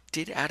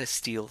 Did add a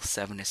steal,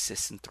 7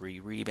 assists and 3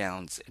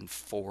 rebounds, and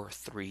 4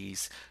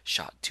 threes.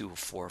 Shot 2 of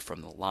 4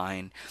 from the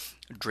line.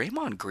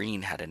 Draymond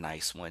Green had a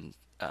nice one.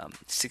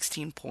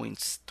 16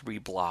 points, 3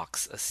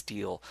 blocks, a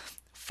steal,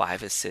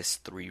 5 assists,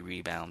 3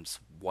 rebounds,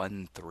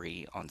 1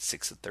 3 on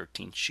 6 of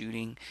 13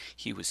 shooting.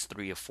 He was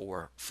 3 of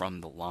 4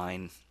 from the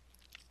line.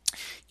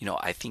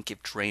 I think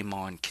if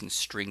Draymond can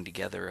string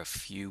together a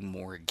few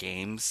more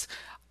games,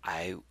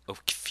 a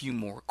few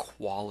more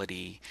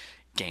quality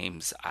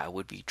games, I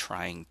would be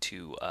trying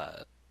to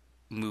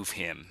move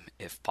him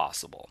if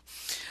possible.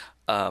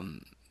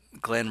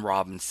 Glenn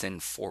Robinson,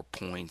 4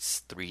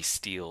 points, 3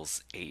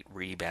 steals, 8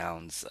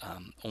 rebounds,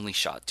 only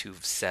shot 2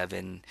 of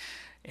 7.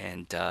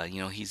 And,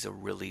 he's a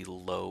really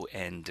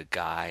low-end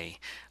guy,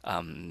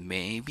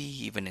 maybe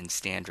even in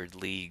standard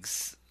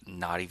leagues,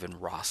 not even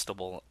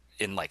rosterable.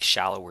 In like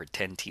shallower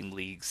 10-team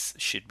leagues,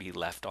 should be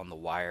left on the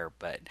wire.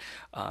 But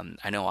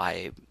I know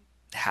I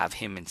have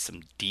him in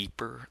some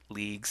deeper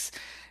leagues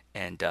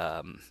and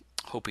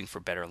hoping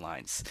for better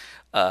lines.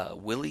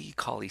 Willie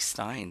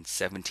Cauley-Stein,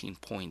 17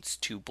 points,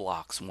 2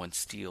 blocks, 1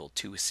 steal,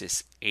 2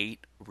 assists, 8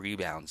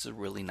 rebounds. A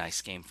really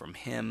nice game from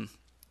him.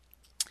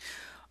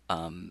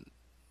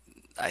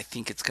 I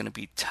think it's going to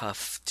be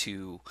tough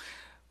to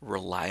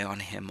rely on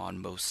him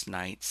on most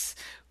nights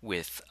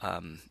with,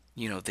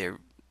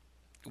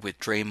 with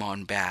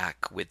Draymond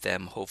back, with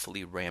them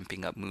hopefully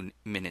ramping up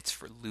minutes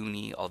for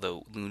Looney,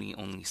 although Looney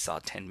only saw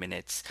 10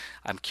 minutes.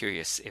 I'm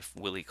curious if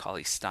Willie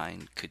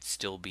Cauley-Stein could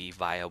still be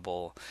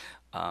viable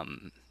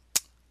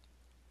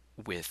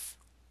with,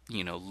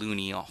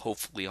 Looney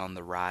hopefully on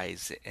the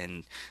rise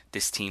and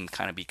this team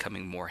kind of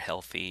becoming more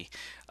healthy.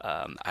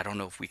 I don't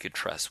know if we could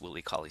trust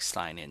Willie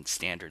Cauley-Stein in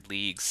standard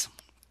leagues.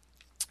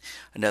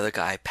 Another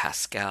guy,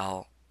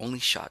 Pascal, only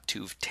shot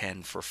 2 of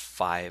 10 for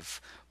 5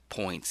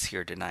 points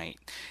here tonight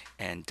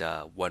and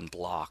 1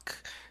 block.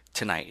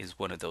 Tonight is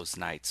one of those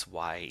nights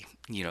why,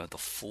 the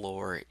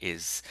floor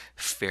is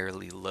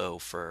fairly low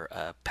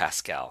for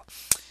Pascal.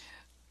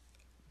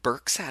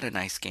 Burks had a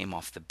nice game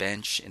off the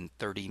bench. In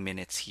 30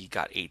 minutes, he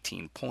got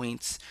 18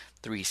 points,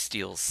 3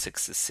 steals,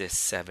 6 assists,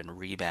 7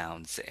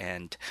 rebounds.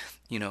 And,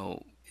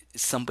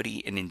 somebody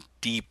in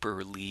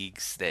deeper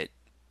leagues that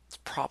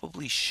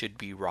probably should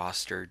be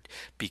rostered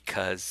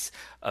because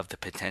of the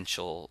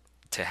potential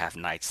to have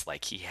nights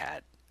like he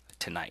had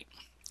tonight.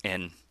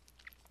 And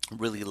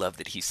really love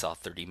that he saw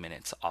 30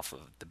 minutes off of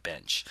the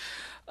bench.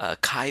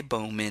 Kai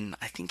Bowman,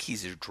 I think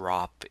he's a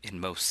drop in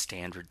most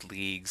standard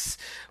leagues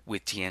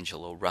with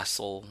D'Angelo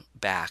Russell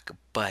back,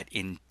 but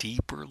in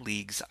deeper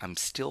leagues, I'm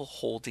still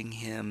holding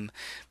him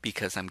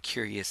because I'm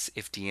curious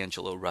if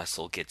D'Angelo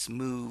Russell gets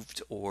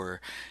moved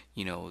or,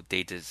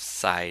 they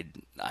decide.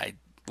 I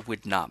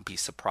would not be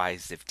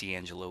surprised if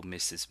D'Angelo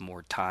misses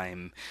more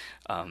time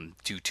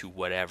due to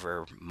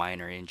whatever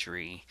minor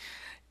injury.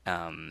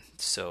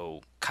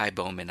 So Kai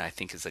Bowman, I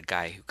think, is a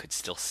guy who could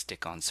still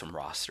stick on some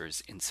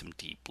rosters in some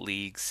deep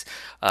leagues.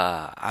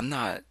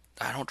 I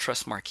don't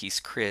trust Marquise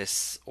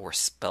Chris or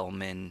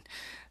Spellman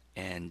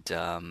and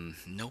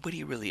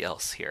nobody really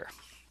else here.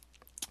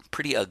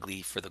 Pretty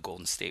ugly for the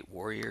Golden State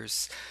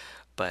Warriors,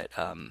 but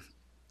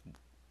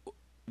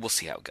we'll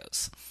see how it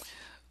goes.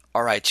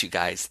 All right, you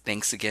guys,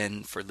 thanks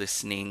again for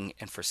listening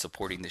and for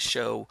supporting the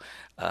show.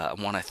 I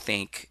want to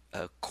thank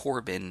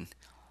Corbin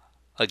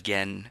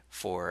again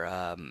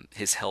for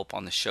his help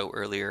on the show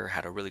earlier.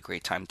 Had a really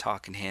great time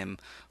talking to him.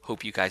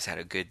 Hope you guys had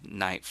a good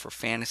night for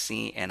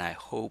fantasy, and I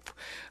hope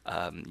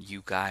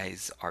you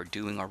guys are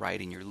doing all right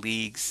in your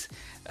leagues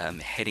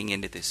heading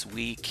into this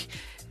week.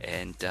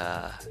 And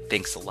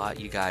thanks a lot,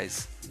 you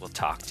guys. We'll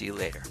talk to you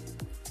later.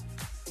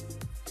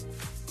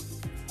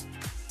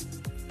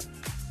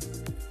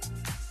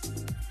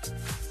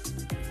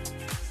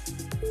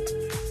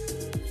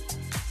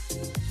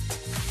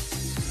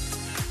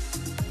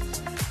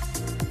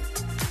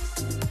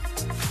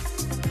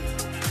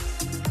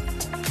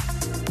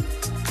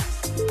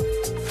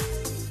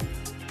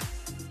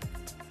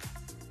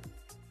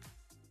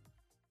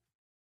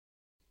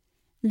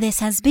 This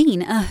has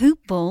been a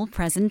Hoop Ball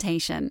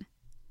presentation.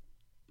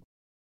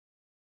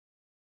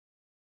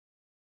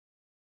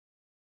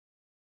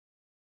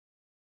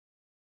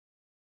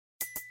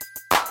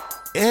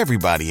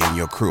 Everybody in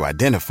your crew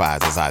identifies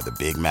as either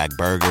Big Mac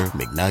Burger,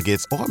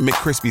 McNuggets, or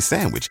McCrispy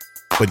Sandwich.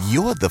 But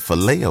you're the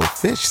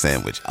Filet-O-Fish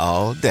Sandwich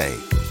all day.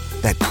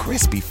 That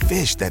crispy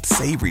fish, that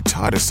savory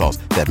tartar sauce,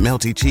 that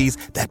melty cheese,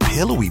 that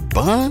pillowy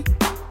bun.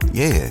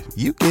 Yeah,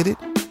 you get it.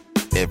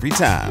 Every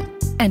time.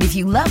 And if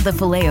you love the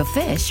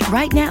Filet-O-Fish,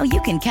 right now you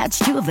can catch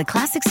two of the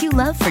classics you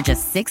love for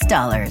just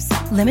 $6.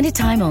 Limited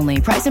time only.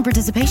 Price and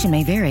participation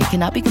may vary.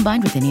 Cannot be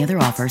combined with any other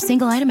offer.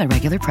 Single item at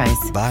regular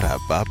price.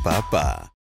 Ba-da-ba-ba-ba.